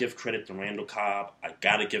gotta give credit to Randall Cobb. I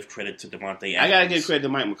gotta give credit to Devontae Adams. I gotta give credit to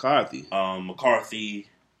Mike McCarthy.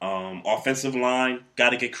 Offensive line,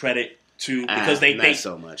 gotta get credit. Because they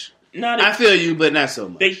so much. I feel you, but not so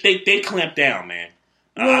much. They clamp down, man.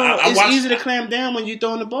 Well, it's easy to clamp down when you're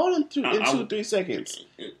throwing the ball in 2-3 seconds.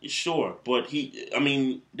 Sure, but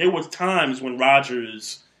there were times when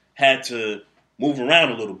Rodgers had to move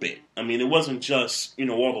around a little bit. I mean, it wasn't just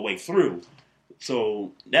all the way through.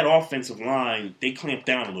 So that offensive line, they clamped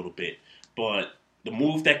down a little bit. But the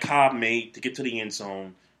move that Cobb made to get to the end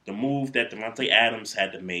zone, the move that Devontae Adams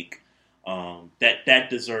had to make. That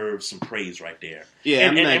deserves some praise right there.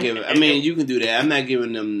 Yeah, you can do that. I'm not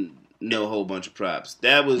giving them no whole bunch of props.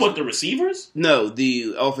 That was what, the receivers? No,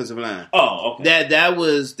 the offensive line. Oh, okay. That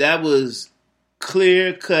was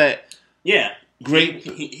clear cut. Yeah, great.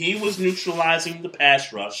 He was neutralizing the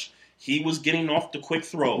pass rush. He was getting off the quick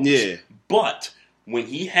throws. Yeah, but when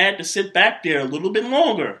he had to sit back there a little bit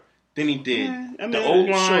longer than he did, the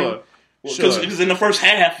O-line. Sure. Because it was in the first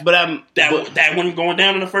half, that wasn't going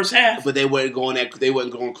down in the first half. But they weren't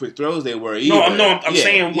going quick throws. They were either. I'm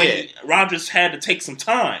saying when Rodgers had to take some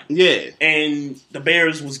time. Yeah, and the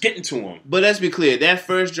Bears was getting to him. But let's be clear: that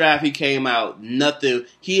first drive, he came out nothing.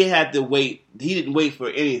 He had to wait. He didn't wait for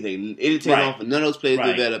anything. It didn't take off, and none of those plays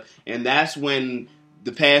developed. And that's when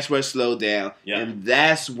the pass rush slowed down, and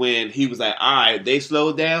that's when he was like, "All right, they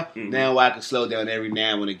slowed down. Now I can slow down every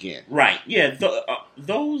now and again." Right? Yeah.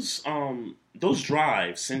 Those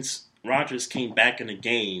drives since Rodgers came back in the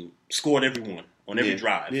game scored everyone on every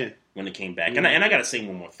drive when they came back. And I got to say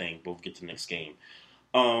one more thing before we get to the next game.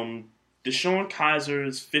 DeShone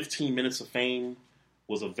Kizer's 15 minutes of fame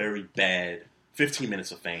was a very bad 15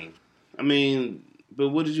 minutes of fame. I mean, but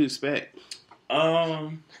what did you expect?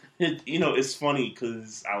 It's funny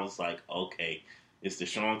because I was like, okay, it's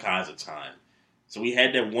DeShone Kizer time. So we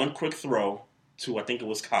had that one quick throw to, I think it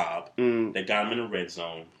was Cobb, that got him in the red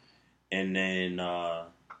zone. And then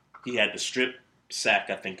he had the strip sack,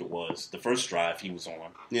 I think it was, the first drive he was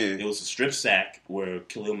on. Yeah. It was a strip sack where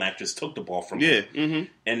Khalil Mack just took the ball from him. Mm-hmm.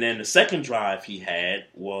 And then the second drive he had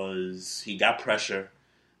was, he got pressure.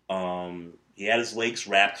 He had his legs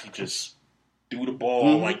wrapped. He just threw the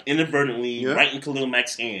ball like inadvertently right in Khalil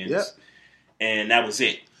Mack's hands. Yep. And that was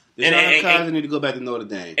it. DeShone Kizer need to go back to Notre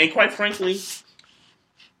Dame. And quite frankly,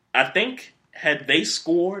 I think had they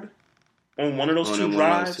scored on one of those two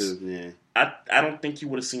drives, I don't think you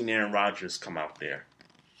would have seen Aaron Rodgers come out there.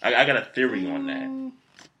 I got a theory on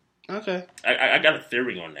that. Okay. I got a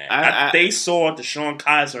theory on that. They saw DeShone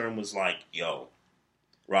Kizer and was like, yo,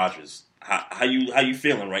 Rodgers, how you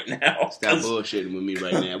feeling right now? Stop bullshitting with me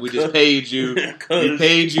right now. We just paid you. We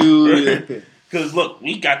paid you. Because look,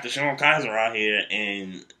 we got DeShone Kizer out here,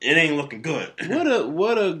 and it ain't looking good.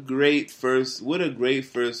 What a great first.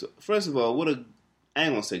 First of all, I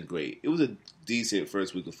ain't gonna say great. It was a decent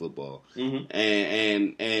first week of football,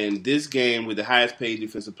 and this game with the highest paid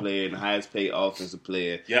defensive player and the highest paid offensive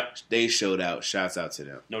player, they showed out. Shouts out to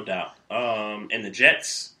them, no doubt. And the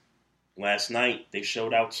Jets last night, they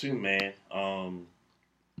showed out too, man.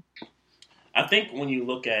 I think when you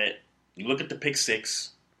look at the pick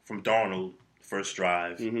six from Darnold first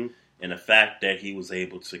drive, and the fact that he was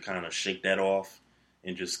able to kind of shake that off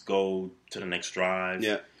and just go to the next drive,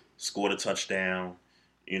 score the touchdown,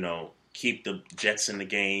 keep the Jets in the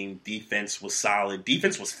game. Defense was solid.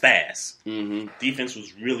 Defense was fast. Defense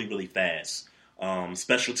was really, really fast.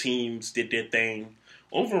 Special teams did their thing.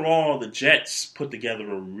 Overall, the Jets put together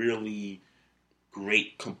a really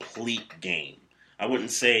great, complete game. I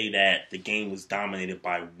wouldn't say that the game was dominated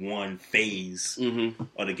by one phase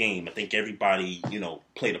of the game. I think everybody,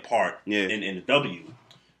 played a part in the W.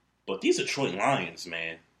 But these are Detroit Lions,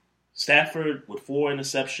 man. Stafford with 4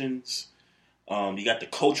 interceptions. You got the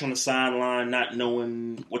coach on the sideline not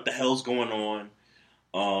knowing what the hell's going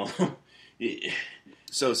on.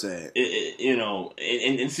 So sad.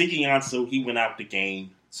 And Ziggy Ansah, he went out the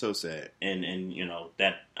game. So sad. And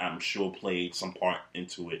that I'm sure played some part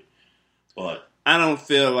into it. But I don't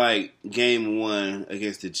feel like game 1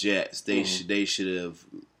 against the Jets, they should have...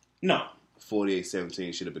 No.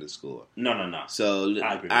 48-17 should have been the score. No. So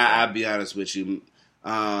I agree with I'll be honest with you.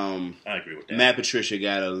 I agree with that. Matt Patricia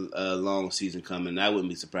got a long season coming. I wouldn't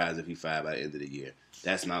be surprised if he fired by the end of the year.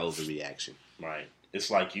 That's my overreaction. Right. It's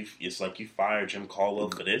like you fired Jim Caldwell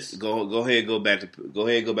for this. Go ahead, go back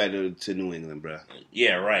to New England, bro.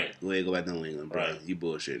 Yeah, right. Go ahead, go back to New England, bro. Right. You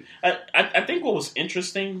bullshitting. I think what was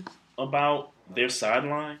interesting about their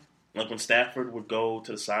sideline, like when Stafford would go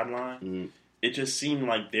to the sideline, it just seemed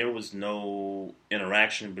like there was no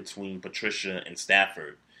interaction between Patricia and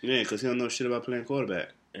Stafford. Yeah, because he don't know shit about playing quarterback.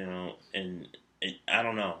 And I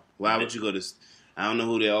don't know. Why would you go to... I don't know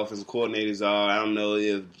who their offensive coordinators are. I don't know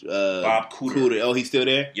if... Bob Cooter. Oh, he's still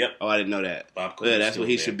there? Yep. Oh, I didn't know that. Bob Cooter. Yeah, that's what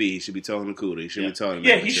he should be. He should be talking to Cooter. He should be talking to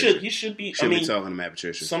Matt Patricia. He should be... He should be talking to Matt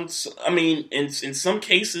Patricia. In some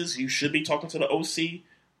cases, you should be talking to the OC,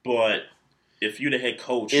 but if you're the head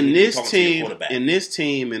coach... In this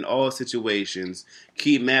team, in all situations,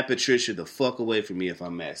 keep Matt Patricia the fuck away from me if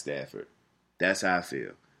I'm Matt Stafford. That's how I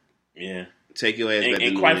feel. Yeah. Take your ass back to New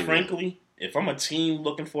England. And quite frankly, if I'm a team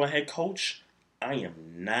looking for a head coach, I am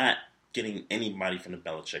not getting anybody from the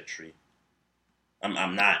Belichick tree.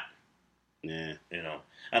 I'm not. Yeah.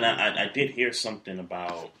 And I did hear something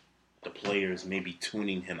about the players maybe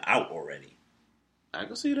tuning him out already. I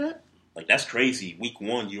can see that. Like, that's crazy. Week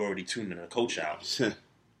 1, you already tuning a coach out.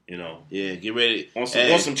 Yeah, get ready. On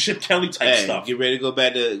some Chip Kelly type stuff. Get ready to go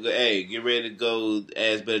back to... get ready to go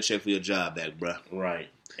ask Belichick for your job back, bro. Right.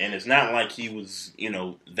 And it's not like he was,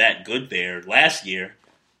 that good there last year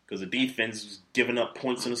because the defense was giving up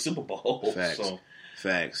points in the Super Bowl.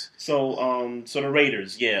 Facts. So the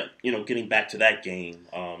Raiders, getting back to that game.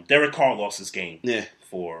 Derek Carr lost his game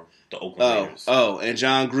for the Oakland Raiders. Oh, and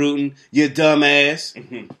John Gruden, you dumbass.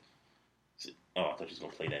 Mm-hmm. Oh, I thought you was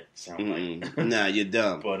going to play that sound like. Nah, you're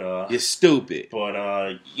dumb. But you're stupid. But,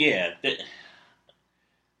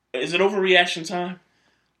 is it overreaction time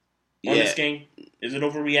on this game? Is it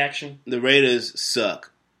overreaction? The Raiders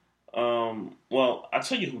suck. Well, I'll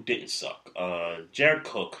tell you who didn't suck. Jared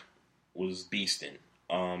Cook was beasting.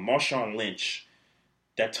 Marshawn Lynch,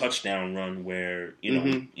 that touchdown run where,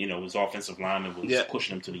 his offensive lineman was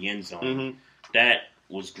pushing him to the end zone. That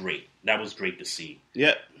was great. That was great to see.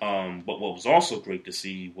 Yep. But what was also great to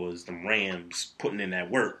see was the Rams putting in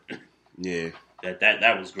that work. Yeah.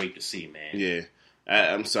 That was great to see, man. Yeah.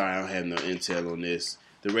 I'm sorry, I don't have no intel on this.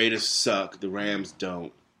 The Raiders suck. The Rams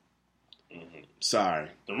don't. Sorry.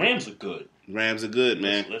 The Rams are good. Rams are good,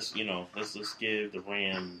 man. Let's give the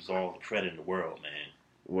Rams all the credit in the world, man.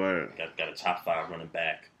 Word. Got a top 5 running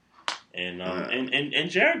back, and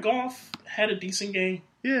Jared Goff had a decent game.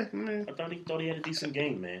 Yeah, man. I thought he had a decent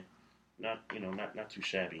game, man. Not too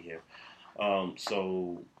shabby here.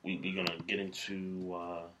 So we're gonna get into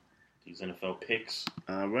these NFL picks.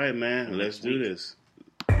 All right, man. Let's do this.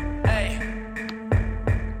 Hey.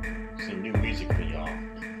 Some new music for y'all.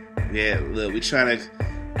 Yeah, look, we trying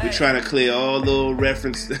to clear all little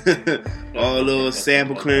reference, all little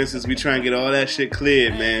sample clearances. We trying to get all that shit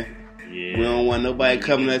cleared, man. Yeah. We don't want nobody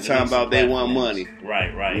coming that time about they want money.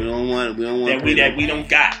 Right. We don't want that we don't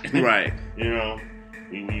got. Right. We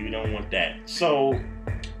don't want that. So,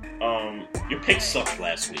 your picks sucked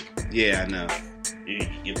last week. Yeah, I know.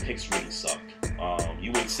 Your picks really sucked.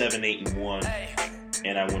 You went 7-8-1,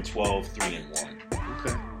 and I went 12-3-1.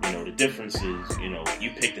 Okay. The difference is,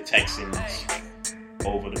 you picked the Texans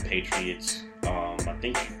over the Patriots. I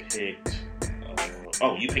think you picked...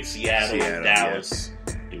 you picked Seattle Dallas,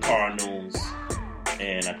 the Cardinals,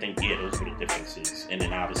 and I think, those were the differences. And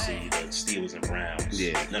then, obviously, the Steelers and Browns.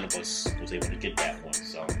 Yeah. None of us was able to get that one,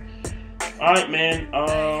 so... All right, man.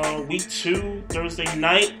 Week 2, Thursday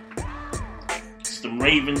night. It's the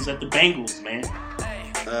Ravens at the Bengals, man.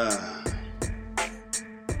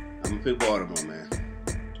 I'm gonna pick Baltimore, man.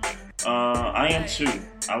 I am too.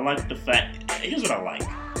 I like the fact... Here's what I like,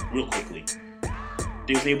 real quickly.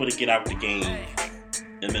 They was able to get out the game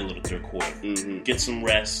in the middle of the third quarter. Mm-hmm. Get some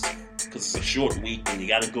rest, because it's a short week and you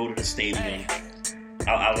got to go to the stadium.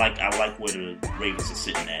 I like where the Ravens are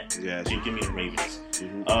sitting at. Yeah. Give me the Ravens.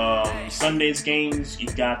 Mm-hmm. Sunday's games, you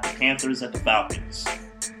got the Panthers at the Falcons.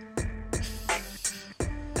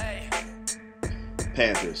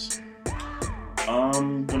 Panthers.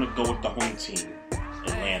 I'm going to go with the home team,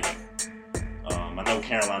 Atlanta. I know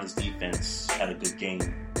Carolina's defense had a good game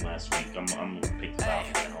last week. I'm going to pick the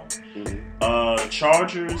Falcons at home. Mm-hmm.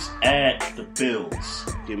 Chargers at the Bills.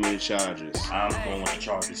 Give me the Chargers. I'm going with the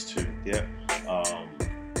Chargers too. Yep.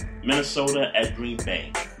 Minnesota at Green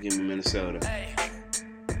Bay. Give me Minnesota.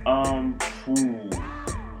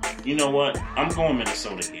 You know what? I'm going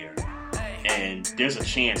Minnesota here. And there's a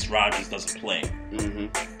chance Rodgers doesn't play.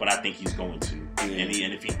 But I think he's going to. And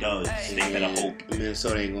if he does, they better hope.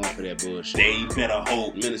 Minnesota ain't going for that bullshit. They better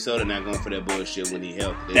hope. Minnesota not going for that bullshit when he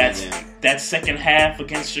healthy. That second half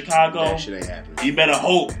against Chicago, that shit ain't happening. You better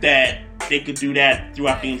hope that they could do that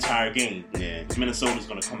throughout the entire game. Yeah. Because Minnesota's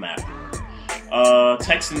going to come after him.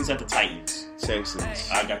 Texans at the Titans. Texans.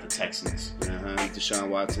 I got the Texans. Deshaun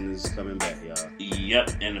Watson is coming back, y'all.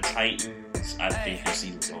 Yep. And the Titans, I think their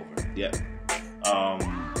season's over. Yep.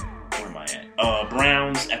 Where am I at?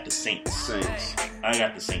 Browns at the Saints. I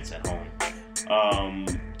got the Saints at home.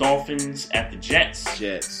 Dolphins at the Jets.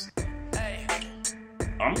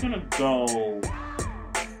 I'm gonna go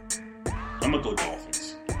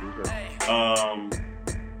Dolphins. Okay.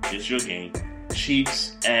 It's your game.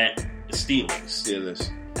 Chiefs at the Steelers.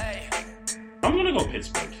 I'm gonna go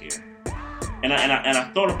Pittsburgh here. And I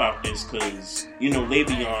thought about this because,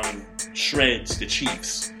 Le'Veon shreds the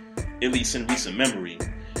Chiefs, at least in recent memory.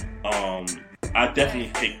 I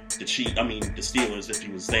definitely picked the Steelers if he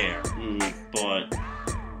was there. But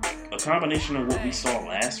a combination of what we saw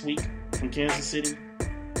last week from Kansas City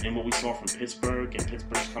and what we saw from Pittsburgh, and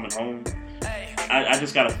Pittsburgh's coming home, I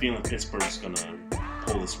just got a feeling Pittsburgh's gonna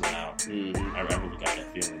pull this one out. I really got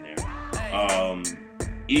that feeling there.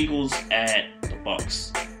 Eagles at the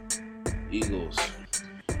Bucks. Eagles.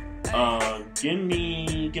 Give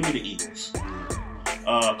me the Eagles.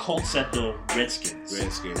 Colts at the Redskins.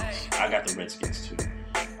 I got the Redskins too.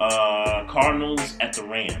 Cardinals at the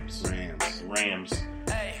Rams.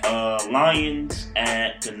 Lions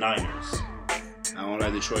at the Niners. I don't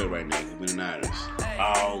like Detroit right now. Give me the Niners.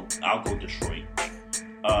 I'll go Detroit.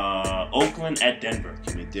 Oakland at Denver.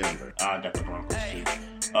 Give me Denver. I got the Broncos too.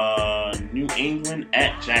 New England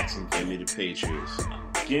at Jacksonville. Give me the Patriots.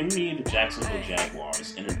 Give me the Jacksonville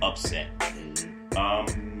Jaguars in an upset.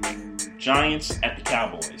 Giants at the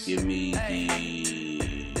Cowboys. Give me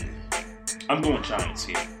the... I'm going Giants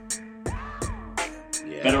here.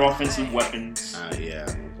 Yeah. Better offensive weapons. Yeah,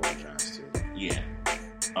 I'm going Giants too. Yeah.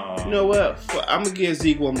 You know what? I'm going to give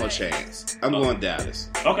Zeke one more chance. I'm going Dallas.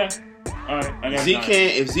 Okay. All right.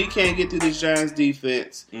 If Zeke can't get through this Giants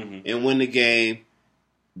defense and win the game,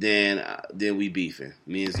 then we beefing.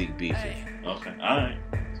 Me and Zeke beefing. Okay. All right.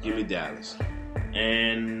 Give me Dallas.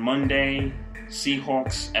 And Monday,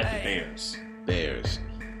 Seahawks at the Bears.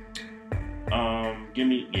 Give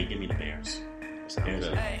me the Bears. That's how I'm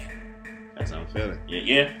feeling. That's how I'm feeling.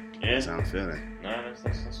 Yeah. That's how I'm feeling. Nah,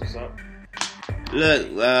 that's what's up.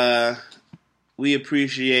 Look, we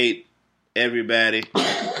appreciate everybody.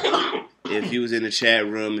 If you was in the chat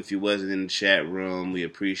room, if you wasn't in the chat room, we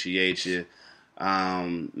appreciate you.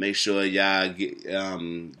 Make sure y'all get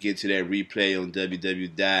to that replay on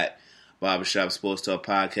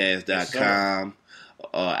www.barbershopsportstalkpodcast.com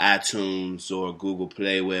or iTunes or Google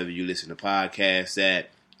Play, wherever you listen to podcasts at.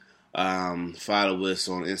 Follow us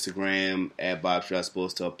on Instagram at Barbershop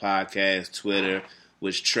Sports Talk Podcast, Twitter,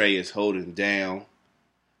 which Trey is holding down,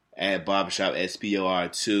 at Barbershop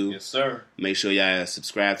SPOR2. Yes, sir. Make sure y'all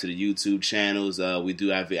subscribe to the YouTube channels. We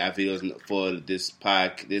do our videos for this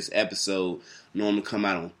episode normally come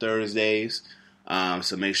out on Thursdays.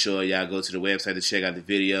 So make sure y'all go to the website to check out the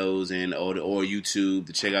videos or YouTube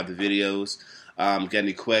to check out the videos. Got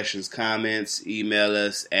any questions, comments, email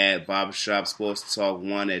us at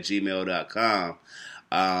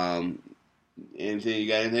barbershopsportstalk1@gmail.com. You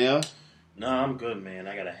got anything else? No, I'm good, man.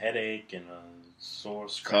 I got a headache and a sore,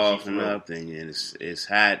 coughing up, and it's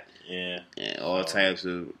hot. Yeah, and all types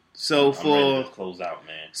of. I'm ready to close out,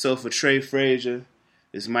 man. So for Trey Frazier,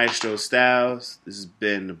 this is Maestro Styles. This has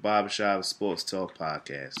been the Barbershop Sports Talk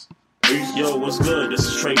Podcast. Yo, what's good? This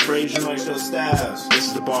is Trey Frazier, Maestro Styles. This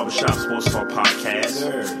is the Barbershop Sports Talk Podcast.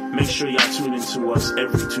 Yes, make sure y'all tune in to us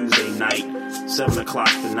every Tuesday night, 7 o'clock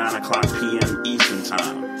to 9 o'clock p.m. Eastern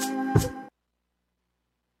Time.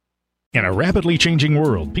 In a rapidly changing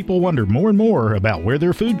world, people wonder more and more about where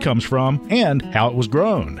their food comes from and how it was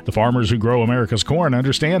grown. The farmers who grow America's corn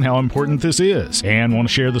understand how important this is and want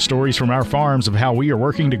to share the stories from our farms of how we are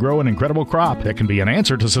working to grow an incredible crop that can be an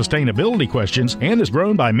answer to sustainability questions and is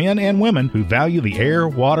grown by men and women who value the air,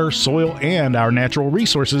 water, soil, and our natural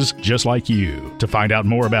resources just like you. To find out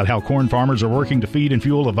more about how corn farmers are working to feed and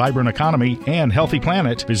fuel a vibrant economy and healthy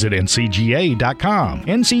planet, visit ncga.com.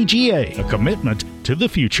 NCGA, a commitment to the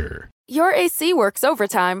future. Your AC works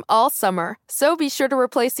overtime all summer, so be sure to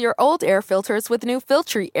replace your old air filters with new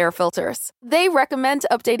Filtry air filters. They recommend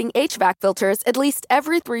updating HVAC filters at least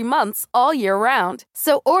every 3 months all year round.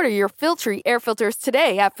 So order your Filtry air filters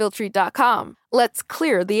today at Filtry.com. Let's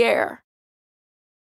clear the air.